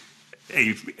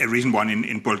recent one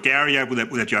in Bulgaria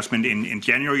with a judgment in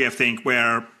January, I think,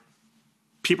 where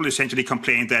people essentially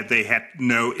complained that they had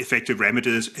no effective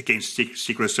remedies against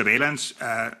secret surveillance,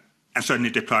 and certainly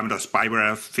deployment of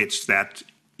spyware fits that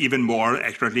even more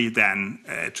accurately than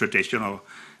traditional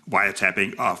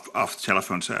wiretapping of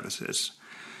telephone services.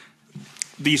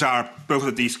 Both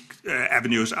of these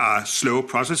avenues are slow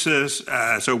processes.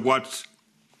 So what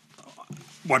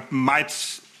might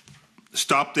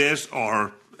stop this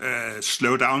or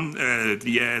slow down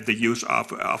the use of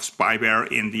spyware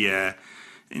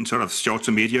in sort of short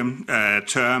to medium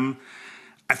term,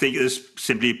 I think is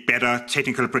simply better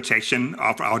technical protection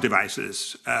of our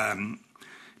devices.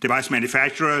 Device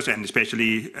manufacturers and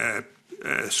especially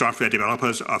software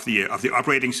developers of the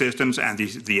operating systems and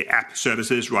the app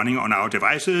services running on our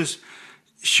devices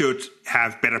should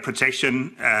have better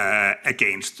protection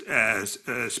against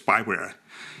spyware.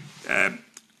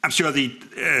 I'm sure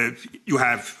you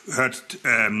have heard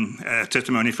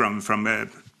testimony from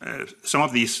some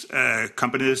of these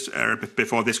companies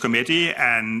before this committee,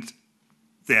 and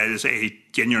there is a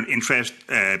genuine interest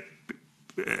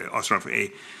or sort of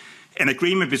an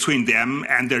agreement between them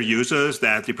and their users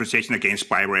that the protection against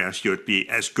spyware should be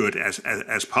as good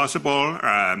as possible.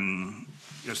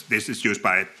 This is used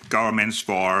by governments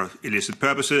for illicit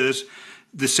purposes.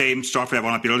 The same software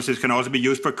vulnerabilities can also be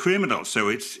used for criminals, so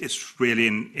it's really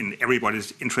in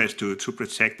everybody's interest to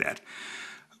protect that.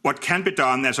 What can be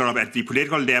done at the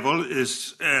political level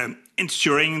is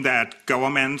ensuring that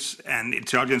governments and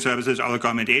intelligence services, other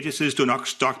government agencies, do not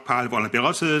stockpile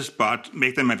vulnerabilities, but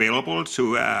make them available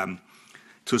to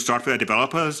software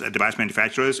developers and device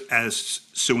manufacturers as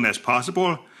soon as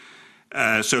possible,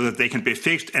 so that they can be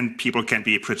fixed and people can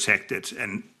be protected.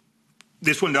 And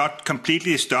this will not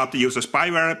completely stop the use of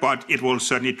spyware, but it will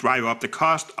certainly drive up the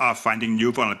cost of finding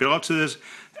new vulnerabilities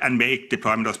and make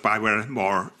deployment of spyware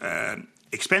more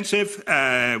expensive,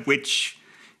 which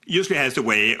usually has the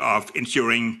way of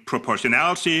ensuring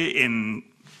proportionality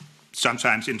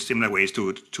sometimes in similar ways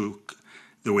to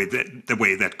the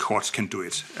way that courts can do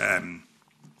it.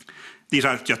 These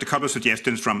are just a couple of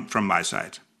suggestions from my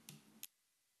side.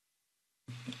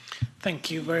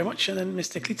 Thank you very much. And then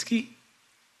Mr. Klitsky.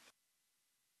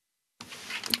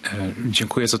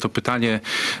 Dziękuję za to pytanie.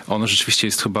 Ono rzeczywiście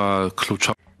jest chyba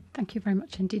kluczowe. Thank you very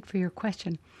much indeed for your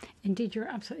question. Indeed, you're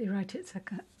absolutely right.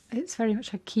 It's very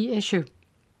much a key issue.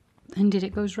 Indeed,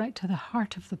 it goes right to the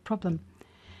heart of the problem.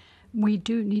 We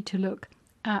do need to look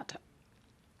at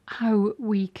how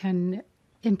we can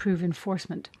improve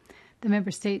enforcement. The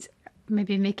member states may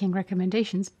be making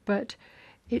recommendations, but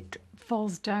it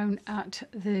falls down at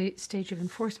the stage of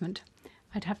enforcement.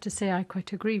 I'd have to say I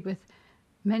quite agree with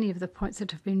many of the points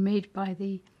that have been made by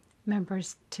the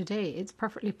members today. It's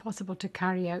perfectly possible to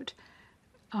carry out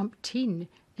umpteen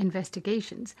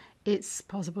investigations. It's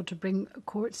possible to bring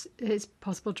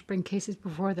cases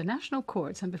before the national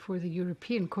courts and before the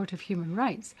European Court of Human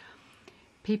Rights.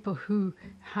 People who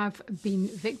have been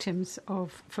victims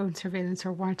of phone surveillance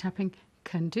or wiretapping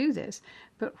can do this,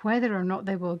 but whether or not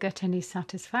they will get any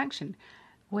satisfaction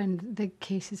when the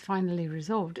case is finally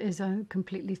resolved is a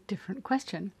completely different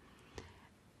question.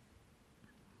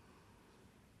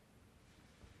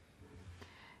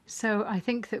 So I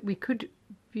think that we could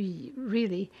be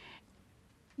really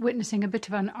witnessing a bit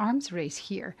of an arms race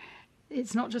here.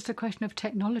 It's not just a question of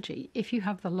technology. If you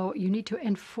have the law, you need to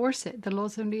enforce it. The law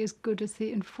is only as good as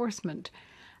the enforcement.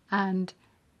 And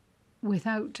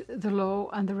without the law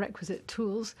and the requisite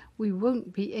tools, we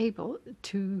won't be able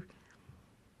to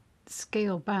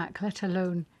scale back, let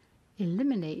alone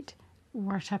eliminate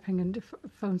wiretapping and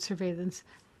phone surveillance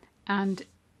and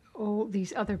all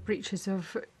these other breaches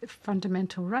of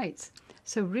fundamental rights.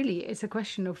 So really, it's a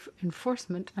question of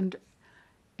enforcement and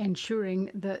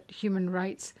ensuring that human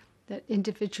rights, that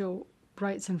individual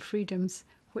rights and freedoms,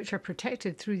 which are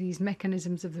protected through these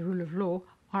mechanisms of the rule of law,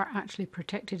 are actually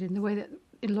protected in the way that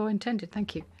law intended.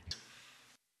 Thank you.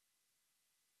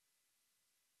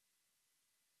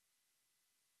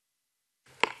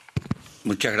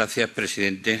 Muchas gracias,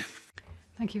 presidente.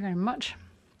 Thank you very much.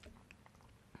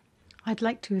 I'd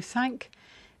like to thank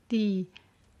the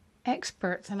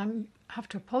experts, and I have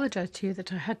to apologise to you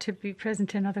that I had to be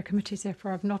present in other committees,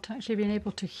 therefore I've not actually been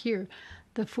able to hear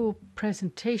the full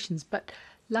presentations, but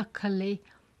luckily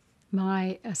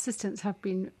my assistants have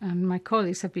been, and my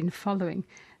colleagues have been following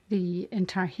the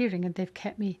entire hearing, and they've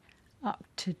kept me up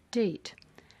to date.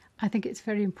 I think it's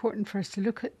very important for us to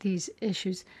look at these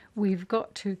issues. We've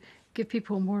got to give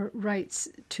people more rights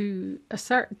to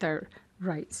assert their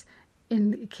rights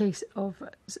in the case of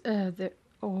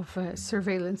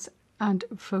surveillance and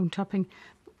phone tapping,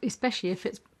 especially if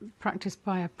it's practiced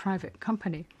by a private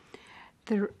company.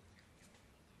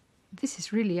 This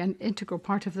is really an integral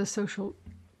part of the social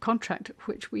contract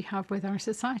which we have with our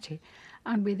society,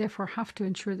 and we therefore have to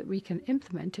ensure that we can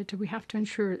implement it. We have to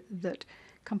ensure that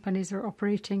companies are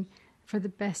operating for the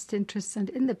best interests and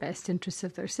in the best interests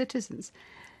of their citizens.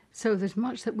 So there's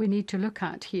much that we need to look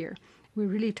at here. We're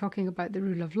really talking about the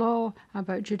rule of law,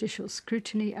 about judicial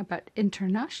scrutiny, about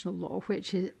international law,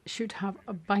 which should have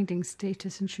a binding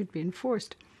status and should be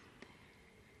enforced.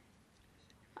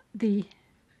 The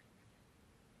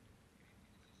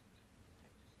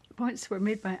points were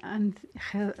made by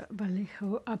Ángel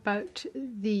Vallejo about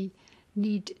the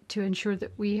need to ensure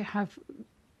that we have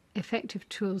effective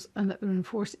tools and that they're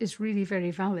enforced is really very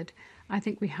valid. I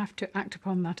think we have to act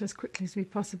upon that as quickly as we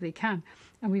possibly can.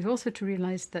 And we've also to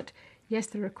realise that, yes,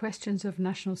 there are questions of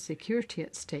national security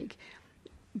at stake,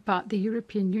 but the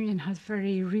European Union has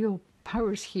very real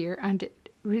powers here, and it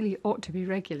really ought to be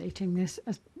regulating this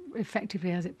as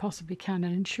effectively as it possibly can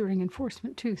and ensuring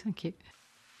enforcement too. Thank you.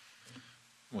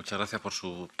 Muchas gracias por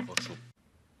su...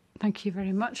 Thank you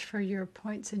very much for your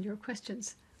points and your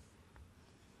questions.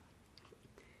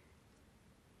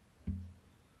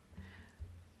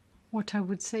 What I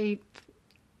would say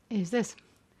is this.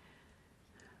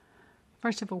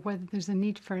 First of all, whether there's a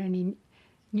need for any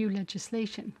new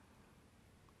legislation.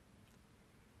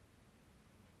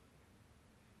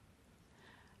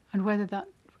 And whether that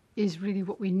is really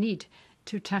what we need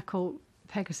to tackle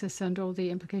Pegasus and all the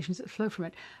implications that flow from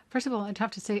it. First of all, I'd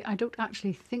have to say I don't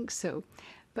actually think so,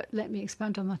 but let me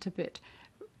expand on that a bit.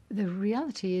 The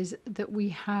reality is that we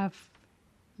have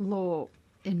law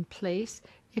in place.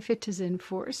 If it is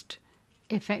enforced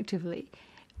effectively,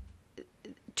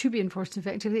 to be enforced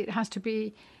effectively, it has to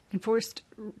be enforced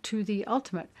to the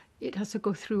ultimate. It has to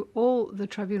go through all the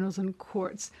tribunals and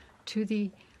courts to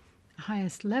the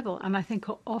highest level. And I think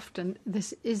often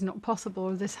this is not possible,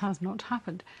 or this has not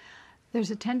happened. There's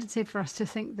a tendency for us to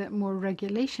think that more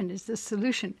regulation is the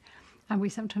solution. And we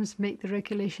sometimes make the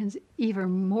regulations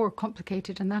even more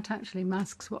complicated, and that actually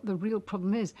masks what the real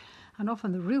problem is. And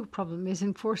often the real problem is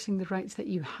enforcing the rights that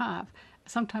you have.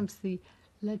 Sometimes the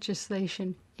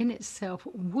legislation in itself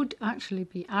would actually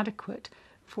be adequate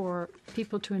for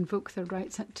people to invoke their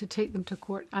rights, and to take them to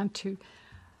court and to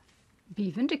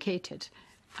be vindicated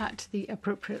at the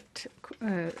appropriate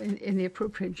in the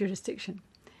appropriate jurisdiction.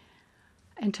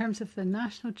 In terms of the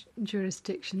national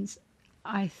jurisdictions,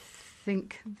 I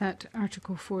think that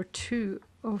Article 4.2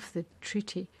 of the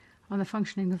Treaty on the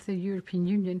Functioning of the European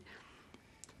Union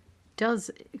does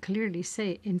clearly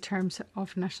say, in terms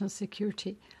of national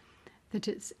security, that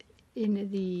it's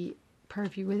in the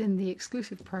purview, within the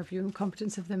exclusive purview and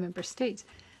competence of the member states.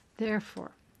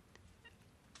 Therefore,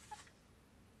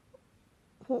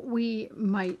 what we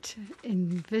might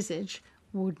envisage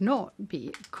would not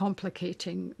be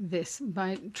complicating this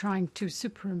by trying to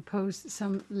superimpose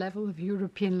some level of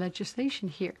European legislation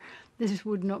here. This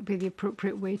would not be the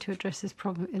appropriate way to address this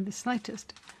problem in the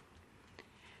slightest.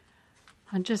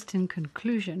 And just in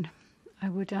conclusion, I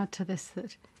would add to this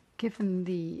that given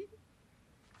the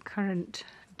current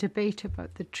debate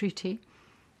about the treaty,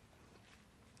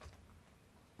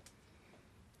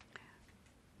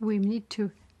 we need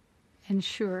to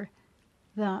ensure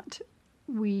that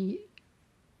we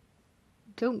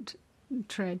don't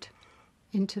tread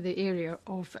into the area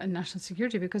of national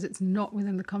security, because it's not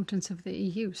within the competence of the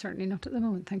EU, certainly not at the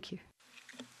moment. Thank you.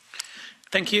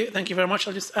 Thank you. Thank you very much.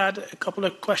 I'll just add a couple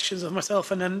of questions of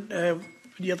myself, and then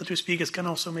the other two speakers can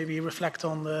also maybe reflect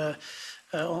on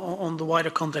the wider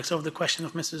context of the question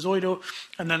of Mrs. Zoido,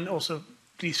 and then also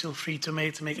please feel free to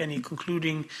make any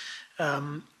concluding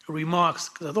remarks.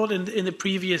 Because I thought in the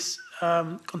previous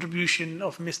contribution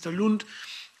of Mr. Lund,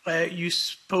 you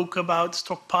spoke about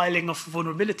stockpiling of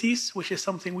vulnerabilities, which is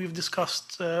something we've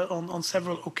discussed on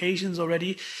several occasions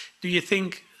already. Do you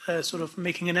think sort of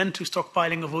making an end to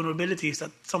stockpiling of vulnerabilities,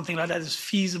 that something like that is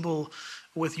feasible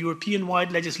with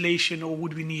European-wide legislation, or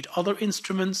would we need other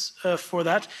instruments for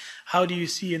that? How do you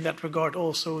see in that regard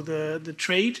also the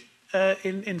trade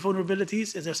in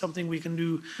vulnerabilities? Is there something we can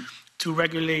do to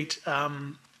regulate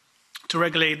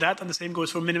that? And the same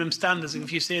goes for minimum standards.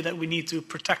 If you say that we need to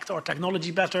protect our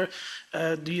technology better,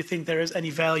 do you think there is any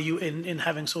value in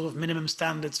having sort of minimum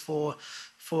standards for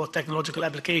technological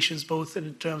applications, both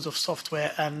in terms of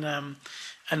software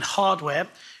and hardware?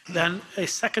 Then a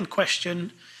second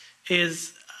question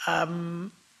is,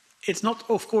 it's not,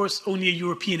 of course, only a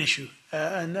European issue.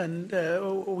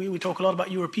 We talk a lot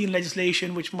about European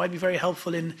legislation, which might be very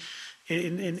helpful in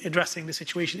addressing the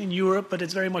situation in Europe, but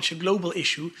it's very much a global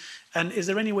issue. And is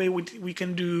there any way we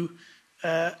can do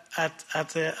at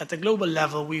a global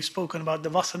level? We've spoken about the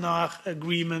Wassenaar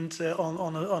Agreement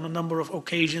on a number of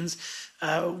occasions.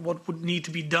 What would need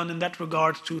to be done in that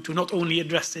regard to not only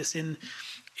address this in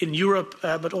Europe,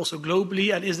 but also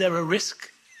globally? And is there a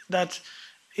risk that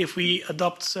if we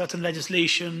adopt certain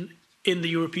legislation in the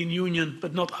European Union,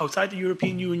 but not outside the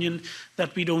European Union,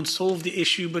 that we don't solve the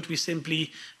issue, but we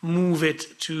simply move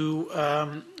it to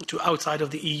outside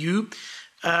of the EU?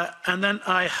 And then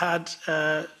I had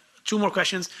two more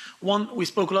questions. One, we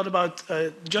spoke a lot about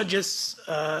judges,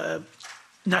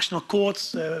 national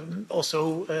courts,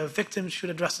 also victims should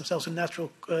address themselves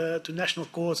to national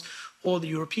courts or the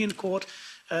European Court.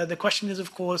 The question is,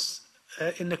 of course,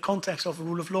 in the context of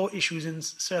rule of law issues in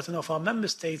certain of our member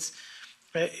states,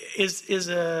 is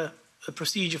a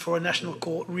procedure for a national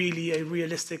court really a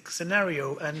realistic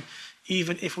scenario? And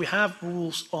even if we have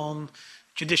rules on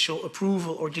judicial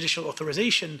approval or judicial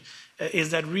authorization,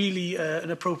 is that really an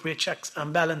appropriate checks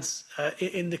and balance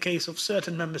in the case of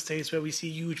certain member states where we see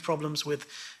huge problems with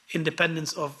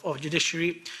independence of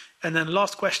judiciary? And then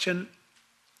last question,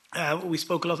 we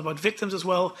spoke a lot about victims as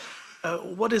well.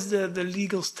 What is the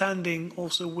legal standing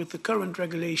also with the current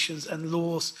regulations and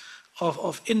laws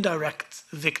of indirect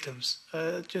victims?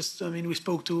 We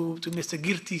spoke to Mr.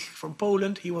 Girtich from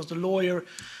Poland. He was the lawyer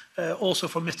also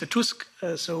for Mr. Tusk.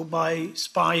 So by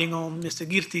spying on Mr.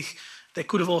 Girtich, they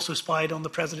could have also spied on the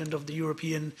president of the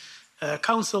European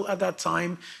Council at that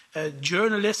time.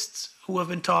 Journalists who have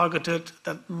been targeted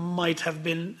that might have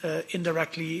been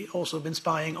indirectly also been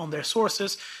spying on their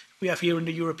sources. We have here in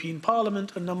the European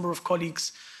Parliament a number of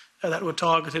colleagues that were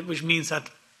targeted, which means that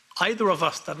either of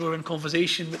us that were in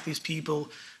conversation with these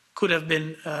people could have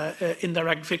been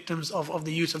indirect victims of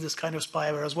the use of this kind of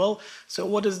spyware as well. So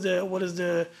what is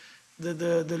the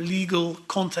legal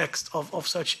context of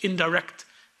such indirect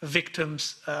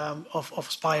victims of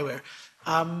spyware?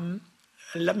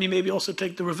 Let me maybe also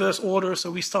take the reverse order.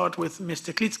 So we start with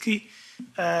Mr. Klitsky,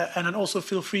 and then also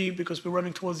feel free, because we're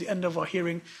running towards the end of our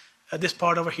hearing, this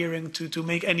part of our hearing, to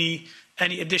make any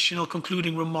additional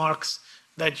concluding remarks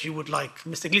that you would like.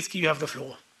 Mr. Klitsky, you have the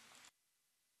floor.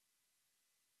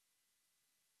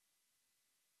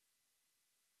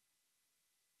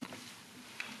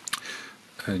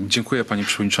 Dziękuję, panie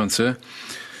przewodniczący.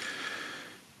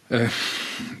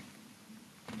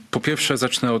 Po pierwsze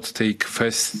zacznę od tej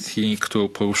kwestii, którą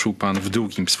poruszył pan w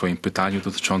drugim swoim pytaniu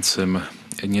dotyczącym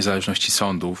niezależności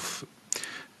sądów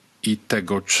i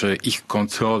tego, czy ich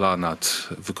kontrola nad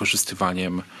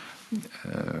wykorzystywaniem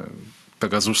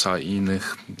Pegasusa i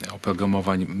innych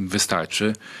oprogramowań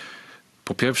wystarczy.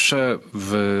 Po pierwsze,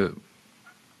 w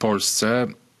Polsce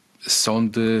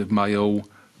sądy mają,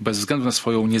 bez względu na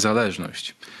swoją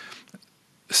niezależność,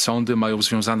 sądy mają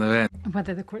związane ręce.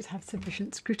 Whether the courts have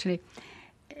sufficient scrutiny.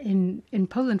 In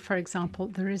Poland, for example,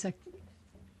 there is a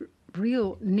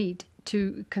real need to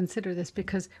consider this,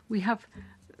 because we have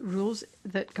rules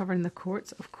that govern the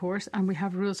courts, of course, and we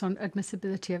have rules on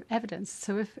admissibility of evidence.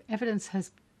 So if evidence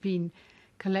has been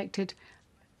collected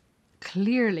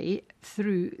clearly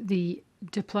through the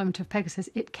deployment of Pegasus,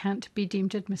 it can't be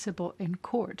deemed admissible in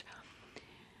court.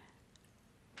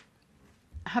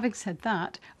 Having said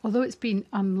that, although it's been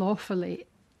unlawfully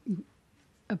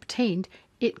obtained,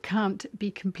 it can't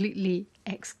be completely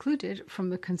excluded from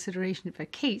the consideration of a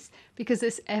case, because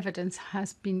this evidence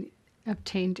has been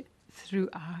obtained through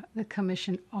the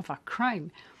commission of a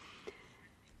crime.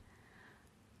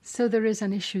 So there is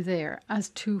an issue there as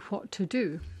to what to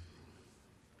do.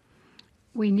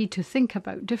 We need to think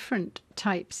about different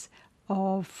types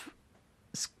of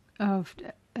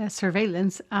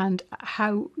surveillance and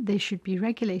how they should be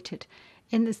regulated.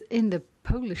 In the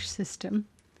Polish system,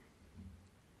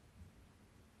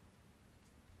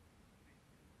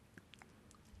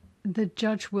 the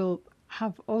judge will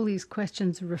have all these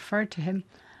questions referred to him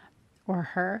or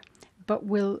her, but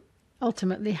will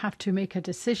ultimately have to make a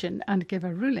decision and give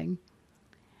a ruling,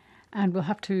 and will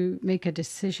have to make a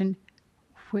decision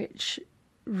which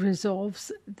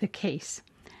resolves the case.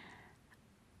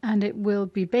 And it will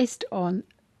be based on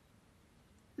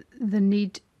the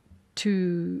need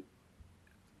to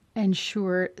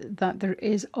ensure that there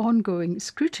is ongoing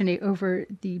scrutiny over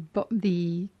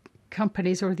the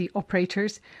companies or the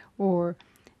operators or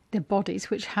the bodies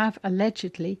which have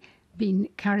allegedly been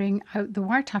carrying out the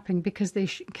wiretapping, because they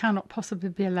cannot possibly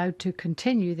be allowed to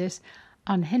continue this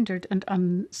unhindered and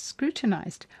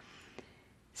unscrutinised.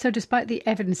 So despite the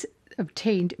evidence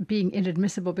obtained being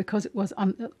inadmissible because it was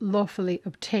unlawfully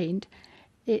obtained,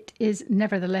 it is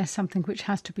nevertheless something which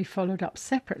has to be followed up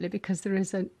separately, because there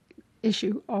is an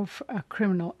issue of a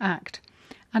criminal act.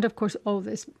 And of course all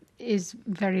this is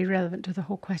very relevant to the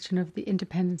whole question of the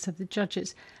independence of the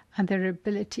judges and their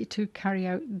ability to carry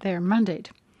out their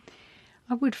mandate.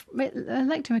 I'd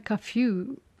like to make a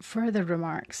few further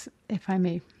remarks, if I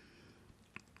may.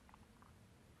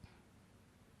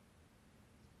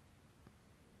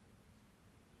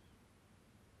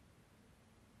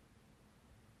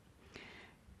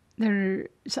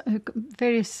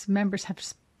 Various members have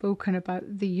spoken about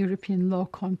the European law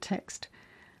context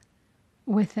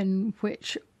within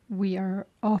which we are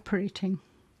operating.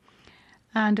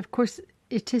 And of course,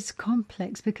 it is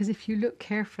complex, because if you look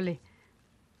carefully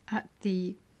at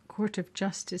the Court of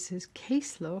Justice's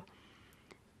case law,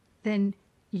 then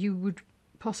you would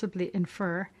possibly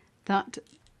infer that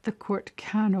the court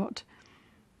cannot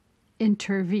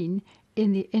intervene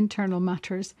in the internal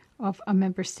matters of a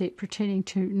member state pertaining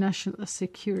to national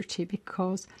security,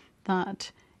 because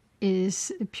that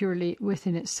is purely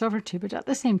within its sovereignty. But at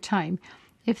the same time,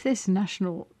 if this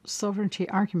national sovereignty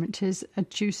argument is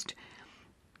adduced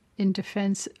in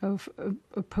defence of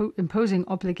imposing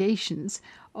obligations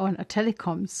on a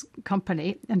telecoms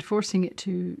company and forcing it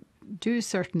to do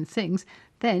certain things,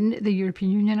 then the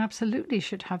European Union absolutely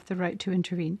should have the right to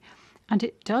intervene. And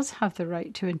it does have the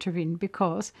right to intervene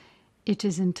because it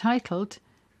is entitled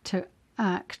to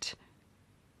act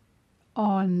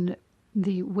on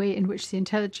the way in which the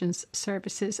intelligence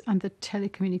services and the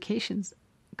telecommunications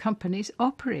companies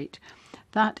operate.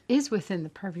 That is within the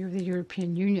purview of the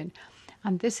European Union.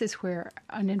 And this is where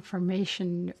an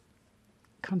information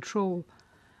control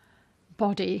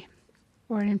body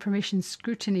or an information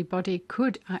scrutiny body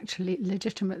could actually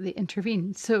legitimately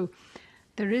intervene. So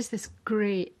there is this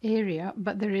grey area,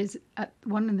 but there is at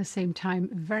one and the same time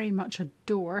very much a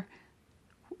door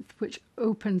which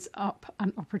opens up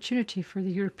an opportunity for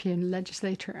the European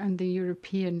legislator and the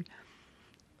European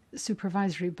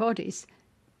supervisory bodies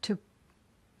to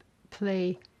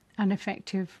play an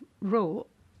effective role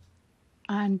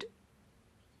and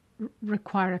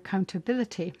require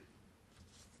accountability.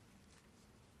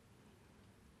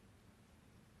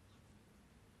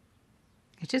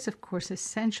 It is, of course,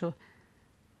 essential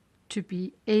to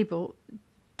be able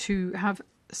to have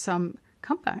some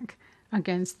comeback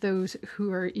against those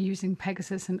who are using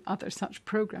Pegasus and other such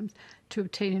programs to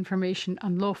obtain information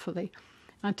unlawfully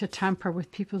and to tamper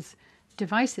with people's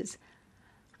devices.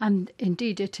 And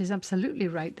indeed, it is absolutely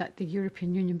right that the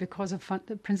European Union, because of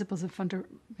the principles of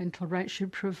fundamental rights,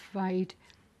 should provide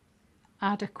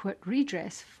adequate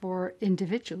redress for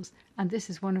individuals. And this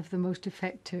is one of the most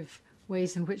effective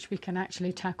ways in which we can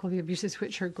actually tackle the abuses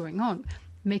which are going on,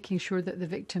 making sure that the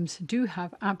victims do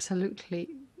have absolutely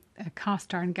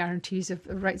cast iron guarantees of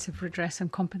rights of redress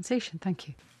and compensation. Thank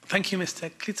you. Thank you, Mr.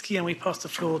 Klitsky, and we pass the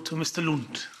floor to Mr.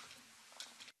 Lund.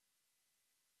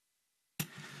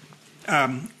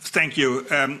 Thank you.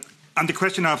 On the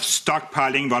question of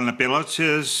stockpiling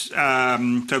vulnerabilities,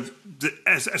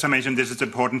 as I mentioned, this is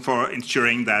important for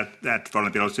ensuring that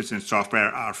vulnerabilities in software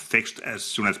are fixed as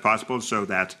soon as possible, so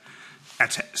that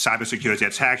cybersecurity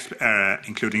attacks,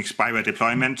 including spyware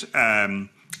deployment,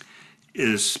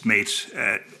 is made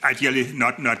ideally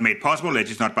not made possible. It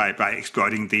is not by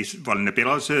exploiting these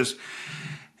vulnerabilities.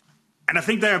 And I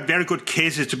think there are very good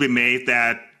cases to be made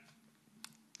that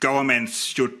governments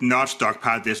should not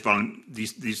stockpile such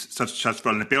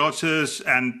vulnerabilities,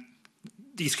 and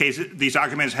these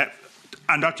arguments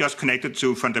are not just connected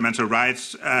to fundamental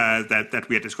rights that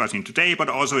we are discussing today, but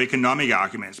also economic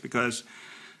arguments, because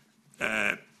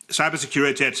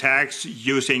cybersecurity attacks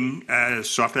using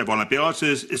software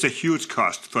vulnerabilities is a huge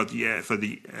cost for the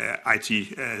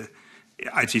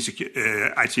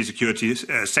IT security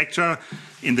sector.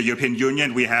 In the European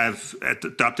Union, we have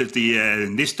adopted the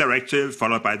NIS directive,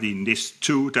 followed by the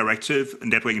NIS2 directive,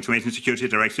 Network Information Security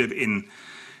Directive, and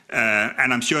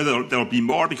I'm sure there will be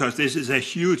more, because this is a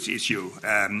huge issue.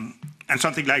 And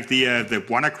something like the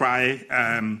WannaCry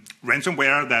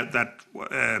ransomware that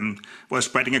was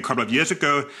spreading a couple of years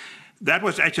ago, that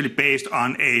was actually based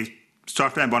on a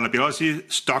software vulnerability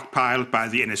stockpiled by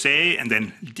the NSA and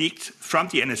then leaked from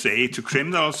the NSA to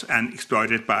criminals and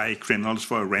exploited by criminals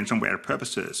for ransomware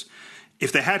purposes.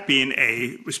 If there had been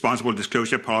a responsible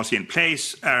disclosure policy in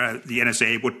place, the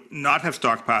NSA would not have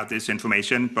stockpiled this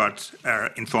information, but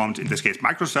informed, in this case,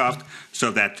 Microsoft,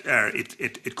 so that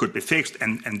it could be fixed,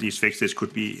 and these fixes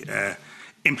could be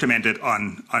implemented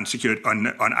on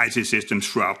IT systems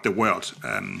throughout the world.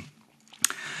 On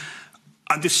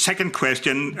the second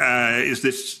question,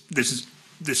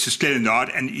 this is clearly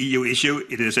not an EU issue.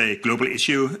 It is a global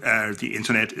issue. The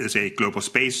internet is a global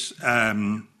space.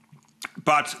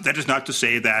 But that is not to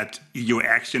say that EU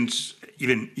actions,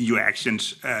 even EU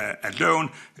actions alone,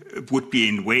 would be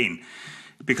in vain,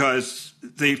 because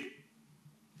the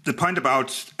point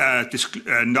about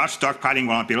not stockpiling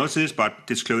vulnerabilities but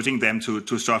disclosing them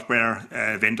to software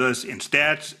vendors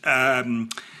instead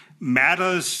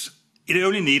matters.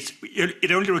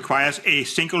 It only requires a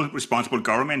single responsible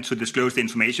government to disclose the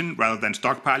information rather than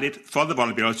stockpile it, for the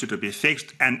vulnerability to be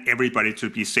fixed and everybody to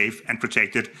be safe and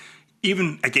protected,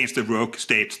 even against the rogue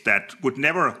states that would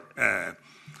never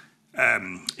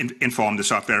inform the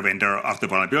software vendor of the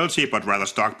vulnerability, but rather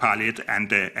stockpile it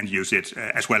and use it,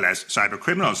 as well as cyber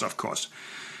criminals, of course.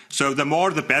 So the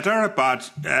more the better, but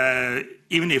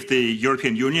even if the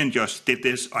European Union just did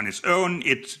this on its own,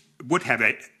 it would have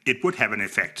an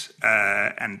effect.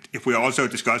 And if we're also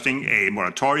discussing a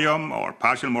moratorium or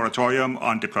partial moratorium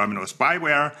on deployment of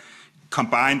spyware,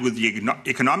 combined with the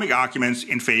economic arguments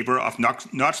in favor of not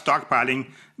stockpiling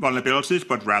vulnerabilities,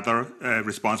 but rather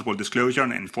responsible disclosure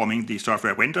and informing the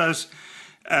software vendors,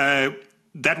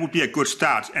 that would be a good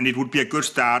start. And it would be a good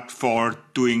start for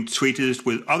doing treaties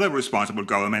with other responsible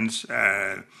governments,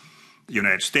 the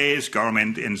United States,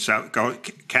 government in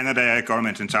Canada,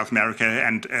 governments in South America,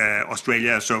 and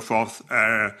Australia, so forth.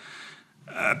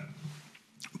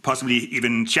 Possibly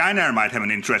even China might have an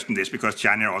interest in this, because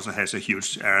China also has a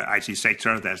huge IT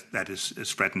sector that is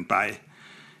threatened by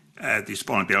these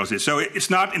vulnerabilities. So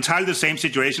it's not entirely the same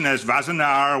situation as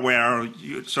Wassenaar, where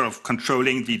you're sort of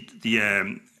controlling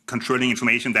controlling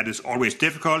information that is always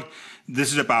difficult.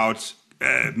 This is about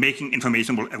making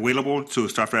information available to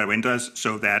software vendors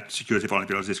so that security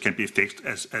vulnerabilities can be fixed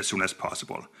as soon as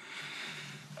possible.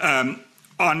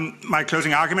 On my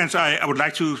closing arguments, I would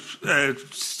like to,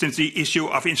 since the issue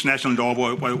of international law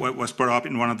was brought up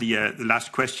in one of the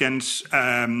last questions,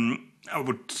 I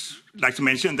would like to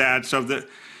mention that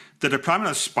the deployment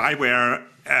of spyware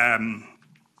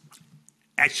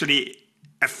actually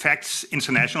affects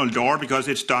international law because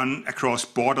it's done across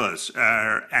borders.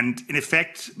 And in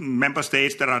effect, member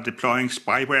states that are deploying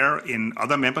spyware in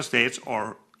other member states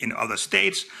or in other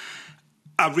states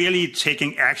are really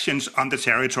taking actions on the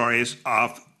territories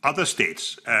of other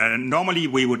states. Normally,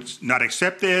 we would not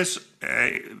accept this.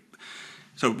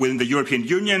 So within the European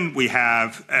Union, we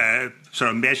have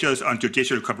sort of measures on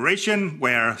judicial cooperation,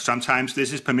 where sometimes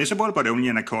this is permissible, but only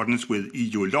in accordance with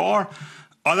EU law.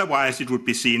 Otherwise, it would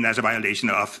be seen as a violation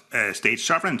of state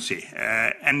sovereignty.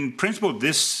 And in principle,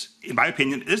 this, in my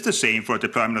opinion, is the same for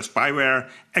deployment of spyware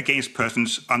against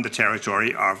persons on the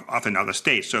territory of another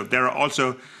state. So there are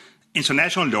also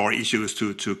international law issues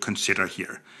to consider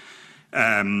here.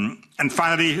 And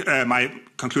finally, my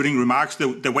concluding remarks,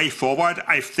 the way forward,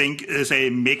 I think, is a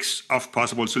mix of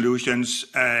possible solutions,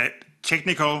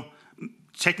 technical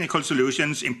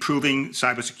solutions, improving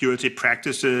cybersecurity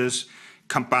practices,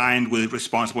 combined with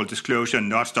responsible disclosure,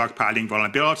 not stockpiling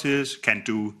vulnerabilities, can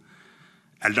do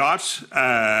a lot.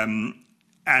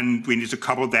 And we need to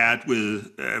couple that with,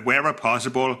 wherever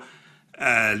possible,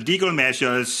 legal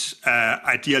measures,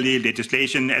 ideally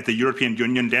legislation at the European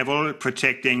Union level,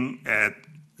 protecting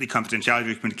the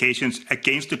confidentiality of communications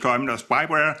against deployment of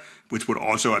spyware, which would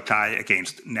also apply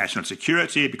against national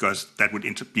security, because that would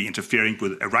be interfering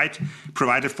with a right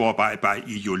provided for by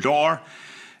EU law.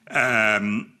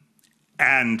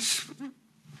 And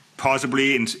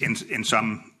possibly in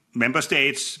some member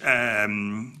states,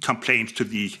 complaints to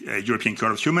the European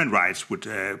Court of Human Rights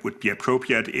would be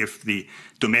appropriate if the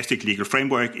domestic legal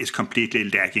framework is completely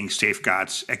lacking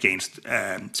safeguards against,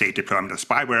 say, deployment of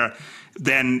spyware.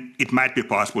 Then it might be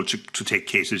possible to take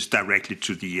cases directly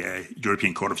to the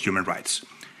European Court of Human Rights.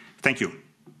 Thank you.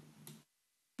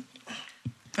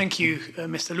 Thank you,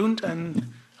 Mr. Lund,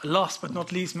 and last but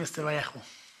not least, Mr. Vallejo.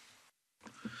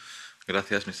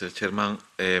 Gracias, Mr. Chairman.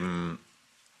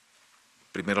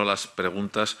 Primero las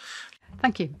preguntas.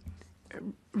 Thank you.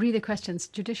 Read the questions.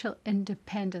 Judicial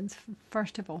independence,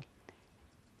 first of all.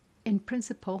 In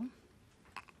principle,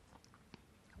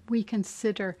 we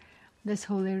consider this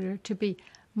whole area to be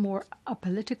more a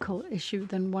political issue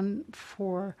than one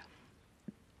for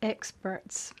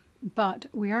experts, but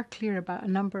we are clear about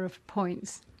a number of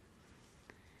points.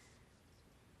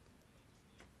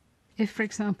 If, for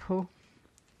example,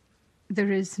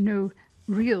 there is no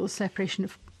real separation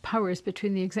of powers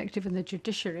between the executive and the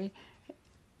judiciary,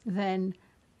 then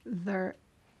there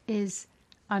is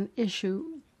an issue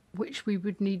which we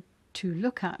would need to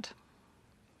look at.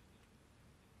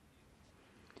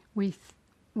 We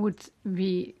would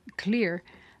be clear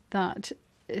that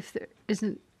if there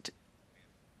isn't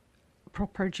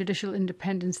proper judicial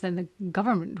independence, then the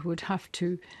government would have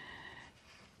to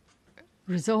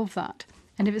resolve that.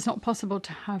 And if it's not possible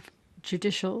to have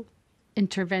judicial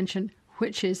intervention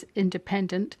which is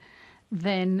independent,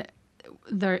 then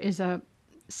there is a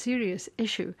serious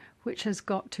issue which has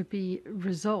got to be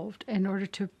resolved in order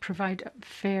to provide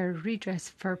fair redress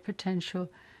for potential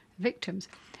victims.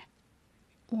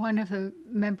 One of the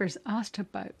members asked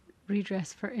about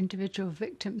redress for individual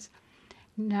victims.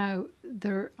 Now,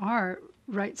 there are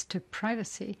rights to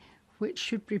privacy which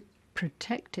should be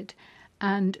protected,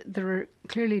 and there are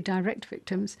clearly direct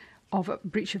victims of a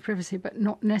breach of privacy, but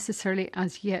not necessarily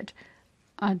as yet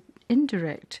an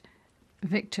indirect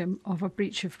victim of a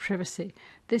breach of privacy.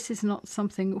 This is not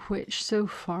something which so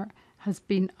far has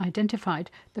been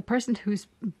identified. The person who's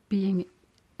being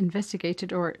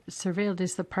investigated or surveilled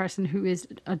is the person who is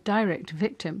a direct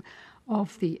victim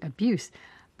of the abuse,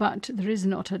 but there is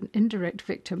not an indirect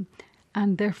victim,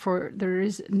 and therefore there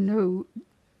is no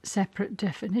separate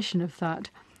definition of that.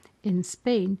 In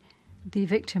Spain, the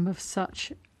victim of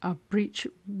such a breach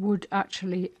would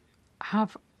actually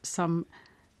have some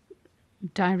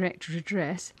direct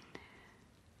redress.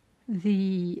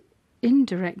 The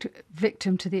indirect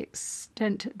victim, to the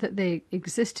extent that they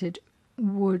existed,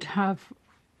 would have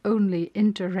only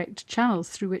indirect channels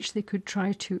through which they could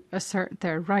try to assert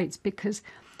their rights, because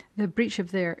the breach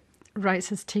of their rights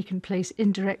has taken place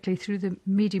indirectly through the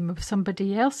medium of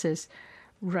somebody else's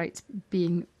rights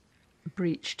being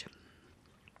breached.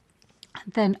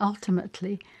 And then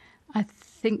ultimately, I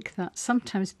think that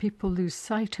sometimes people lose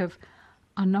sight of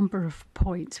a number of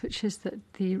points, which is that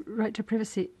the right to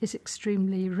privacy is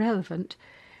extremely relevant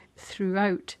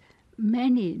throughout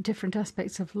many different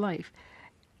aspects of life.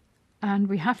 And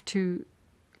we have to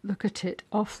look at it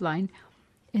offline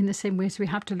in the same way as we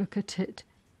have to look at it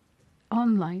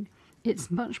online. It's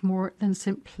much more than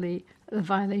simply the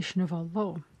violation of a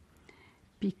law,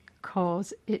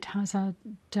 because it has a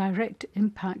direct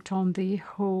impact on the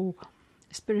whole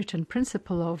spirit and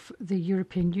principle of the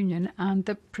European Union and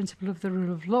the principle of the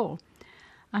rule of law.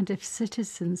 And if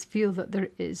citizens feel that there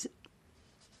is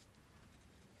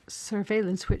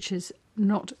surveillance which is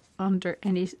not under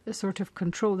any sort of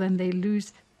control, then they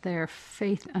lose their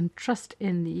faith and trust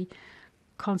in the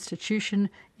Constitution,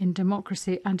 in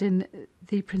democracy, and in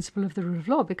the principle of the rule of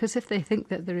law. Because if they think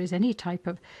that there is any type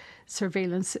of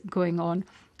surveillance going on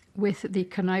with the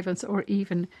connivance or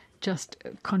even just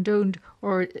condoned,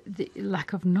 or the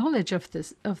lack of knowledge of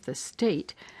the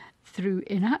state through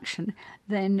inaction,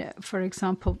 then, for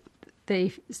example,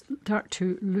 they start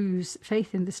to lose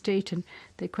faith in the state and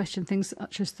they question things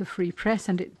such as the free press,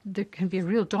 and there can be a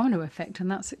real domino effect,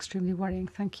 and that's extremely worrying.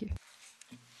 Thank you.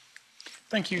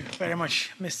 Thank you very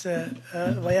much, Mr.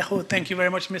 Vallejo. Thank you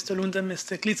very much, Mr. Lund and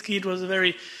Mr. Klitsky. It was a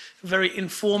very, very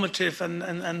informative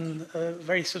and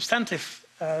very substantive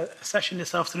session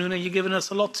this afternoon, and you've given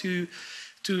us a lot to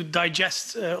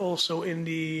digest also in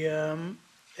the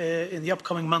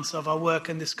upcoming months of our work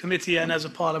in this committee and as a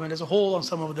parliament as a whole on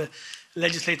some of the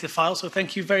legislative files. So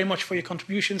thank you very much for your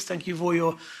contributions. Thank you for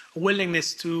your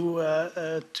willingness to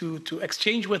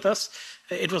exchange with us.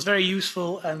 It was very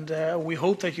useful, and we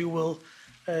hope that you will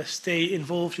stay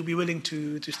involved. You'll be willing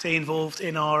to stay involved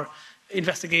in our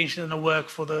investigation and our work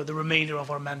for the remainder of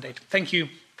our mandate. Thank you.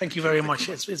 Thank you very much.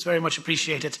 It's very much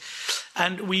appreciated.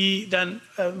 And we then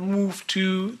move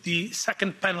to the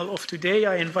second panel of today.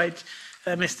 I invite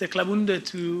Mr. Klabunde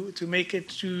to make it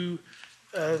to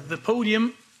the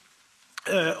podium.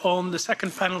 On the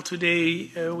second panel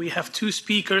today, we have two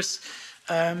speakers.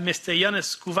 Mr.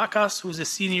 Yanis Kouvakas, who is a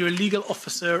senior legal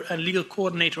officer and legal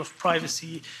coordinator of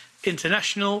Privacy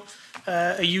International,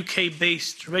 a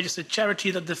UK-based registered charity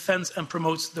that defends and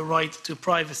promotes the right to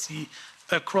privacy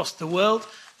across the world.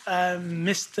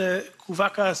 Mr.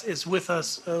 Kouvakas is with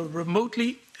us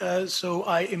remotely, so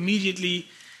I immediately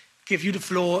give you the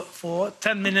floor for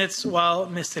 10 minutes while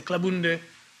Mr. Klabunde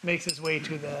makes his way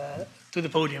to the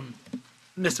podium.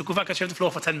 Mr. Kouvakas, you have the floor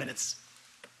for 10 minutes.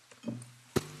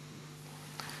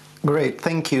 Great,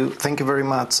 thank you. Thank you very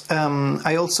much.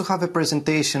 I also have a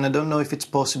presentation. I don't know if it's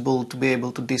possible to be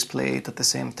able to display it at the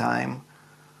same time.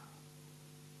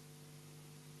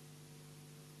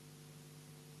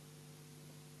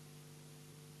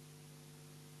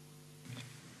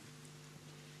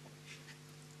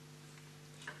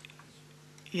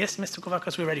 Yes, Mr.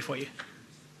 Kouvakas, we're ready for you.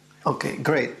 Okay,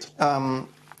 great.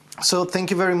 So thank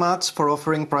you very much for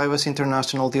offering Privacy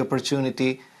International the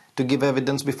opportunity to give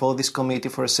evidence before this committee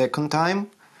for a second time.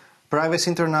 Privacy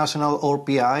International, or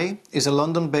PI, is a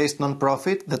London-based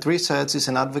non-profit that researches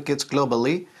and advocates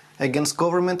globally against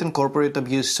government and corporate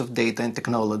abuses of data and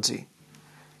technology.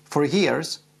 For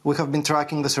years, we have been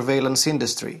tracking the surveillance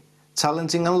industry,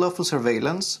 challenging unlawful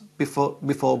surveillance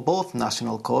before both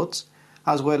national courts,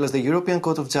 as well as the European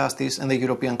Court of Justice and the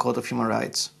European Court of Human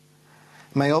Rights.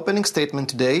 My opening statement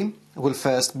today will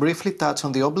first briefly touch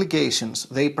on the obligations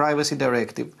the ePrivacy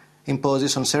Directive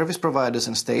imposes on service providers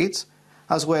and states,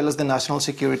 as well as the national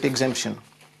security exemption.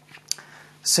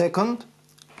 Second,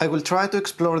 I will try to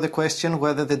explore the question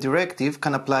whether the directive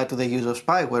can apply to the use of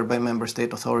spyware by member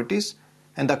state authorities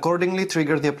and accordingly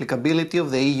trigger the applicability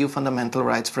of the EU Fundamental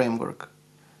Rights Framework.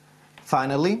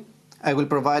 Finally, I will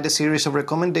provide a series of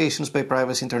recommendations by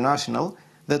Privacy International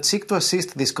that seek to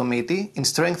assist this committee in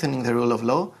strengthening the rule of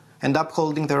law and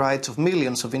upholding the rights of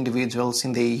millions of individuals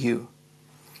in the EU.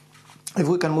 If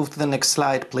we can move to the next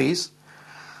slide, please.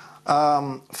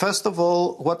 First of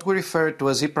all, what we refer to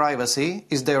as ePrivacy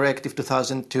is Directive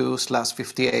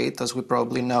 2002/58, as we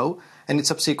probably know, and its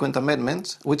subsequent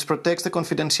amendments, which protects the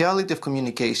confidentiality of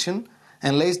communication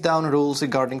and lays down rules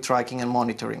regarding tracking and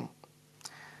monitoring.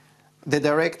 The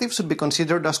directive should be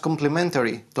considered as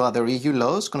complementary to other EU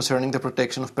laws concerning the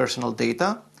protection of personal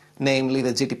data, namely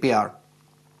the GDPR.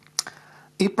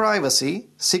 ePrivacy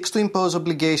seeks to impose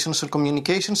obligations on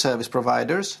communication service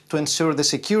providers to ensure the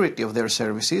security of their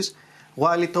services,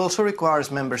 while it also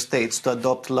requires member states to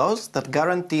adopt laws that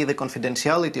guarantee the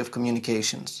confidentiality of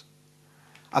communications.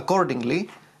 Accordingly,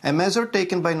 a measure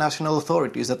taken by national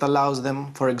authorities that allows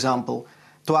them, for example,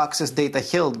 to access data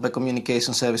held by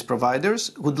communication service providers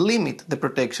would limit the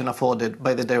protection afforded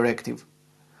by the directive.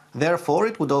 Therefore,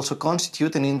 it would also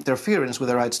constitute an interference with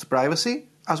the rights to privacy,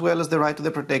 as well as the right to the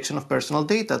protection of personal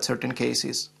data in certain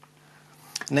cases.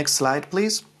 Next slide,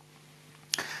 please.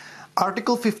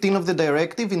 Article 15 of the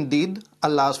directive indeed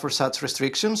allows for such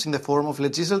restrictions in the form of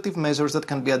legislative measures that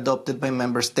can be adopted by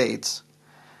member states.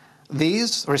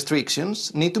 These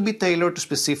restrictions need to be tailored to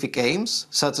specific aims,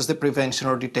 such as the prevention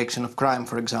or detection of crime,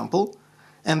 for example,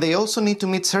 and they also need to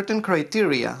meet certain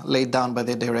criteria laid down by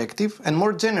the directive and,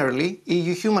 more generally,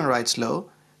 EU human rights law,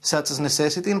 such as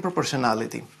necessity and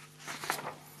proportionality.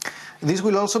 This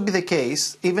will also be the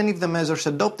case even if the measures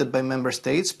adopted by member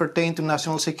states pertain to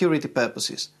national security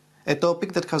purposes, a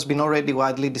topic that has been already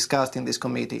widely discussed in this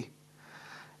committee.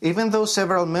 Even though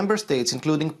several member states,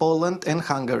 including Poland and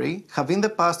Hungary, have in the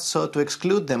past sought to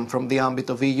exclude them from the ambit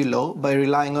of EU law by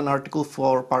relying on Article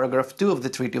 4, Paragraph 2 of the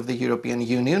Treaty of the European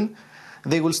Union,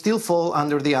 they will still fall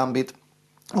under the ambit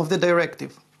of the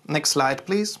directive. Next slide,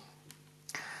 please.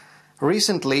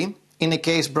 Recently, in a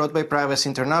case brought by Privacy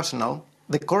International,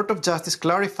 the Court of Justice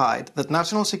clarified that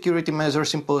national security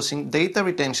measures imposing data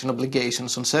retention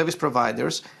obligations on service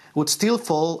providers would still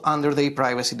fall under the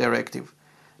ePrivacy Directive,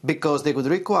 because they would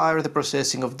require the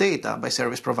processing of data by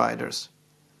service providers.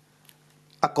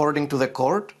 According to the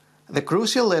court, the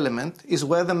crucial element is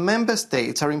whether member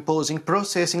states are imposing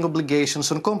processing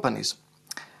obligations on companies.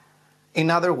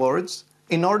 In other words,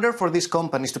 in order for these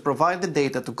companies to provide the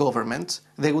data to governments,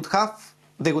 they would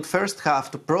first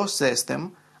have to process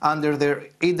them under their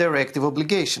eDirective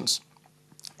obligations.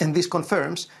 And this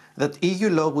confirms that EU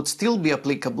law would still be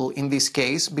applicable in this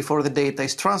case before the data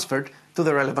is transferred to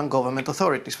the relevant government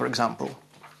authorities, for example.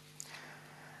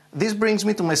 This brings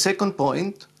me to my second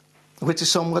point, which is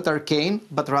somewhat arcane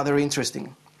but rather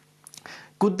interesting.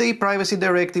 Could the ePrivacy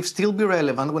Directive still be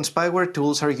relevant when spyware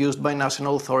tools are used by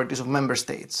national authorities of member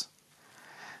states?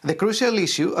 The crucial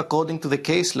issue, according to the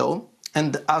case law,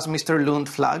 and as Mr. Lund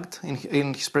flagged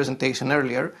in his presentation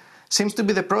earlier, seems to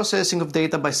be the processing of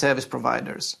data by service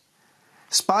providers.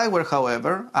 Spyware,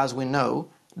 however, as we know,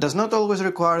 does not always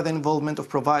require the involvement of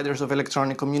providers of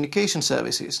electronic communication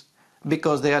services,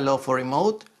 because they allow for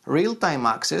remote, real-time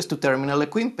access to terminal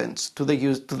equipment to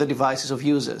the devices of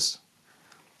users.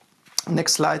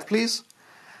 Next slide, please.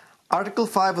 Article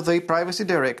 5 of the ePrivacy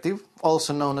Directive,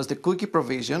 also known as the cookie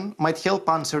provision, might help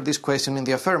answer this question in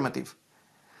the affirmative.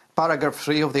 Paragraph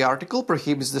 3 of the article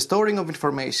prohibits the storing of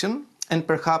information and,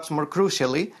 perhaps more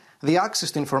crucially, the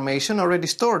access to information already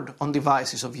stored on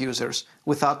devices of users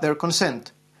without their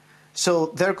consent. So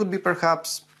there could be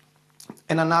perhaps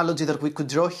an analogy that we could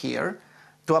draw here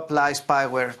to apply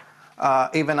spyware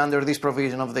even under this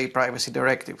provision of the ePrivacy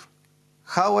Directive.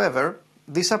 However,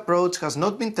 this approach has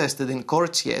not been tested in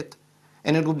courts yet,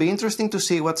 and it will be interesting to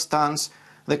see what stance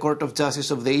the Court of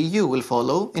Justice of the EU will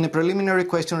follow in a preliminary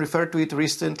question referred to it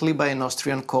recently by an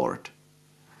Austrian court.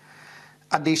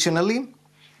 Additionally,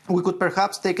 We could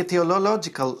perhaps take a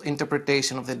teleological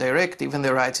interpretation of the directive and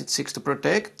the rights it seeks to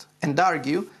protect and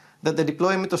argue that the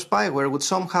deployment of spyware would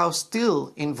somehow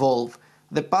still involve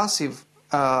the passive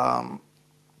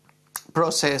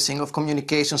processing of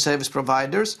communication service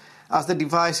providers, as the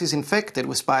devices infected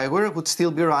with spyware would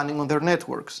still be running on their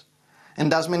networks.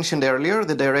 And as mentioned earlier,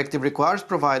 the directive requires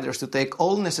providers to take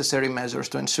all necessary measures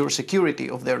to ensure security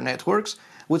of their networks,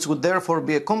 which would therefore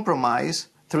be a compromise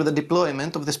through the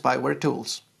deployment of the spyware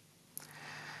tools.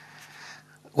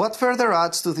 What further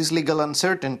adds to this legal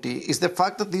uncertainty is the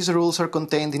fact that these rules are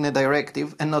contained in a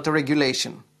directive and not a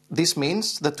regulation. This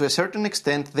means that to a certain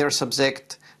extent they are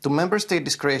subject to member state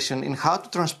discretion in how to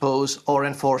transpose or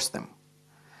enforce them.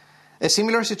 A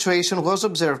similar situation was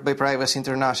observed by Privacy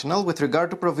International with regard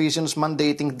to provisions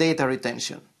mandating data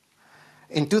retention.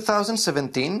 In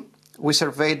 2017, we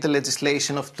surveyed the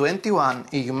legislation of 21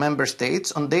 EU member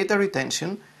states on data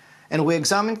retention, and we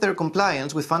examined their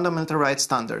compliance with fundamental rights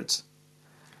standards.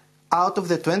 Out of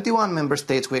the 21 member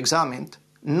states we examined,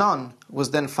 none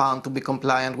was then found to be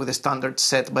compliant with the standards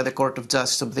set by the Court of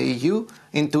Justice of the EU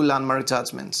in two landmark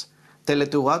judgments,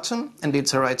 Tele2 Watson and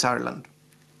EDRi Ireland.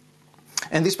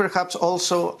 And this perhaps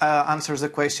also answers the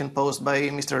question posed by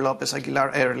Mr. Lopez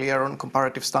Aguilar earlier on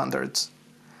comparative standards.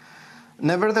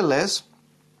 Nevertheless,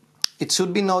 it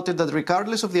should be noted that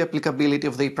regardless of the applicability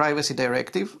of the ePrivacy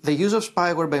Directive, the use of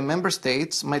spyware by member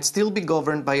states might still be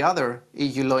governed by other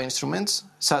EU law instruments,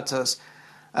 such as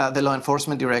the Law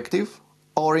Enforcement Directive,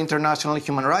 or international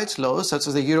human rights laws, such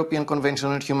as the European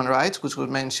Convention on Human Rights, which was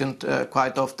mentioned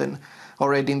quite often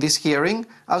already in this hearing,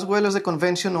 as well as the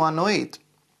Convention 108.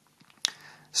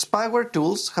 Spyware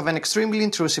tools have an extremely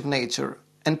intrusive nature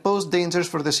and pose dangers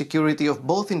for the security of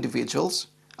both individuals,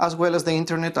 as well as the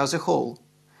Internet as a whole.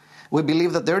 We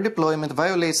believe that their deployment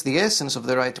violates the essence of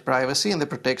the right to privacy and the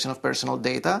protection of personal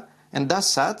data, and as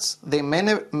such, they may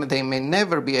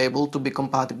never be able to be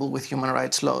compatible with human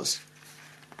rights laws.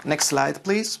 Next slide,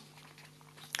 please.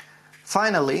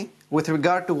 Finally, with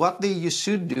regard to what the EU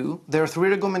should do, there are three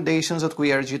recommendations that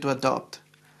we urge you to adopt.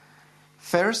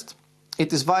 First,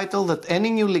 it is vital that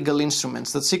any new legal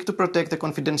instruments that seek to protect the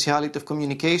confidentiality of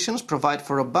communications provide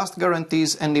for robust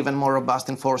guarantees and even more robust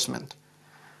enforcement.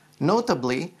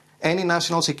 Notably, any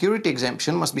national security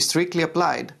exemption must be strictly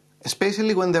applied,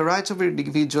 especially when the rights of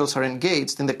individuals are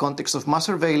engaged in the context of mass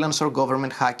surveillance or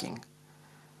government hacking.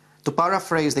 To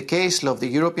paraphrase the case law of the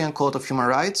European Court of Human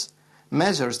Rights,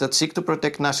 measures that seek to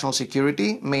protect national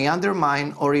security may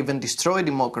undermine or even destroy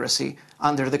democracy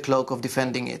under the cloak of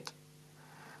defending it.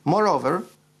 Moreover,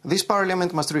 this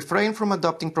Parliament must refrain from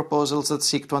adopting proposals that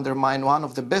seek to undermine one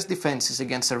of the best defenses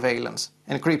against surveillance,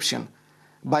 encryption,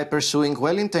 by pursuing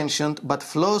well-intentioned but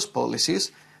flawed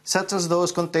policies such as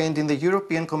those contained in the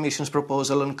European Commission's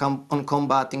proposal on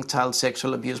combating child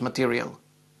sexual abuse material.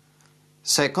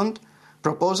 Second,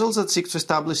 proposals that seek to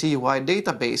establish EU-wide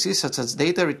databases such as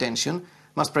data retention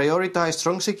must prioritize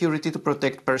strong security to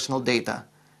protect personal data.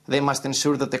 They must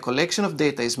ensure that the collection of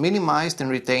data is minimized and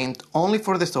retained only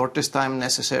for the shortest time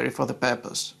necessary for the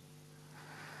purpose.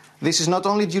 This is not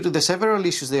only due to the several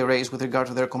issues they raise with regard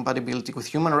to their compatibility with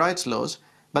human rights laws,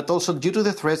 but also due to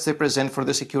the threats they present for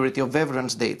the security of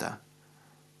everyone's data.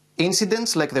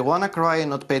 Incidents like the WannaCry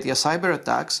and NotPetya cyber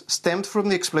attacks stemmed from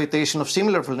the exploitation of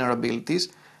similar vulnerabilities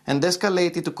and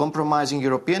escalated to compromising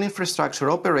European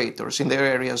infrastructure operators in their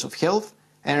areas of health,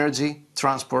 energy,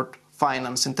 transport,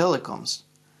 finance and telecoms.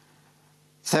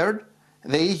 Third,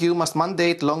 the EU must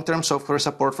mandate long-term software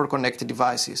support for connected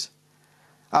devices.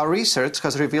 Our research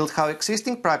has revealed how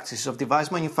existing practices of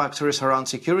device manufacturers around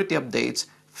security updates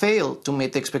fail to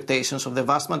meet the expectations of the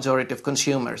vast majority of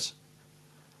consumers.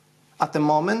 At the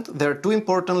moment, there are two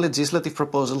important legislative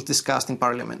proposals discussed in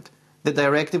Parliament: the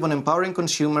Directive on Empowering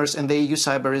Consumers and the EU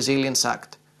Cyber Resilience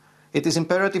Act. It is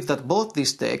imperative that both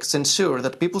these texts ensure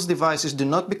that people's devices do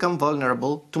not become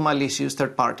vulnerable to malicious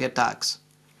third-party attacks.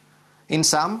 In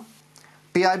sum,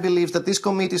 PI believes that this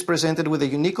committee is presented with a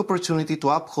unique opportunity to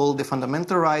uphold the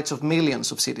fundamental rights of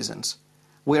millions of citizens.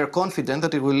 We are confident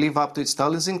that it will live up to its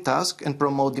challenging task and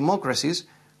promote democracies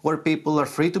where people are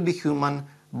free to be human,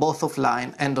 both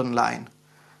offline and online.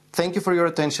 Thank you for your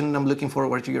attention, and I'm looking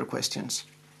forward to your questions.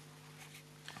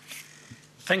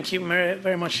 Thank you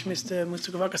very much, Mr.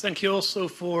 Moutsoukovakis. Thank you also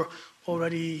for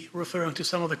already referring to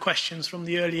some of the questions from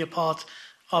the earlier part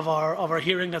our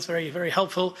hearing. That's very, very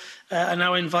helpful. I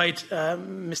now invite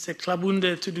Mr.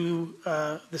 Klabunde to do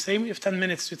the same. You have 10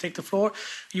 minutes to take the floor.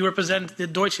 You represent the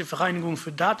Deutsche Vereinigung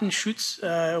für Datenschutz,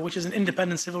 which is an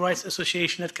independent civil rights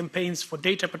association that campaigns for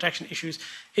data protection issues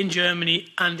in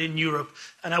Germany and in Europe.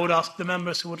 And I would ask the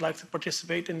members who would like to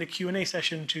participate in the Q&A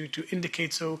session to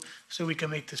indicate so we can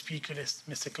make the speaker list.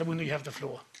 Mr. Klabunde, you have the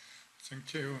floor.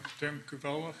 Thank you. Dank u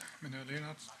wel, meneer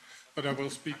Leenaerts. But I will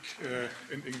speak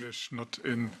in English, not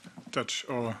in Dutch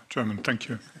or German. Thank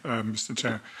you, Mr.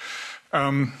 Chair.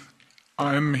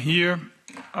 I'm here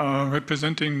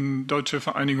representing Deutsche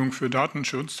Vereinigung für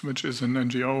Datenschutz, which is an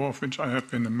NGO of which I have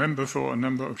been a member for a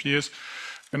number of years.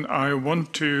 And I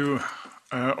want to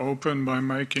open by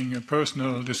making a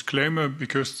personal disclaimer,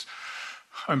 because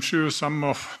I'm sure some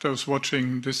of those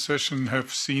watching this session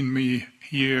have seen me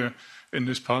here in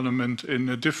this Parliament in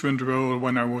a different role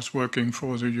when I was working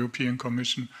for the European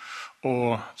Commission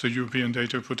or the European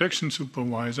Data Protection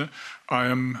Supervisor. I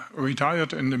am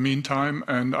retired in the meantime,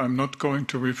 and I'm not going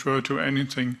to refer to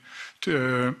anything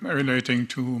relating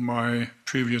to my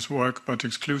previous work, but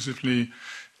exclusively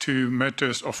to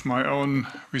matters of my own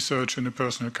research in a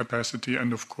personal capacity,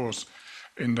 and of course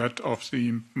in that of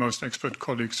the most expert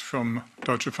colleagues from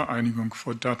Deutsche Vereinigung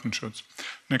für Datenschutz.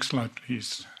 Next slide,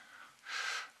 please.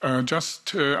 I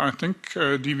think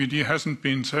DVD hasn't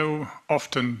been so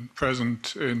often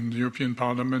present in the European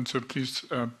Parliament, so please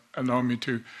allow me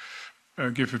to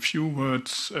give a few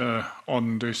words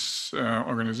on this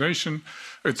organization.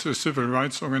 It's a civil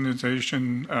rights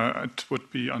organization. It would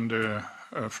be under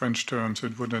French terms,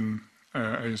 it would in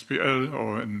ASBL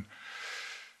or in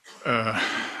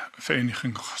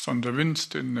Vereniging zonder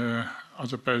winst in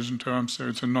other Belgian terms. So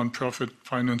it's a non-profit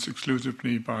financed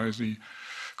exclusively by the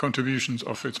contributions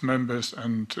of its members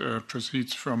and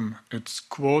proceeds from its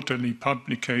quarterly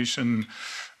publication,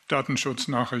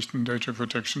 DatenschutzNachrichten, Data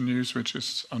Protection News, which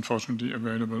is unfortunately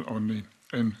available only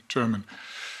in German.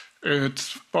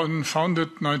 It's been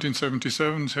founded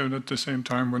 1977, so at the same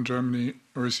time when Germany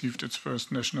received its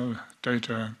first national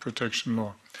data protection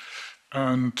law.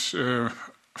 And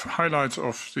highlights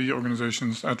of the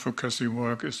organization's advocacy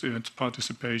work is its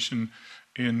participation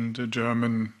in the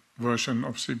German version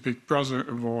of the Big Brother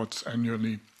Awards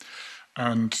annually,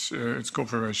 and its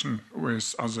cooperation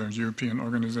with other European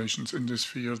organizations in this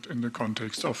field in the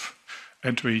context of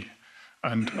EDRi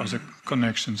and other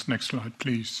connections. Next slide,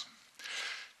 please.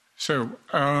 So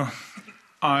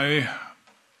I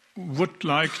would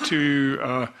like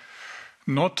to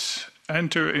not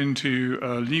enter into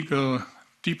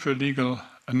deeper legal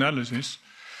analysis,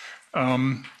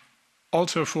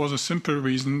 also for the simple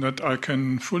reason that I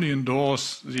can fully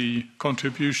endorse the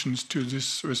contributions to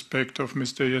this respect of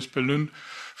Mr. Jesper Lund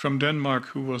from Denmark,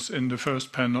 who was in the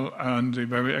first panel, and the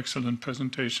very excellent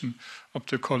presentation of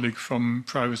the colleague from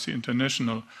Privacy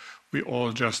International we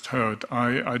all just heard.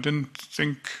 I didn't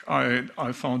think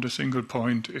I found a single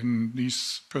point in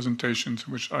these presentations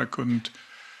which I couldn't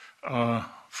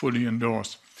fully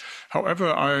endorse.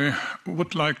 However, I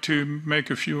would like to make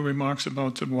a few remarks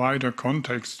about the wider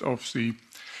context of the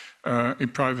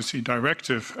ePrivacy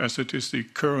directive as it is the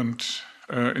current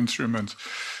instrument.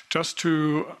 Just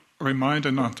to remind,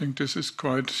 and I think this is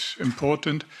quite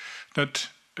important, that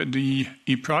the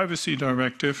ePrivacy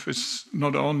directive is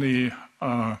not only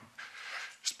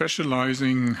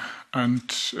specializing and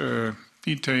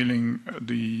detailing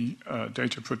the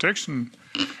data protection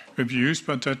reviews,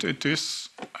 but that it is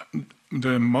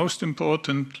the most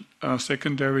important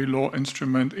secondary law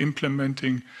instrument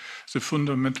implementing the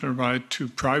fundamental right to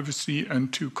privacy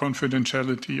and to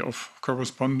confidentiality of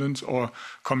correspondence or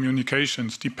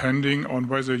communications, depending on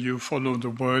whether you follow the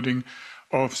wording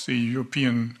of the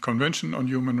European Convention on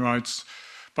Human Rights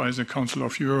by the Council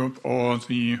of Europe or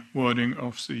the wording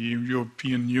of the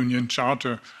European Union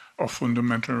Charter of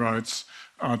Fundamental Rights,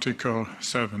 Article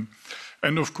 7.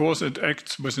 And of course, it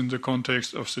acts within the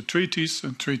context of the treaties,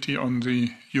 the Treaty on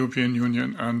the European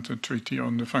Union and the Treaty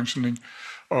on the Functioning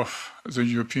of the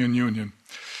European Union.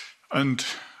 And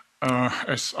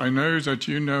as I know that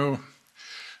you know,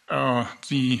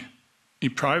 the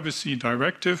ePrivacy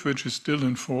directive, which is still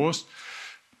in force,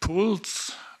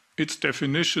 pulls its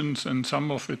definitions and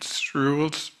some of its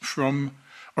rules from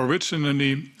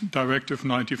originally Directive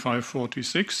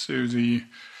 95/46, so the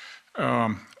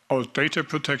old Data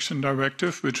Protection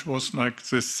Directive, which was like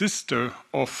the sister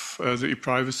of the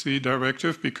ePrivacy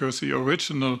Directive, because the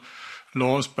original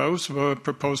laws both were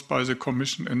proposed by the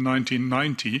Commission in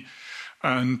 1990.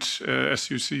 And as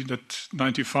you see, that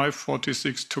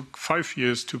 95/46 took 5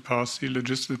 years to pass the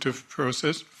legislative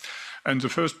process. And the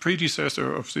first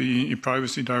predecessor of the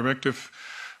ePrivacy Directive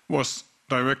was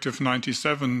Directive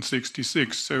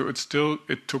 97/66. So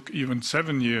it took even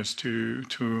 7 years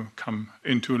to come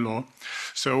into law.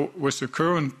 So with the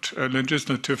current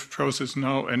legislative process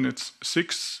now and its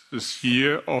 6th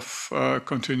year of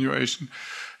continuation,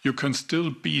 you can still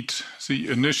beat the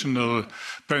initial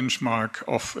benchmark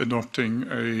of adopting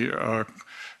a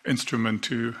instrument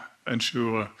to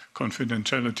ensure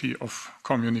confidentiality of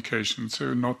communication.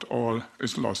 So not all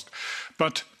is lost.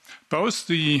 But both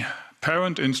the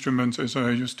parent instruments, as I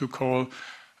used to call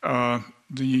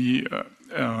the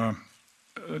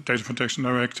Data Protection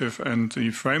Directive and the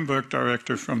Framework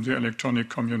Directive from the Electronic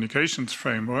Communications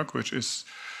Framework, which is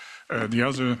the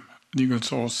other legal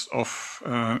source of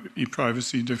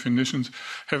ePrivacy definitions,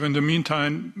 have in the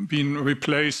meantime been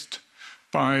replaced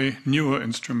by newer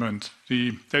instruments.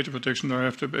 The Data Protection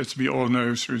Directive, as we all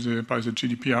know, by the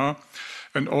GDPR,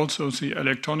 and also the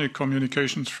Electronic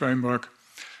Communications Framework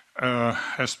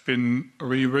has been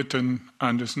rewritten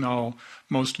and is now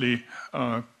mostly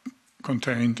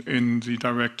contained in the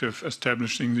directive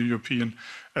establishing the European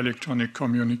Electronic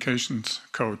Communications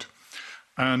Code.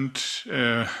 And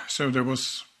so there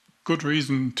was good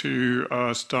reason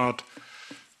to start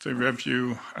the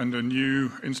review and a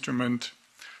new instrument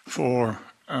for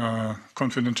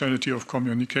confidentiality of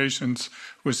communications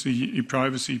with the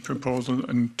ePrivacy proposal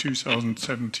in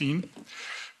 2017.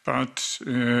 But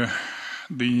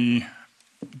the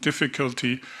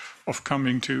difficulty of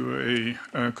coming to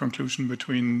a conclusion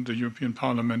between the European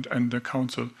Parliament and the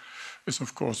Council is,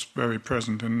 of course, very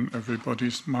present in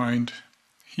everybody's mind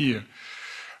here.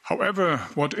 However,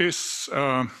 what is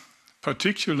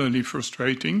particularly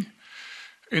frustrating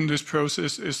in this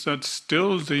process is that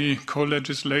still the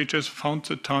co-legislators found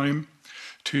the time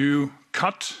to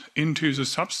cut into the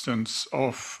substance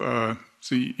of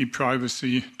the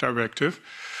ePrivacy directive.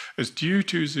 As due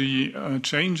to the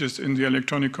changes in the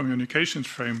electronic communications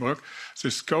framework,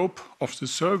 the scope of the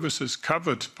services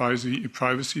covered by the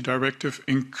ePrivacy directive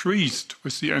increased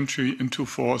with the entry into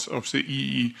force of the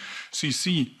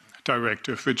EECC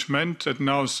directive, which meant that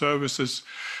now services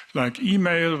like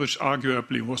email, which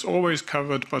arguably was always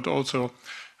covered, but also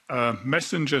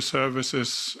messenger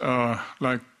services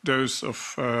like those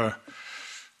of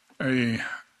a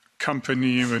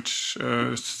company which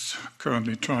is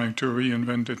currently trying to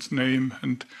reinvent its name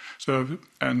and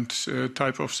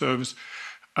type of service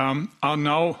are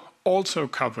now also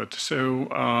covered. So,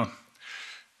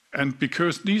 and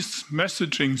because these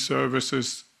messaging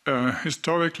services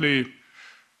historically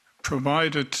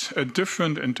provided a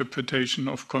different interpretation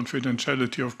of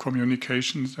confidentiality of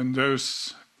communications than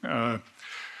those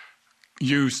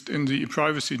used in the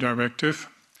ePrivacy directive,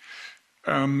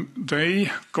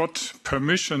 they got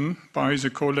permission by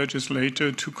the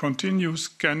co-legislator to continue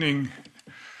scanning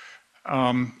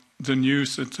the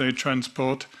news that they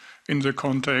transport in the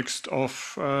context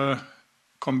of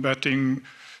combating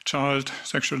child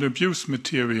sexual abuse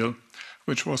material,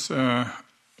 which was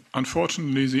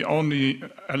unfortunately the only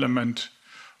element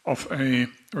of a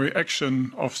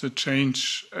reaction of the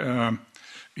change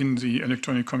in the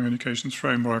electronic communications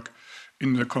framework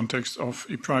in the context of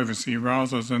ePrivacy,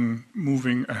 rather than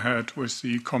moving ahead with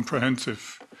the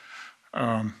comprehensive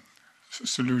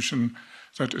solution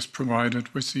that is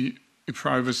provided with the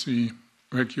ePrivacy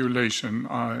regulation.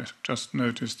 I just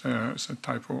noticed there is a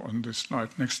typo on this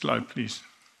slide. Next slide, please.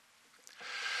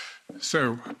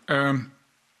 So,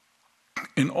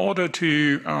 in order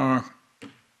to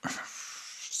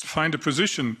find a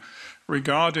position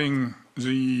regarding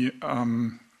the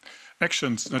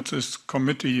actions that this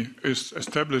committee is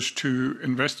established to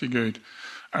investigate,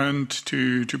 and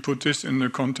to put this in the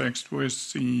context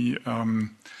with the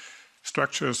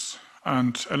structures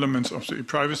and elements of the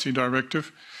ePrivacy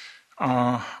directive,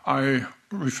 I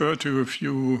refer to a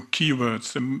few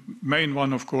keywords. The main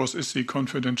one, of course, is the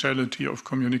confidentiality of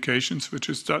communications, which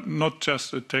is not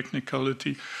just a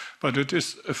technicality, but it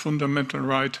is a fundamental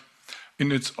right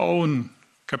in its own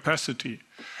capacity.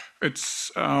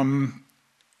 It's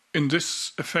in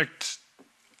this effect,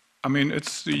 I mean,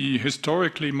 it's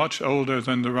historically much older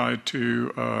than the right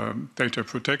to data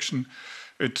protection.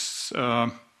 It's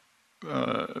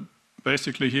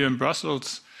basically here in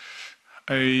Brussels,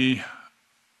 a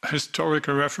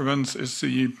historical reference is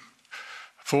the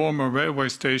former railway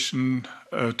station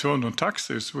Turn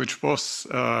Taxis, which was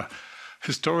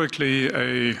historically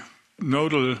a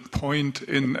nodal point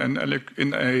in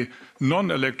a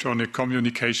non-electronic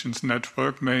communications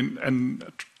network,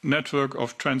 network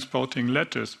of transporting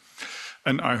letters.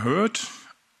 And I heard,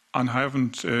 and I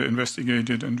haven't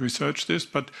investigated and researched this,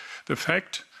 but the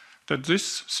fact that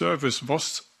this service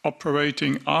was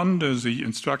operating under the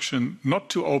instruction not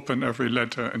to open every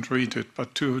letter and read it,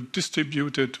 but to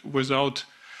distribute it without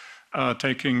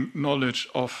taking knowledge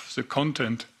of the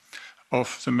content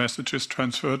of the messages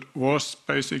transferred, was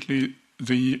basically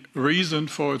the reason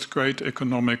for its great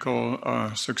economical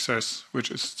success, which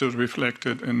is still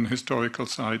reflected in historical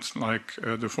sites like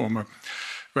the former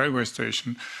railway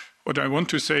station. What I want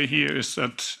to say here is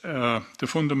that the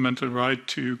fundamental right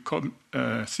to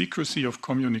secrecy of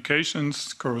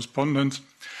communications, correspondence,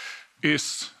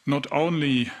 is not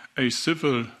only a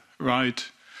civil right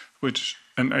which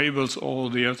enables all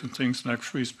the other things like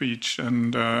free speech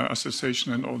and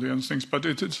association and all the other things, but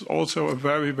it is also a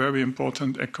very, very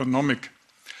important economic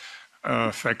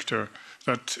factor,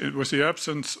 that with the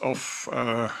absence of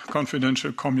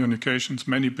confidential communications,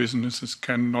 many businesses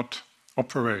cannot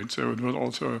operate. So it will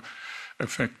also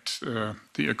affect the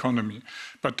economy.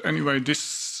 But anyway,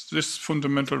 this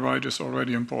fundamental right is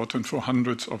already important for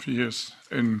hundreds of years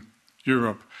in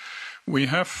Europe. We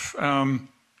have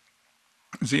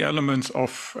the elements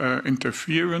of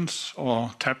interference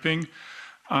or tapping.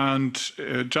 And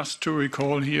just to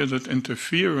recall here that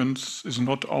interference is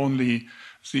not only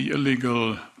the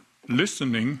illegal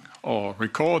listening or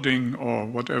recording or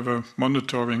whatever,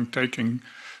 monitoring, taking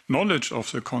knowledge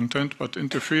of the content, but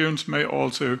interference may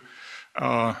also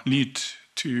lead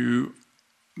to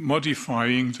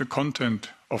modifying the content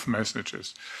of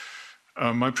messages.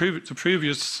 The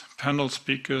previous panel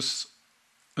speakers,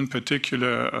 in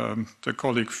particular the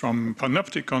colleague from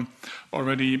Panopticon,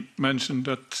 already mentioned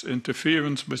that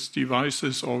interference with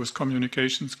devices or with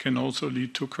communications can also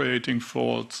lead to creating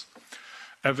false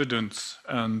evidence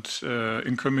and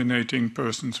incriminating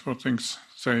persons for things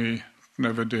they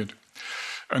never did.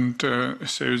 And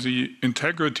so the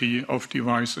integrity of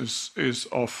devices is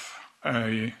of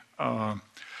a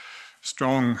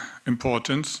strong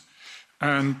importance.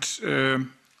 And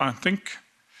I think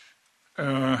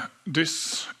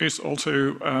this is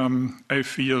also a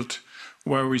field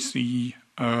where we see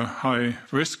high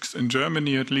risks. In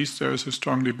Germany, at least, there is a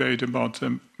strong debate about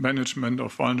the management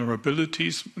of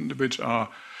vulnerabilities, which are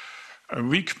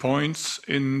weak points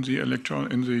in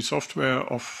the software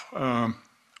of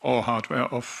or hardware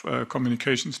of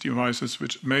communications devices,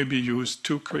 which may be used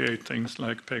to create things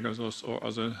like Pegasus or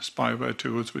other spyware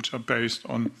tools, which are based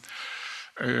on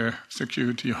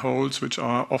security holes, which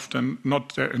are often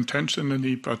not there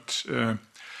intentionally, but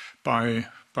by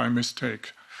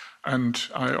mistake. And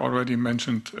I already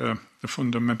mentioned the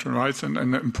fundamental rights, and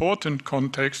an important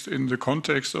context in the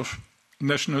context of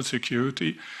national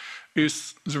security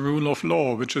is the rule of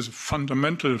law, which is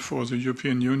fundamental for the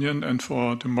European Union and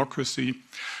for democracy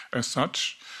as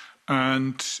such.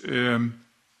 And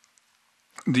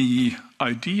the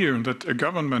idea that a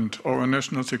government or a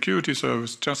national security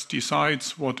service just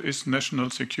decides what is national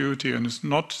security and is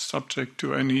not subject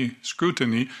to any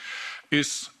scrutiny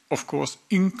is, of course,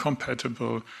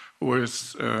 incompatible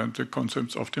with the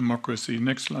concepts of democracy.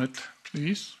 Next slide,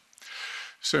 please.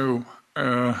 So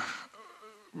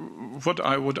what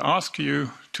I would ask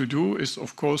you to do is,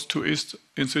 of course, to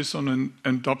insist on an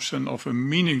adoption of a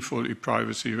meaningful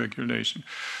ePrivacy regulation,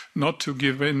 not to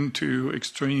give in to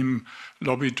extreme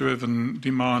lobby-driven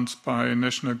demands by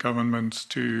national governments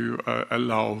to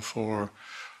allow for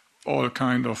all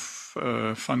kind of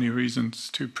funny reasons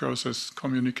to process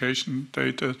communication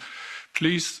data.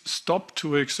 Please stop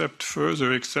to accept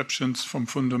further exceptions from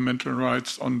fundamental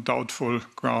rights on doubtful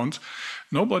grounds.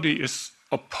 Nobody is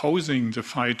opposing the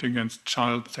fight against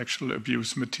child sexual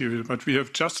abuse material, but we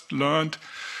have just learned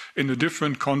in a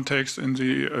different context in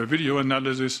the video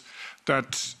analysis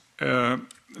that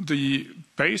the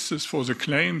basis for the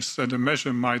claims that a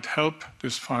measure might help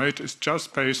this fight is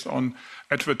just based on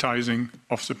advertising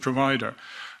of the provider.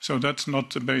 So that's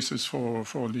not the basis for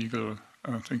legal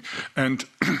thing. And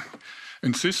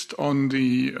insist on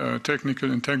the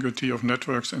technical integrity of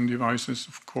networks and devices,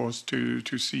 of course,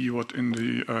 to see what in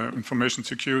the information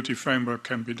security framework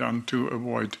can be done to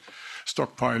avoid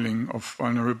stockpiling of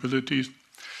vulnerabilities.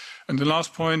 And the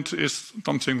last point is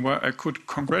something where I could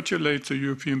congratulate the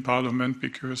European Parliament,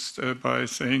 because by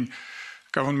saying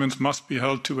governments must be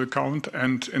held to account,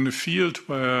 and in a field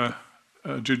where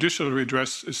judicial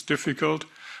redress is difficult,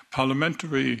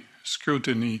 parliamentary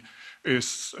scrutiny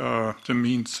is the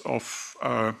means of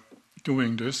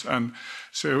doing this. And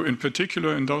so in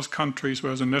particular in those countries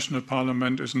where the national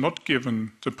parliament is not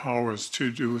given the powers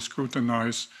to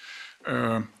scrutinize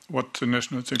what the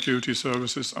national security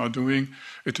services are doing,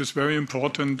 it is very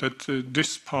important that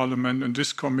this parliament and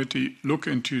this committee look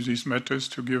into these matters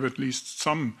to give at least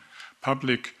some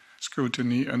public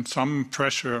scrutiny and some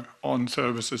pressure on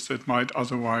services that might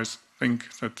otherwise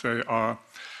think that they are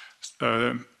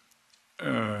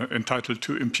entitled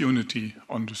to impunity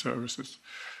on the services.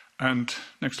 And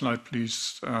next slide,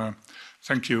 please.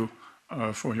 Thank you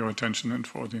for your attention and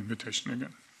for the invitation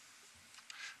again.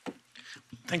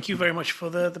 Thank you very much for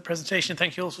the presentation.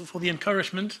 Thank you also for the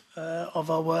encouragement of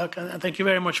our work, and thank you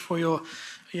very much for your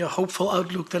hopeful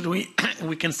outlook that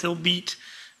we can still beat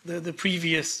the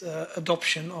previous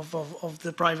adoption of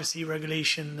the privacy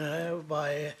regulation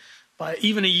by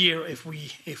even a year if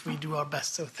we do our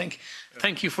best. So thank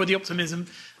you for the optimism.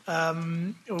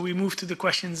 We move to the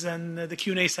questions and the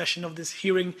Q&A session of this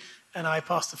hearing, and I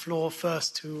pass the floor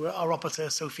first to our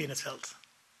rapporteur, Sophie in 't Veld.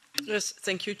 Yes,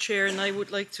 thank you, Chair. And I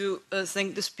would like to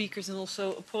thank the speakers and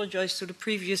also apologize to the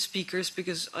previous speakers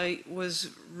because I was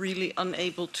really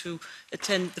unable to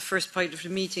attend the first part of the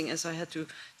meeting as I had to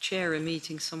chair a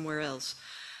meeting somewhere else.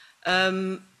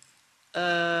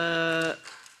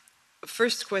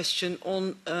 First question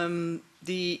on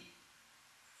the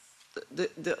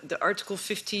Article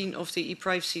 15 of the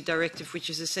ePrivacy Directive, which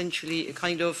is essentially a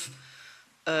kind of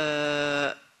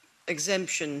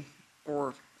exemption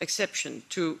or exception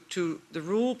to the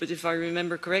rule, but if I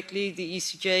remember correctly, the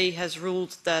ECJ has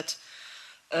ruled that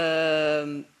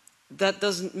that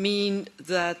doesn't mean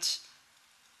that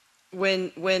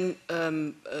when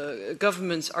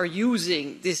governments are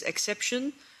using this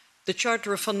exception, the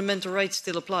Charter of Fundamental Rights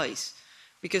still applies,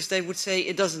 because they would say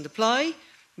it doesn't apply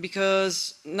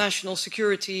because national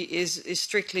security is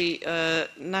strictly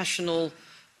national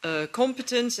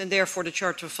competence, and therefore the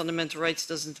Charter of Fundamental Rights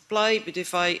doesn't apply. But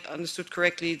if I understood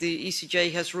correctly, the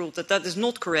ECJ has ruled that that is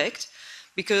not correct,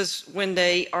 because when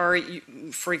they are,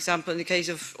 for example, in the case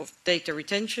of data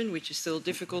retention, which is still a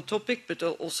difficult topic, but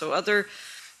also other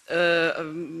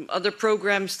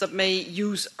programs that may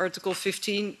use Article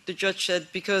 15, the judge said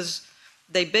because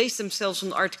they base themselves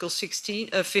on Article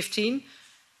 15,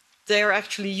 they are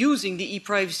actually using the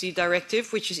ePrivacy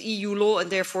Directive, which is EU law,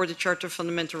 and therefore the Charter of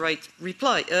Fundamental Rights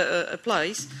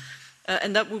applies.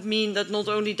 And that would mean that not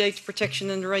only data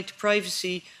protection and the right to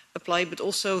privacy apply, but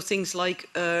also things like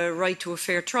right to a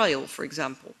fair trial, for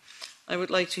example. I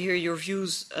would like to hear your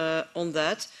views on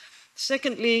that.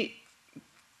 Secondly,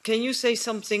 can you say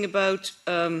something about,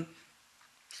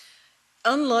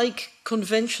 unlike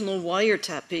conventional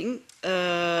wiretapping,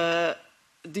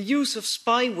 the use of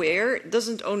spyware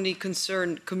doesn't only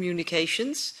concern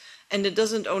communications, and it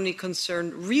doesn't only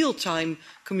concern real-time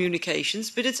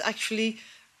communications, but it's actually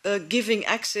giving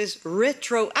access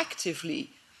retroactively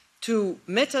to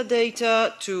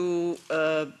metadata, to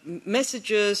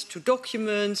messages, to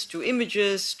documents, to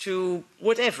images, to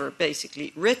whatever,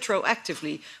 basically,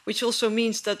 retroactively, which also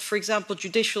means that, for example,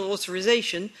 judicial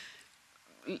authorization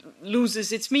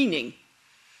loses its meaning.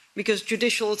 Because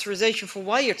judicial authorization for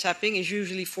wiretapping is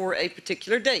usually for a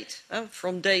particular date,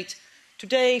 from date to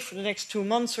day, for the next 2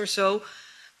 months or so.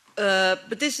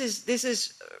 But this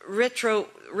is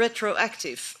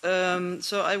retroactive.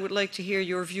 So I would like to hear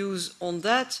your views on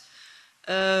that.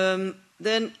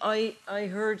 Then I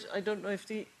heard, I don't know if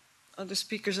the other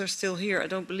speakers are still here, I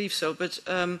don't believe so, but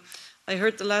I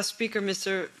heard the last speaker,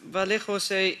 Mr. Vallejo,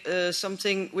 say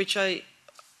something which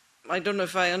I don't know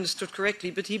if I understood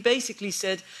correctly, but he basically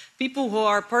said people who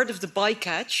are part of the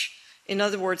bycatch, in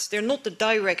other words, they're not the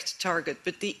direct target,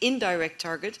 but the indirect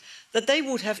target, that they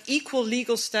would have equal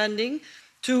legal standing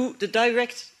to the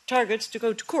direct targets to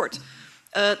go to court.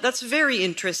 That's a very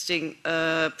interesting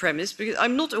premise, because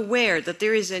I'm not aware that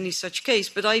there is any such case,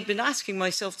 but I've been asking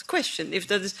myself the question,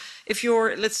 if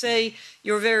you're, let's say,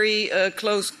 you're very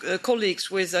close colleagues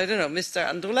with, I don't know, Mr.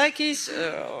 Androulakis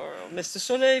or Mr.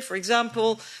 Solé, for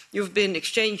example, you've been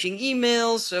exchanging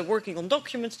emails, working on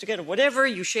documents together, whatever,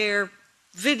 you share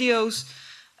videos,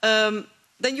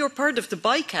 then you're part of the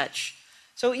bycatch.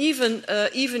 So even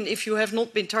if you have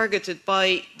not been targeted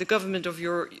by the government of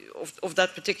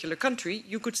that particular country,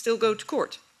 you could still go to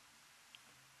court.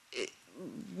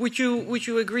 Would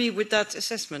you agree with that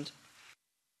assessment?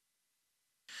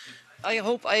 I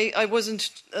hope I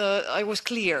was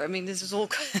clear. I mean, this is all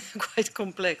quite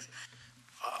complex.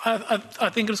 I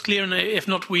think it was clear, and if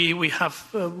not, we have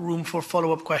room for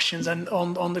follow-up questions. And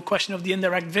on the question of the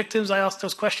indirect victims, I asked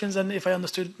those questions, and if I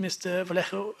understood Mr.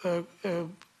 Vallejo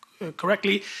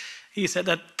correctly, he said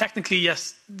that technically,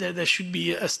 yes, there should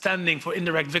be a standing for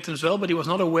indirect victims as well, but he was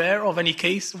not aware of any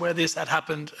case where this had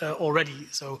happened already.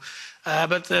 So,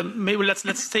 but maybe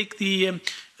let's take the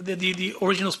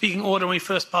original speaking order. We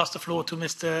first pass the floor to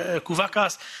Mr.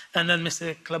 Kouvakas, and then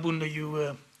Mr. Klabunde,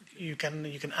 you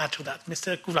can add to that.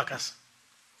 Mr. Kouvakas.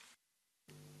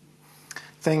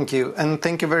 Thank you, and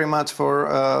thank you very much for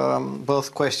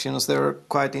both questions. They're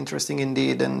quite interesting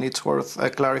indeed, and it's worth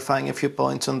clarifying a few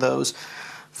points on those.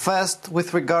 First,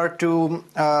 with regard to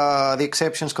the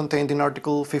exceptions contained in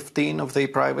Article 15 of the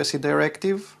ePrivacy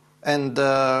Directive and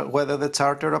whether the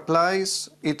Charter applies,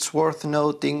 it's worth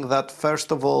noting that,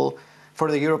 first of all, for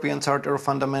the European Charter of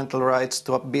Fundamental Rights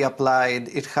to be applied,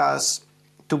 it has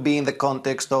to be in the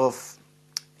context of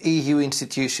EU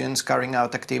institutions carrying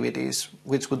out activities,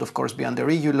 which would of course be under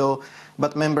EU law,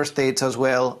 but member states as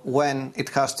well when it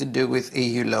has to do with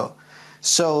EU law.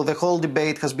 So the whole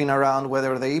debate has been around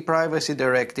whether the ePrivacy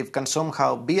Directive can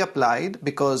somehow be applied,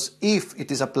 because if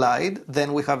it is applied,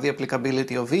 then we have the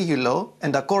applicability of EU law,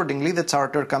 and accordingly the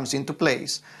Charter comes into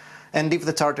place. And if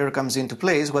the Charter comes into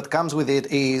place, what comes with it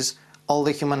is all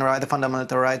the the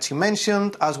fundamental rights you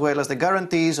mentioned, as well as the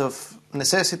guarantees of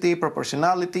necessity,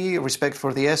 proportionality, respect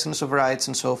for the essence of rights,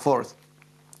 and so forth.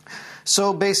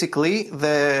 So basically,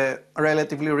 the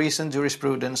relatively recent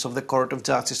jurisprudence of the Court of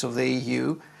Justice of the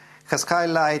EU has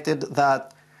highlighted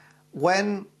that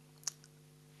when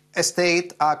a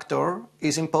state actor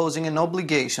is imposing an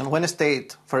obligation, when a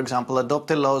state, for example,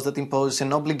 adopts laws that impose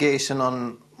an obligation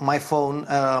on my phone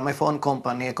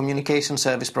company, a communication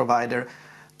service provider,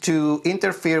 to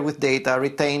interfere with data,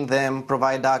 retain them,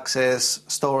 provide access,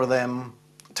 store them,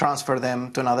 transfer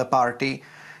them to another party,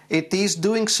 it is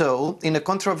doing so in a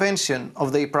contravention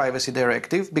of the ePrivacy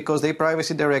Directive, because the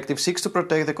ePrivacy Directive seeks to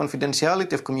protect the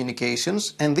confidentiality of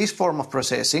communications, and this form of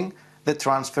processing, the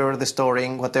transfer, the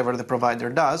storing, whatever the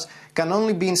provider does, can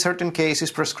only be in certain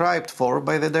cases prescribed for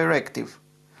by the directive.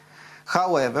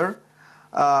 However,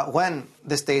 when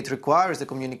the state requires the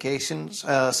communications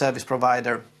service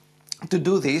provider to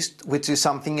do this, which is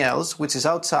something else, which is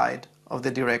outside of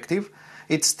the directive,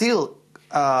 it still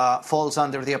falls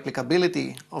under the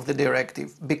applicability of the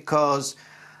directive, because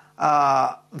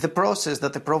the process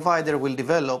that the provider will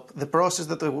develop, the process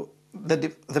that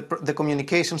the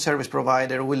communication service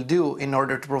provider will do in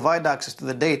order to provide access to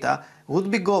the data would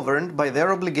be governed by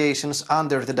their obligations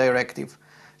under the directive.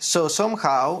 So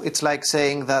somehow it's like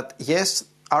saying that, yes,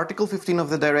 Article 15 of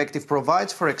the directive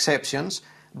provides for exceptions,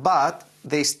 but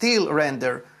they still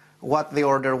render what the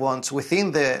order wants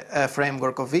within the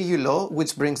framework of EU law,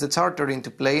 which brings the Charter into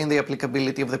play in the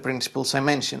applicability of the principles I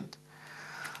mentioned.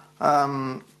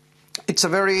 It's a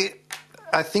very,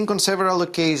 I think on several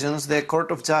occasions, the Court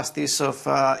of Justice of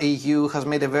EU has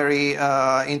made a very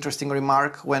interesting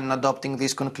remark when adopting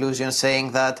this conclusion,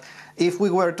 saying that if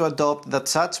we were to adopt that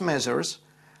such measures,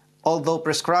 although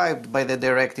prescribed by the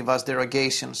directive as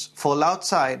derogations, fall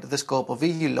outside the scope of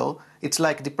EU law, it's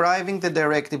like depriving the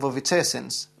directive of its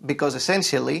essence, because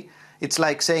essentially it's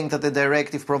like saying that the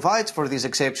directive provides for these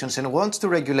exceptions and wants to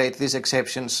regulate these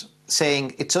exceptions,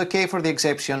 saying it's okay for the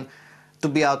exception to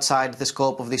be outside the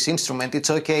scope of this instrument. It's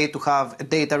okay to have a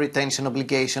data retention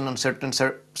obligation on certain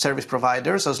service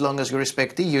providers as long as you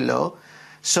respect EU law.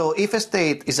 So if a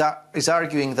state is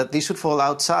arguing that this should fall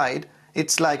outside,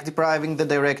 it's like depriving the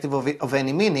directive of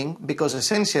any meaning, because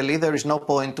essentially there is no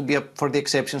point for the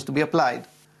exceptions to be applied.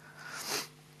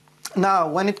 Now,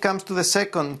 when it comes to the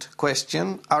second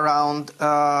question around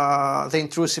the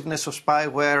intrusiveness of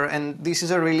spyware, and this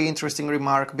is a really interesting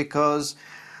remark, because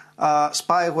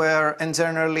spyware and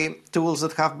generally tools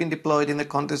that have been deployed in the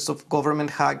context of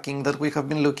government hacking that we have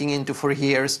been looking into for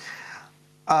years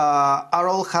are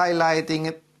all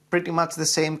highlighting pretty much the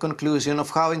same conclusion of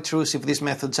how intrusive these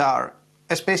methods are,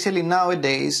 especially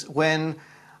nowadays when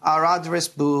our address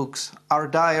books, our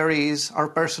diaries, our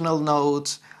personal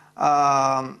notes,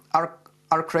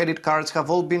 our credit cards have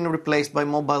all been replaced by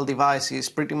mobile devices.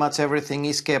 Pretty much everything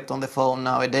is kept on the phone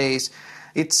nowadays.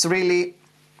 It's really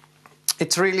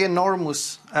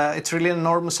enormous. It's really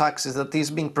enormous access that is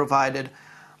being provided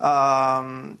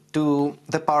to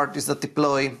the parties that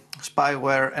deploy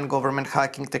spyware and government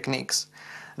hacking techniques.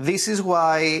 This is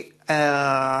why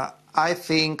I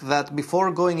think that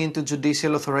before going into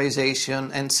judicial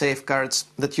authorization and safeguards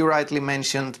that you rightly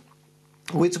mentioned,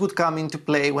 which would come into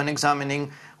play when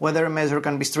examining whether a measure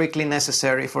can be strictly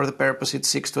necessary for the purpose it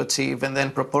seeks to achieve and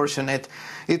then proportionate,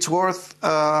 it's worth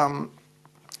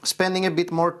spending a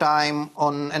bit more time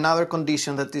on another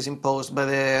condition that is imposed by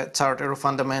the Charter of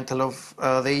Fundamental of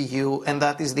the EU, and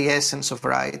that is the essence of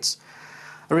rights.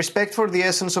 Respect for the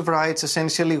essence of rights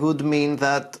essentially would mean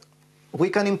that we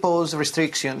can impose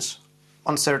restrictions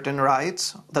on certain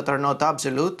rights that are not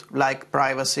absolute, like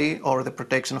privacy or the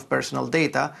protection of personal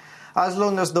data, as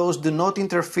long as those do not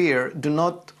interfere, do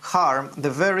not harm the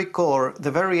very core,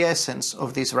 the very essence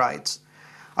of these rights.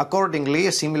 Accordingly,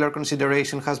 a similar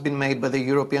consideration has been made by the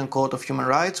European Court of Human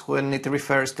Rights when it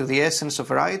refers to the essence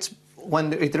of rights,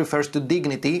 when it refers to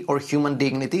dignity or human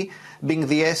dignity being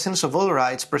the essence of all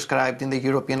rights prescribed in the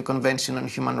European Convention on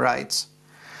Human Rights.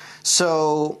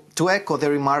 So, to echo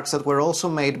the remarks that were also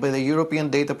made by the European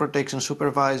Data Protection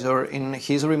Supervisor in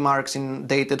his remarks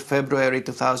dated February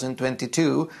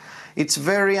 2022, it's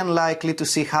very unlikely to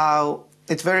see how,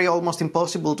 it's very almost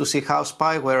impossible to see how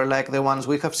spyware like the ones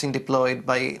we have seen deployed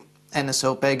by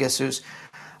NSO Pegasus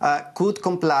could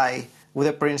comply with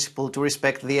the principle to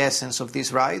respect the essence of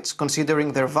these rights,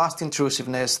 considering their vast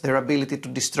intrusiveness, their ability to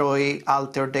destroy,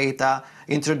 alter data,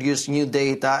 introduce new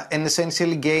data, and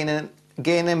essentially gain an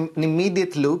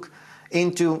immediate look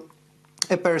into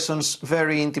a person's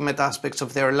very intimate aspects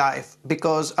of their life.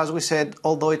 Because, as we said,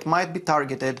 although it might be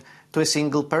targeted to a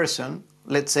single person,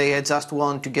 let's say I just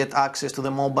want to get access to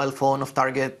the mobile phone of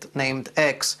target named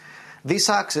X, this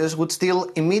access would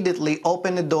still immediately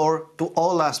open a door to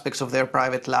all aspects of their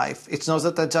private life. It's not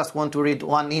that I just want to read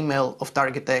one email of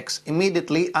target X.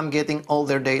 Immediately, I'm getting all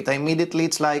their data. Immediately,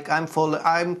 it's like I'm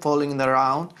following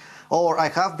around, or I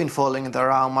have been following the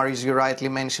around, as you rightly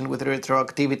mentioned, with the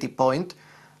retroactivity point,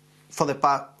 for the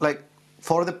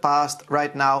past,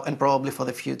 right now, and probably for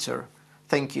the future.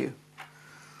 Thank you.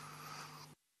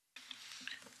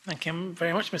 Thank you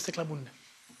very much, Mr. Klabund.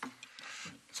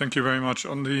 Thank you very much.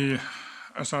 On the,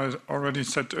 as I already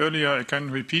said earlier, I can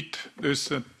repeat this,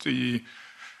 that the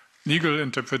legal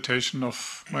interpretation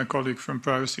of my colleague from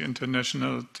Privacy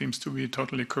International seems to be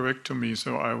totally correct to me,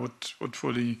 so I would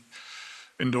fully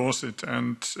endorse it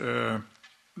and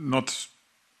not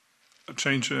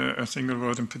change a single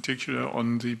word in particular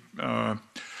on the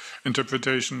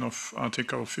interpretation of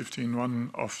Article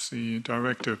 15.1 of the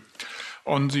directive.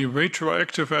 On the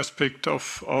retroactive aspect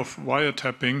of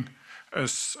wiretapping,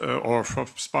 or for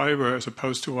spyware as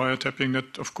opposed to wiretapping,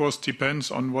 that of course depends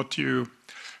on what you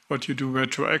do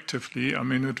retroactively. I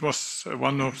mean, it was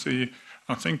one of the,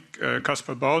 I think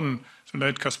Caspar Bowden, the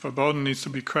late Caspar Bowden, needs to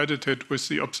be credited with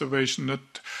the observation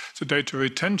that the data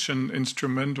retention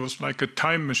instrument was like a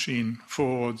time machine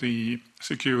for the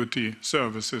security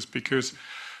services, because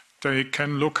they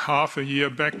can look half a year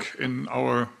back in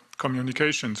our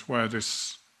communications where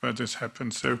this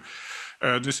happens. So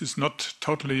this is not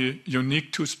totally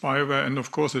unique to spyware, and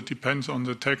of course it depends on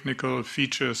the technical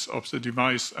features of the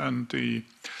device and the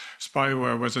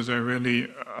spyware, whether they really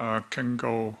can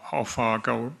go, how far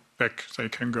back they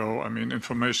can go. I mean,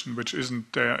 information which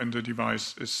isn't there in the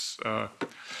device is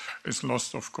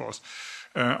lost, of course.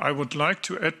 I would like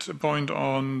to add a point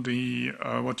on the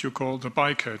what you call the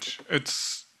bycatch.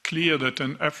 It's clear that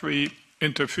in every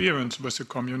interference with the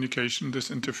communication, this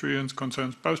interference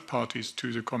concerns both parties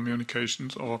to the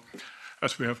communications, or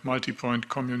as we have multi-point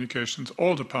communications,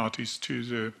 all the parties to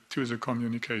the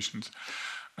communications.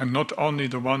 And not only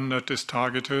the one that is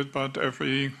targeted, but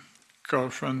every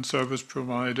girlfriend, service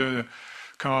provider,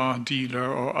 car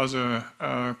dealer, or other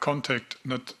contact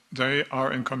that they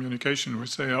are in communication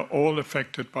with. They are all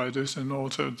affected by this, and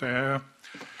also their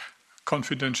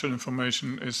confidential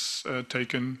information is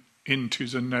taken into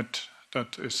the net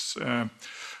that is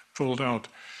pulled out.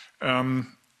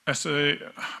 As a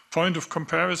point of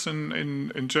comparison,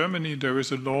 in Germany there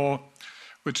is a law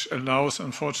which allows,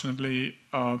 unfortunately,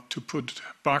 to put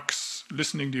bugs,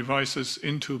 listening devices,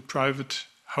 into private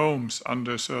homes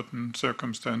under certain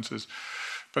circumstances.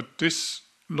 But this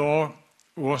law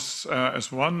was,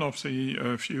 as one of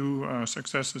the few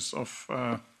successes of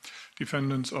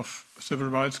defendants of civil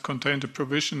rights, contained a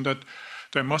provision that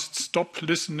they must stop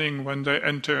listening when they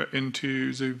enter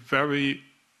into the very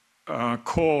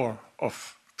core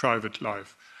of private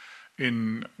life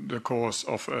in the course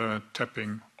of a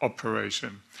tapping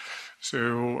operation.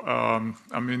 So,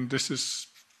 I mean, this is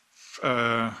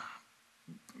a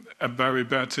very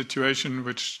bad situation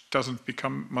which doesn't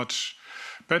become much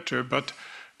better. But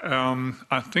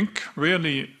I think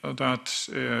really that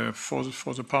for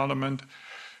the Parliament,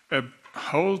 a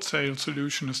wholesale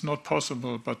solution is not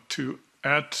possible, but to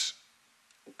add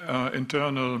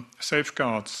internal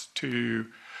safeguards to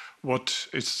what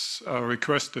is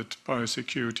requested by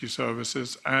security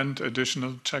services and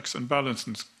additional checks and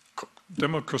balances.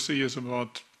 Democracy is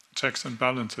about checks and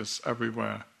balances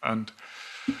everywhere, and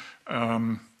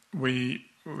we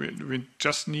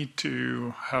just need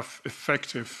to have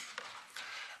effective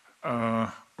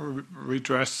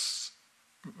redress,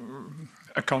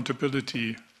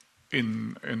 accountability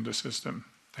in the system.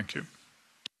 Thank you.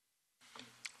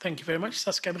 Thank you very much.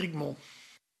 Saskia Brigmont.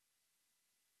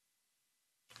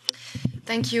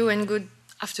 Thank you and good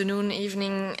afternoon,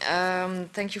 evening.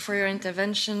 Thank you for your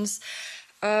interventions.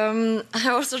 I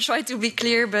also try to be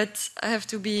clear, but I have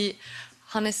to be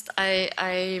honest.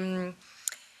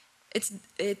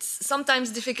 It's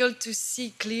sometimes difficult to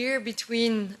see clear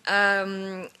between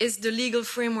is the legal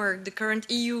framework, the current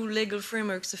EU legal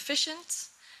framework, sufficient,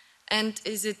 And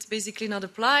is it basically not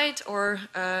applied, or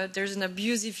there's an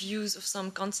abusive use of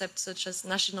some concepts such as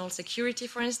national security,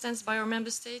 for instance, by our member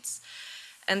states?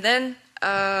 And then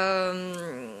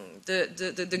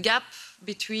the gap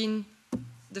between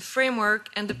the framework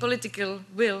and the political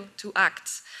will to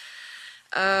act.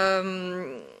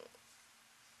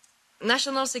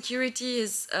 National security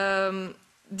is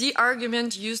the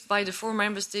argument used by the 4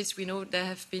 member states we know that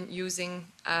have been using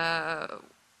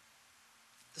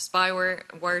the spyware,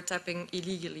 wiretapping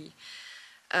illegally.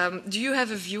 Do you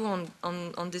have a view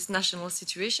on these national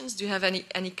situations? Do you have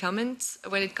any comments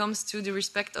when it comes to the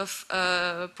respect of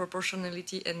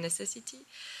proportionality and necessity?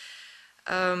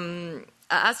 I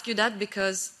ask you that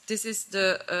because this is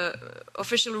the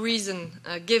official reason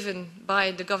given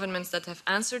by the governments that have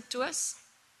answered to us,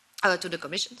 to the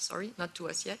Commission, sorry, not to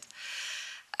us yet.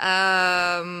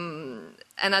 And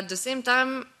at the same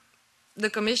time, the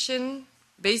Commission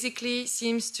basically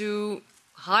seems to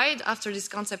hide after this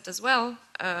concept as well,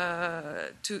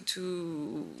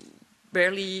 to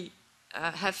barely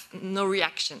have no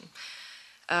reaction.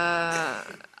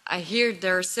 I hear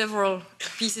there are several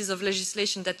pieces of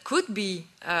legislation that could be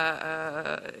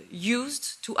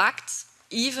used to act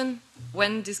even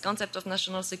when this concept of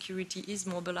national security is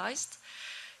mobilized.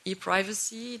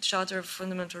 ePrivacy, Charter of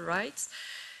Fundamental Rights.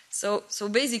 So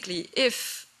basically,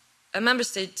 if a member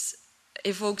state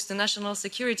evokes the national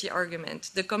security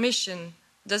argument, the Commission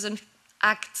doesn't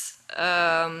act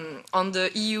on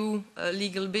the EU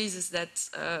legal basis that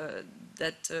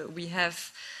we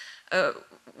have,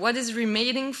 what is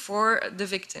remaining for the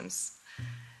victims?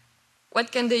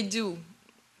 What can they do?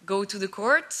 Go to the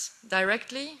court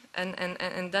directly,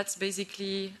 and that's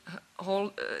basically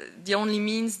the only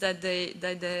means that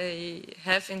they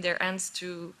have in their hands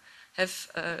to have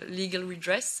legal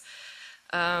redress,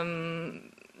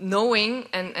 knowing,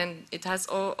 and it has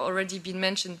already been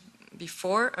mentioned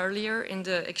before, earlier in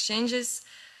the exchanges,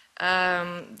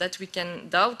 that we can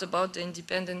doubt about the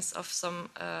independence of some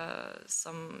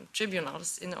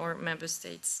tribunals in our member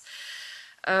states.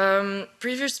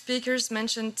 Previous speakers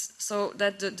mentioned so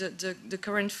that the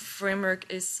current framework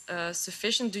is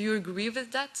sufficient. Do you agree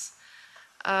with that?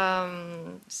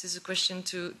 This is a question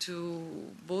to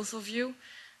both of you.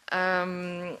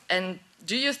 And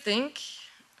do you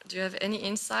have any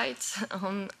insight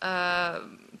on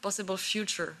possible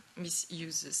future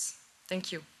misuses?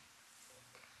 Thank you.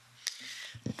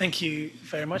 Thank you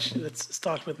very much. Let's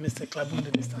start with Mr.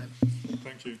 Klabunde this time.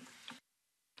 Thank you.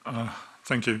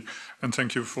 Thank you, and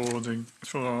thank you for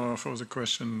the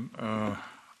question,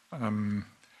 Mr.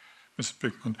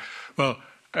 Bickman. Well,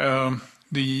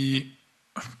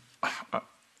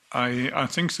 I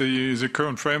think the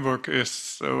current framework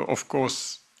is, of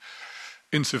course,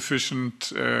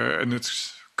 insufficient in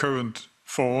its current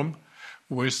form,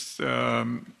 with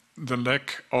the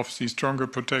lack of the stronger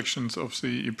protections of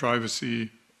the ePrivacy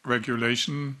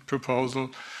regulation proposal,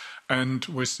 and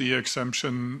with the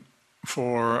exemption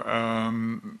for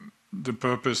the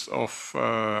purpose of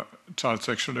child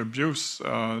sexual abuse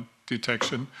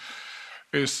detection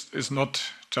is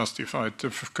not justified. The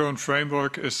current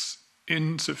framework is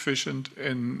insufficient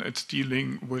in its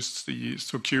dealing with the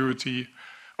security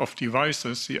of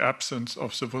devices, the absence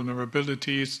of the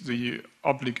vulnerabilities, the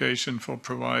obligation for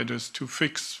providers to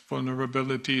fix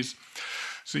vulnerabilities,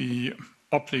 the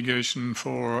obligation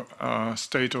for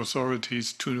state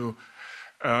authorities to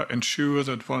ensure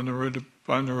that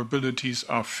vulnerabilities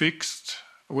are fixed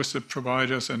with the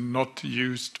providers and not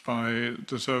used by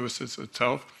the services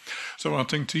itself. So I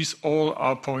think these all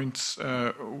are points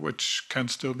which can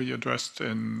still be addressed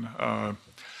in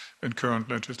current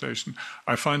legislation.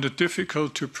 I find it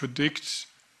difficult to predict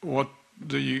what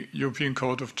the European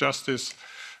Court of Justice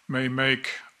may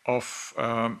make of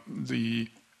the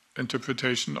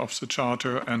interpretation of the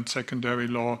Charter and secondary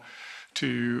law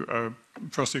to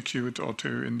prosecute or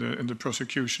to in the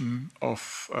prosecution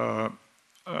of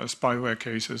spyware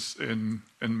cases in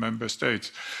member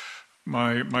states.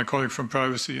 My colleague from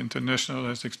Privacy International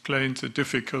has explained the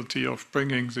difficulty of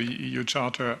bringing the EU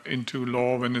Charter into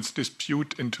law when it's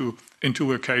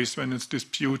into a case when it's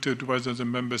disputed whether the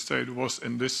member state was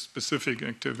in this specific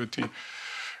activity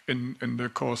in the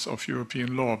course of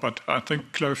European law. But I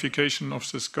think clarification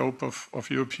of the scope of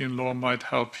European law might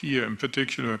help here, in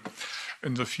particular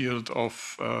in the field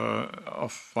of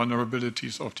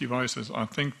vulnerabilities of devices. I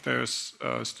think there's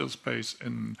still space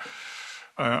in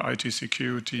IT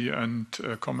security and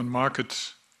common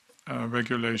market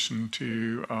regulation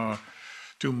to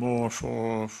do more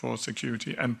for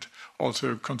security, and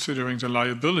also considering the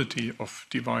liability of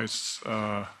device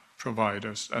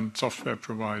providers and software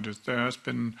providers. There has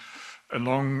been a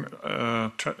long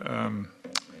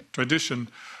tradition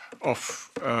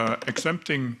of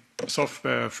exempting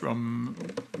software from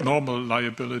normal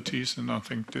liabilities, and I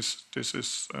think this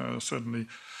is certainly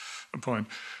a point.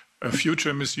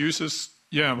 Future misuses,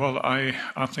 yeah, well, I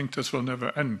think this will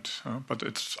never end, but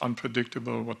it's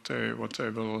unpredictable what they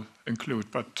will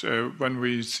include. But when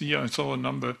we see, I saw a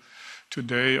number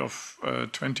today of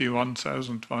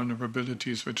 21,000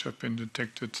 vulnerabilities which have been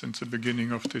detected since the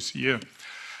beginning of this year.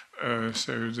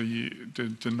 So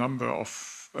the number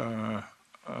of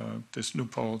these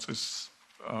loopholes is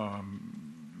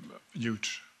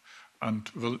huge, and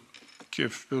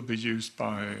will be used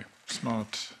by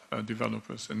smart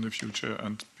developers in the future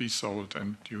and be sold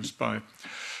and used by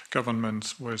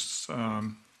governments with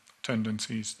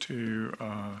tendencies to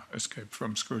escape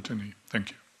from scrutiny.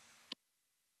 Thank you.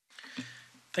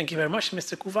 Thank you very much,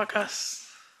 Mr. Kouvakas.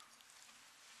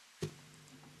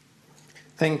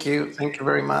 Thank you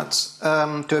very much.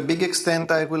 To a big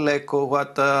extent, I will echo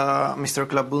what Mr.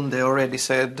 Klabunde already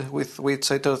said, with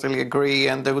which I totally agree,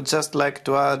 and I would just like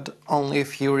to add only a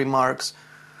few remarks.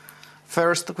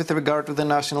 First, with regard to the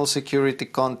national security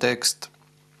context,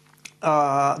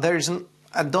 I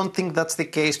don't think that's the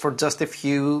case for just a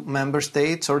few member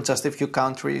states or just a few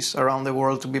countries around the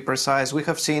world, to be precise. We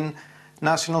have seen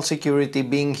national security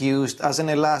being used as an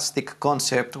elastic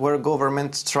concept where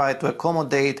governments try to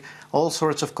accommodate all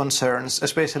sorts of concerns,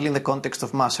 especially in the context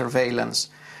of mass surveillance.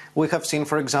 We have seen,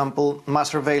 for example,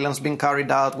 mass surveillance being carried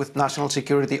out with national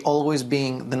security always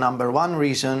being the number one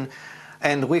reason,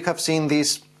 and we have seen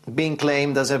this being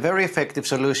claimed as a very effective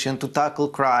solution to tackle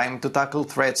crime, to tackle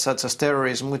threats such as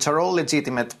terrorism, which are all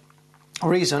legitimate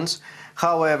reasons.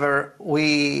 However,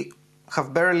 we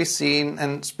have barely seen,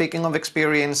 and speaking of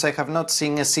experience, I have not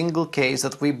seen a single case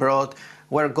that we brought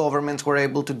where governments were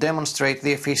able to demonstrate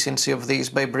the efficiency of this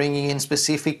by bringing in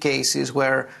specific cases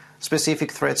where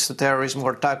specific threats to terrorism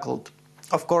were tackled.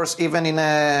 Of course, even in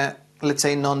a, let's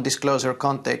say, non-disclosure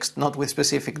context, not with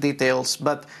specific details,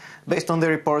 but based on the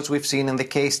reports we've seen in the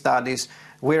case studies,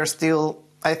 we are still,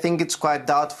 I think it's quite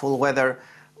doubtful whether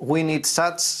we need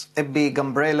such a big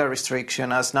umbrella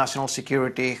restriction as national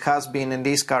security has been and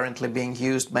is currently being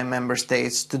used by member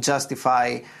states to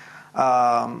justify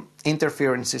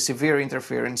interferences, severe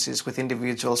interferences with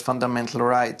individuals' fundamental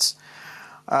rights.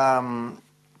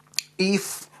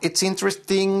 If it's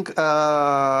interesting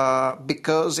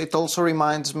because it also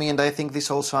reminds me, and I think this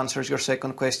also answers your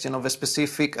second question, of a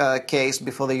specific case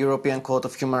before the European Court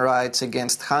of Human Rights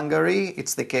against Hungary.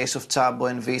 It's the case of Csabo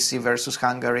and Visi versus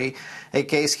Hungary, a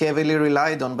case heavily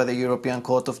relied on by the European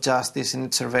Court of Justice in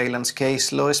its surveillance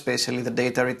case law, especially the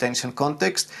data retention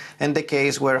context, and the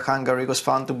case where Hungary was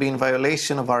found to be in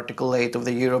violation of Article 8 of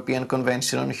the European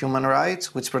Convention on Human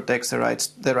Rights, which protects the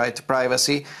right to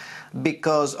privacy,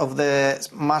 because of the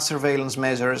mass surveillance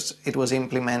measures it was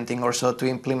implementing or sought to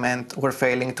implement were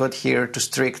failing to adhere to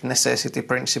strict necessity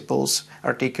principles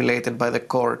articulated by the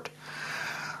court.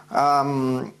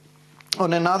 On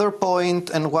another point,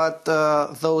 and what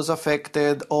those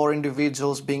affected or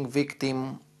individuals being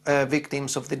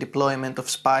victims of the deployment of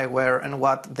spyware and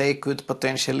what they could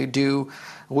potentially do,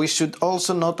 we should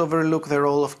also not overlook the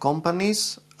role of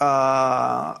companies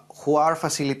who are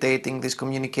facilitating these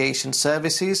communication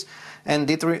services. And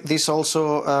this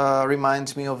also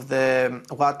reminds me of the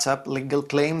WhatsApp legal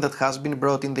claim that has been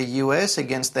brought in the US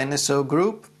against the NSO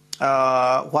group.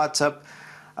 WhatsApp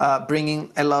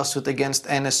bringing a lawsuit against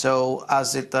NSO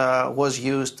as it was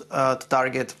used to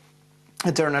target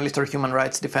a journalist or human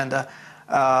rights defender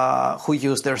who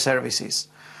used their services.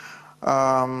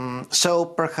 So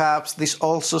perhaps this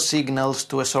also signals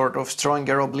to a sort of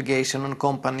stronger obligation on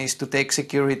companies to take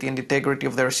security and integrity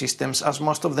of their systems, as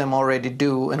most of them already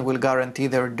do and will guarantee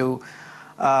they do,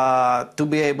 to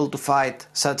be able to fight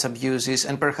such abuses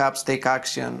and perhaps take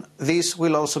action. This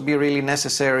will also be really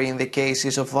necessary in the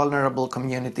cases of vulnerable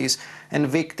communities and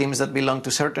victims that belong to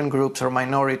certain groups or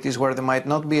minorities where they might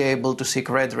not be able to seek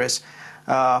redress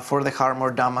for the harm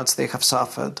or damage they have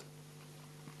suffered.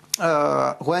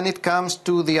 When it comes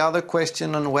to the other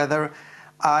question on whether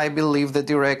I believe the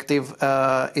directive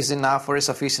is enough or a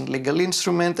sufficient legal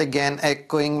instrument, again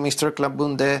echoing Mr.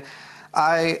 Klabunde,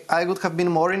 I would have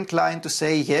been more inclined to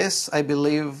say yes, I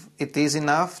believe it is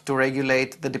enough to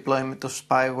regulate the deployment of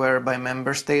spyware by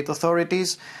member state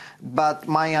authorities, but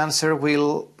my answer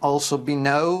will also be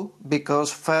no,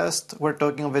 because first we're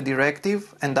talking of a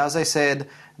directive, and as I said,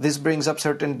 this brings up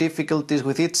certain difficulties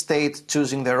with each state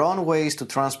choosing their own ways to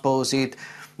transpose it,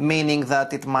 meaning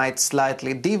that it might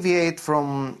slightly deviate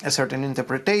from a certain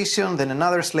interpretation, then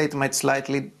another state might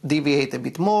slightly deviate a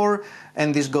bit more,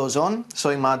 and this goes on. So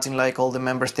imagine like all the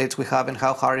member states we have and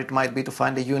how hard it might be to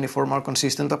find a uniform or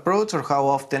consistent approach, or how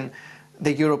often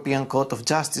the European Court of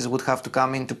Justice would have to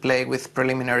come into play with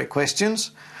preliminary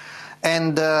questions.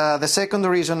 And the second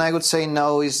reason I would say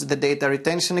no is the data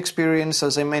retention experience,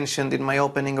 as I mentioned in my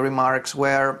opening remarks,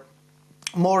 where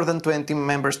more than 20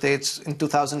 member states in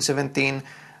 2017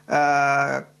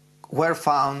 were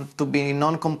found to be in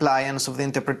non-compliance of the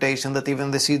interpretation that even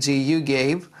the CGEU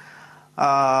gave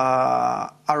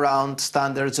around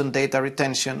standards on data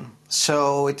retention.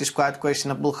 So it is quite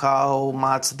questionable how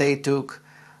much they took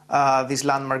these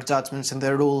landmark judgments and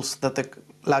the rules that the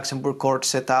Luxembourg court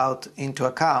set out into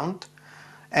account.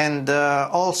 And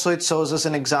also it shows us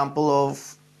an example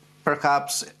of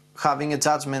perhaps having a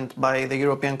judgment by the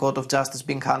European Court of Justice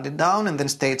being handed down and then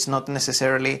states not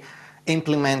necessarily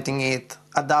implementing it,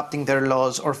 adapting their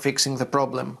laws or fixing the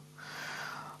problem.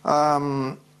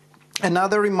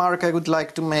 Another remark I would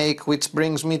like to make, which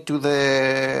brings me to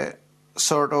the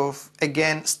sort of,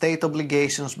 again, state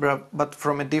obligations, but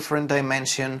from a different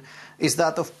dimension, is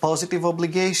that of positive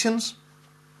obligations,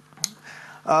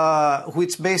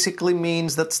 which basically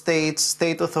means that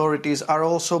state authorities are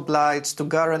also obliged to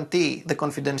guarantee the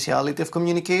confidentiality of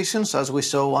communications, as we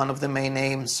saw one of the main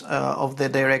aims of the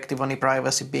directive on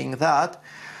e-privacy being that,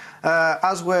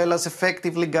 as well as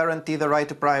effectively guarantee the right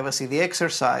to privacy, the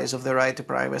exercise of the right to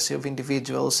privacy of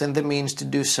individuals and the means to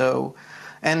do so.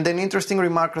 And an interesting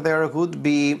remark there would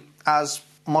be, as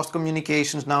most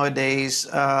communications nowadays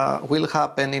will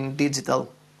happen in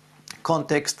digital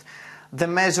context, the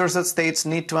measures that states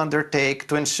need to undertake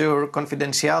to ensure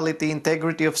confidentiality,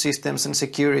 integrity of systems and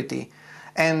security.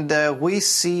 And we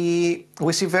see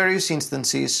various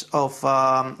instances of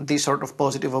this sort of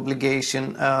positive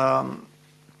obligation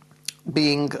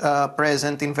being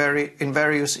present in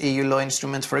various EU law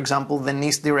instruments, for example, the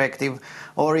NIS directive,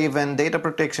 or even data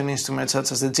protection instruments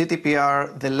such as the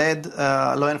GDPR, the LED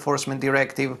law enforcement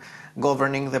directive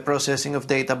governing the processing of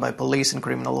data by police and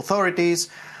criminal authorities,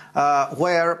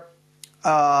 where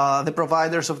the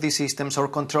providers of these systems or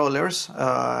controllers,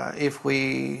 if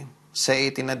we say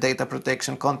it in a data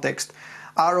protection context,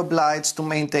 are obliged to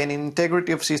maintain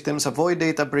integrity of systems, avoid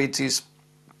data breaches,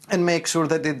 and make sure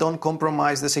that they don't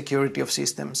compromise the security of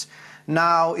systems.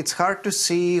 Now, it's hard to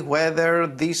see whether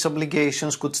these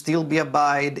obligations could still be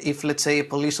abided if, let's say, a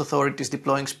police authority is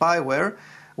deploying spyware,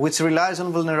 which relies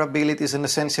on vulnerabilities and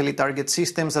essentially targets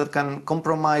systems that can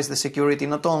compromise the security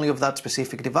not only of that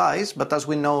specific device, but as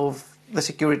we know, of the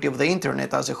security of the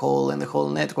internet as a whole and the whole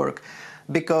network.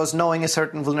 Because knowing a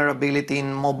certain vulnerability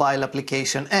in mobile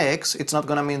application X, it's not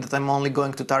going to mean that I'm only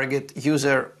going to target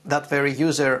that very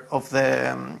user of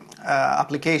the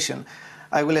application.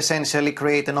 I will essentially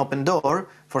create an open door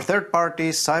for third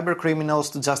parties, cyber criminals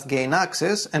to just gain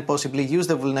access and possibly use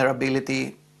the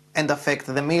vulnerability and affect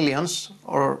the millions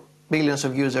or billions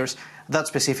of users that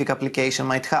specific application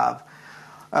might have.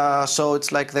 So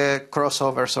it's like the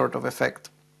crossover sort of effect.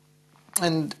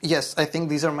 And yes, I think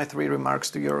these are my three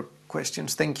remarks to your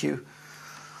questions. Thank you.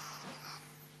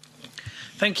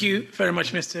 Thank you very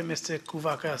much, Mr.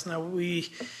 Kouvakas. Now we've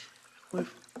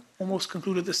almost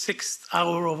concluded the 6th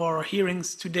hour of our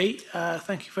hearings today.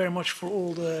 Thank you very much for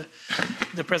all the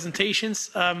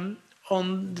presentations.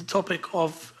 On the topic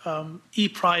of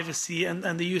e-privacy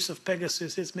and the use of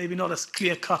Pegasus, it's maybe not as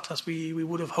clear-cut as we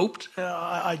would have hoped.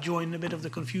 I join a bit of the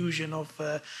confusion of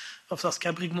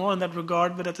Saskia Brigmont in that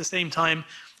regard, but at the same time,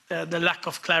 the lack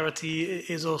of clarity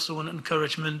is also an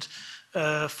encouragement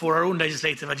for our own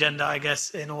legislative agenda, I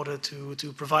guess, in order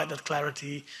to provide that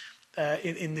clarity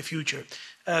in the future.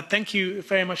 Thank you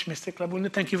very much, Mr.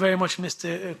 Klabunde. Thank you very much,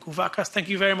 Mr. Kouvakas. Thank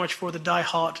you very much for the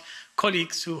die-hard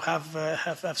colleagues who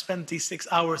have spent these 6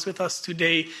 hours with us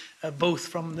today, both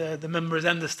from the members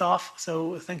and the staff.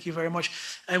 So thank you very much.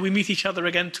 And we meet each other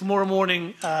again tomorrow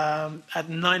morning at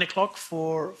 9 o'clock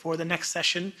for the next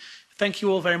session. Thank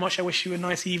you all very much. I wish you a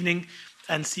nice evening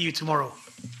and see you tomorrow.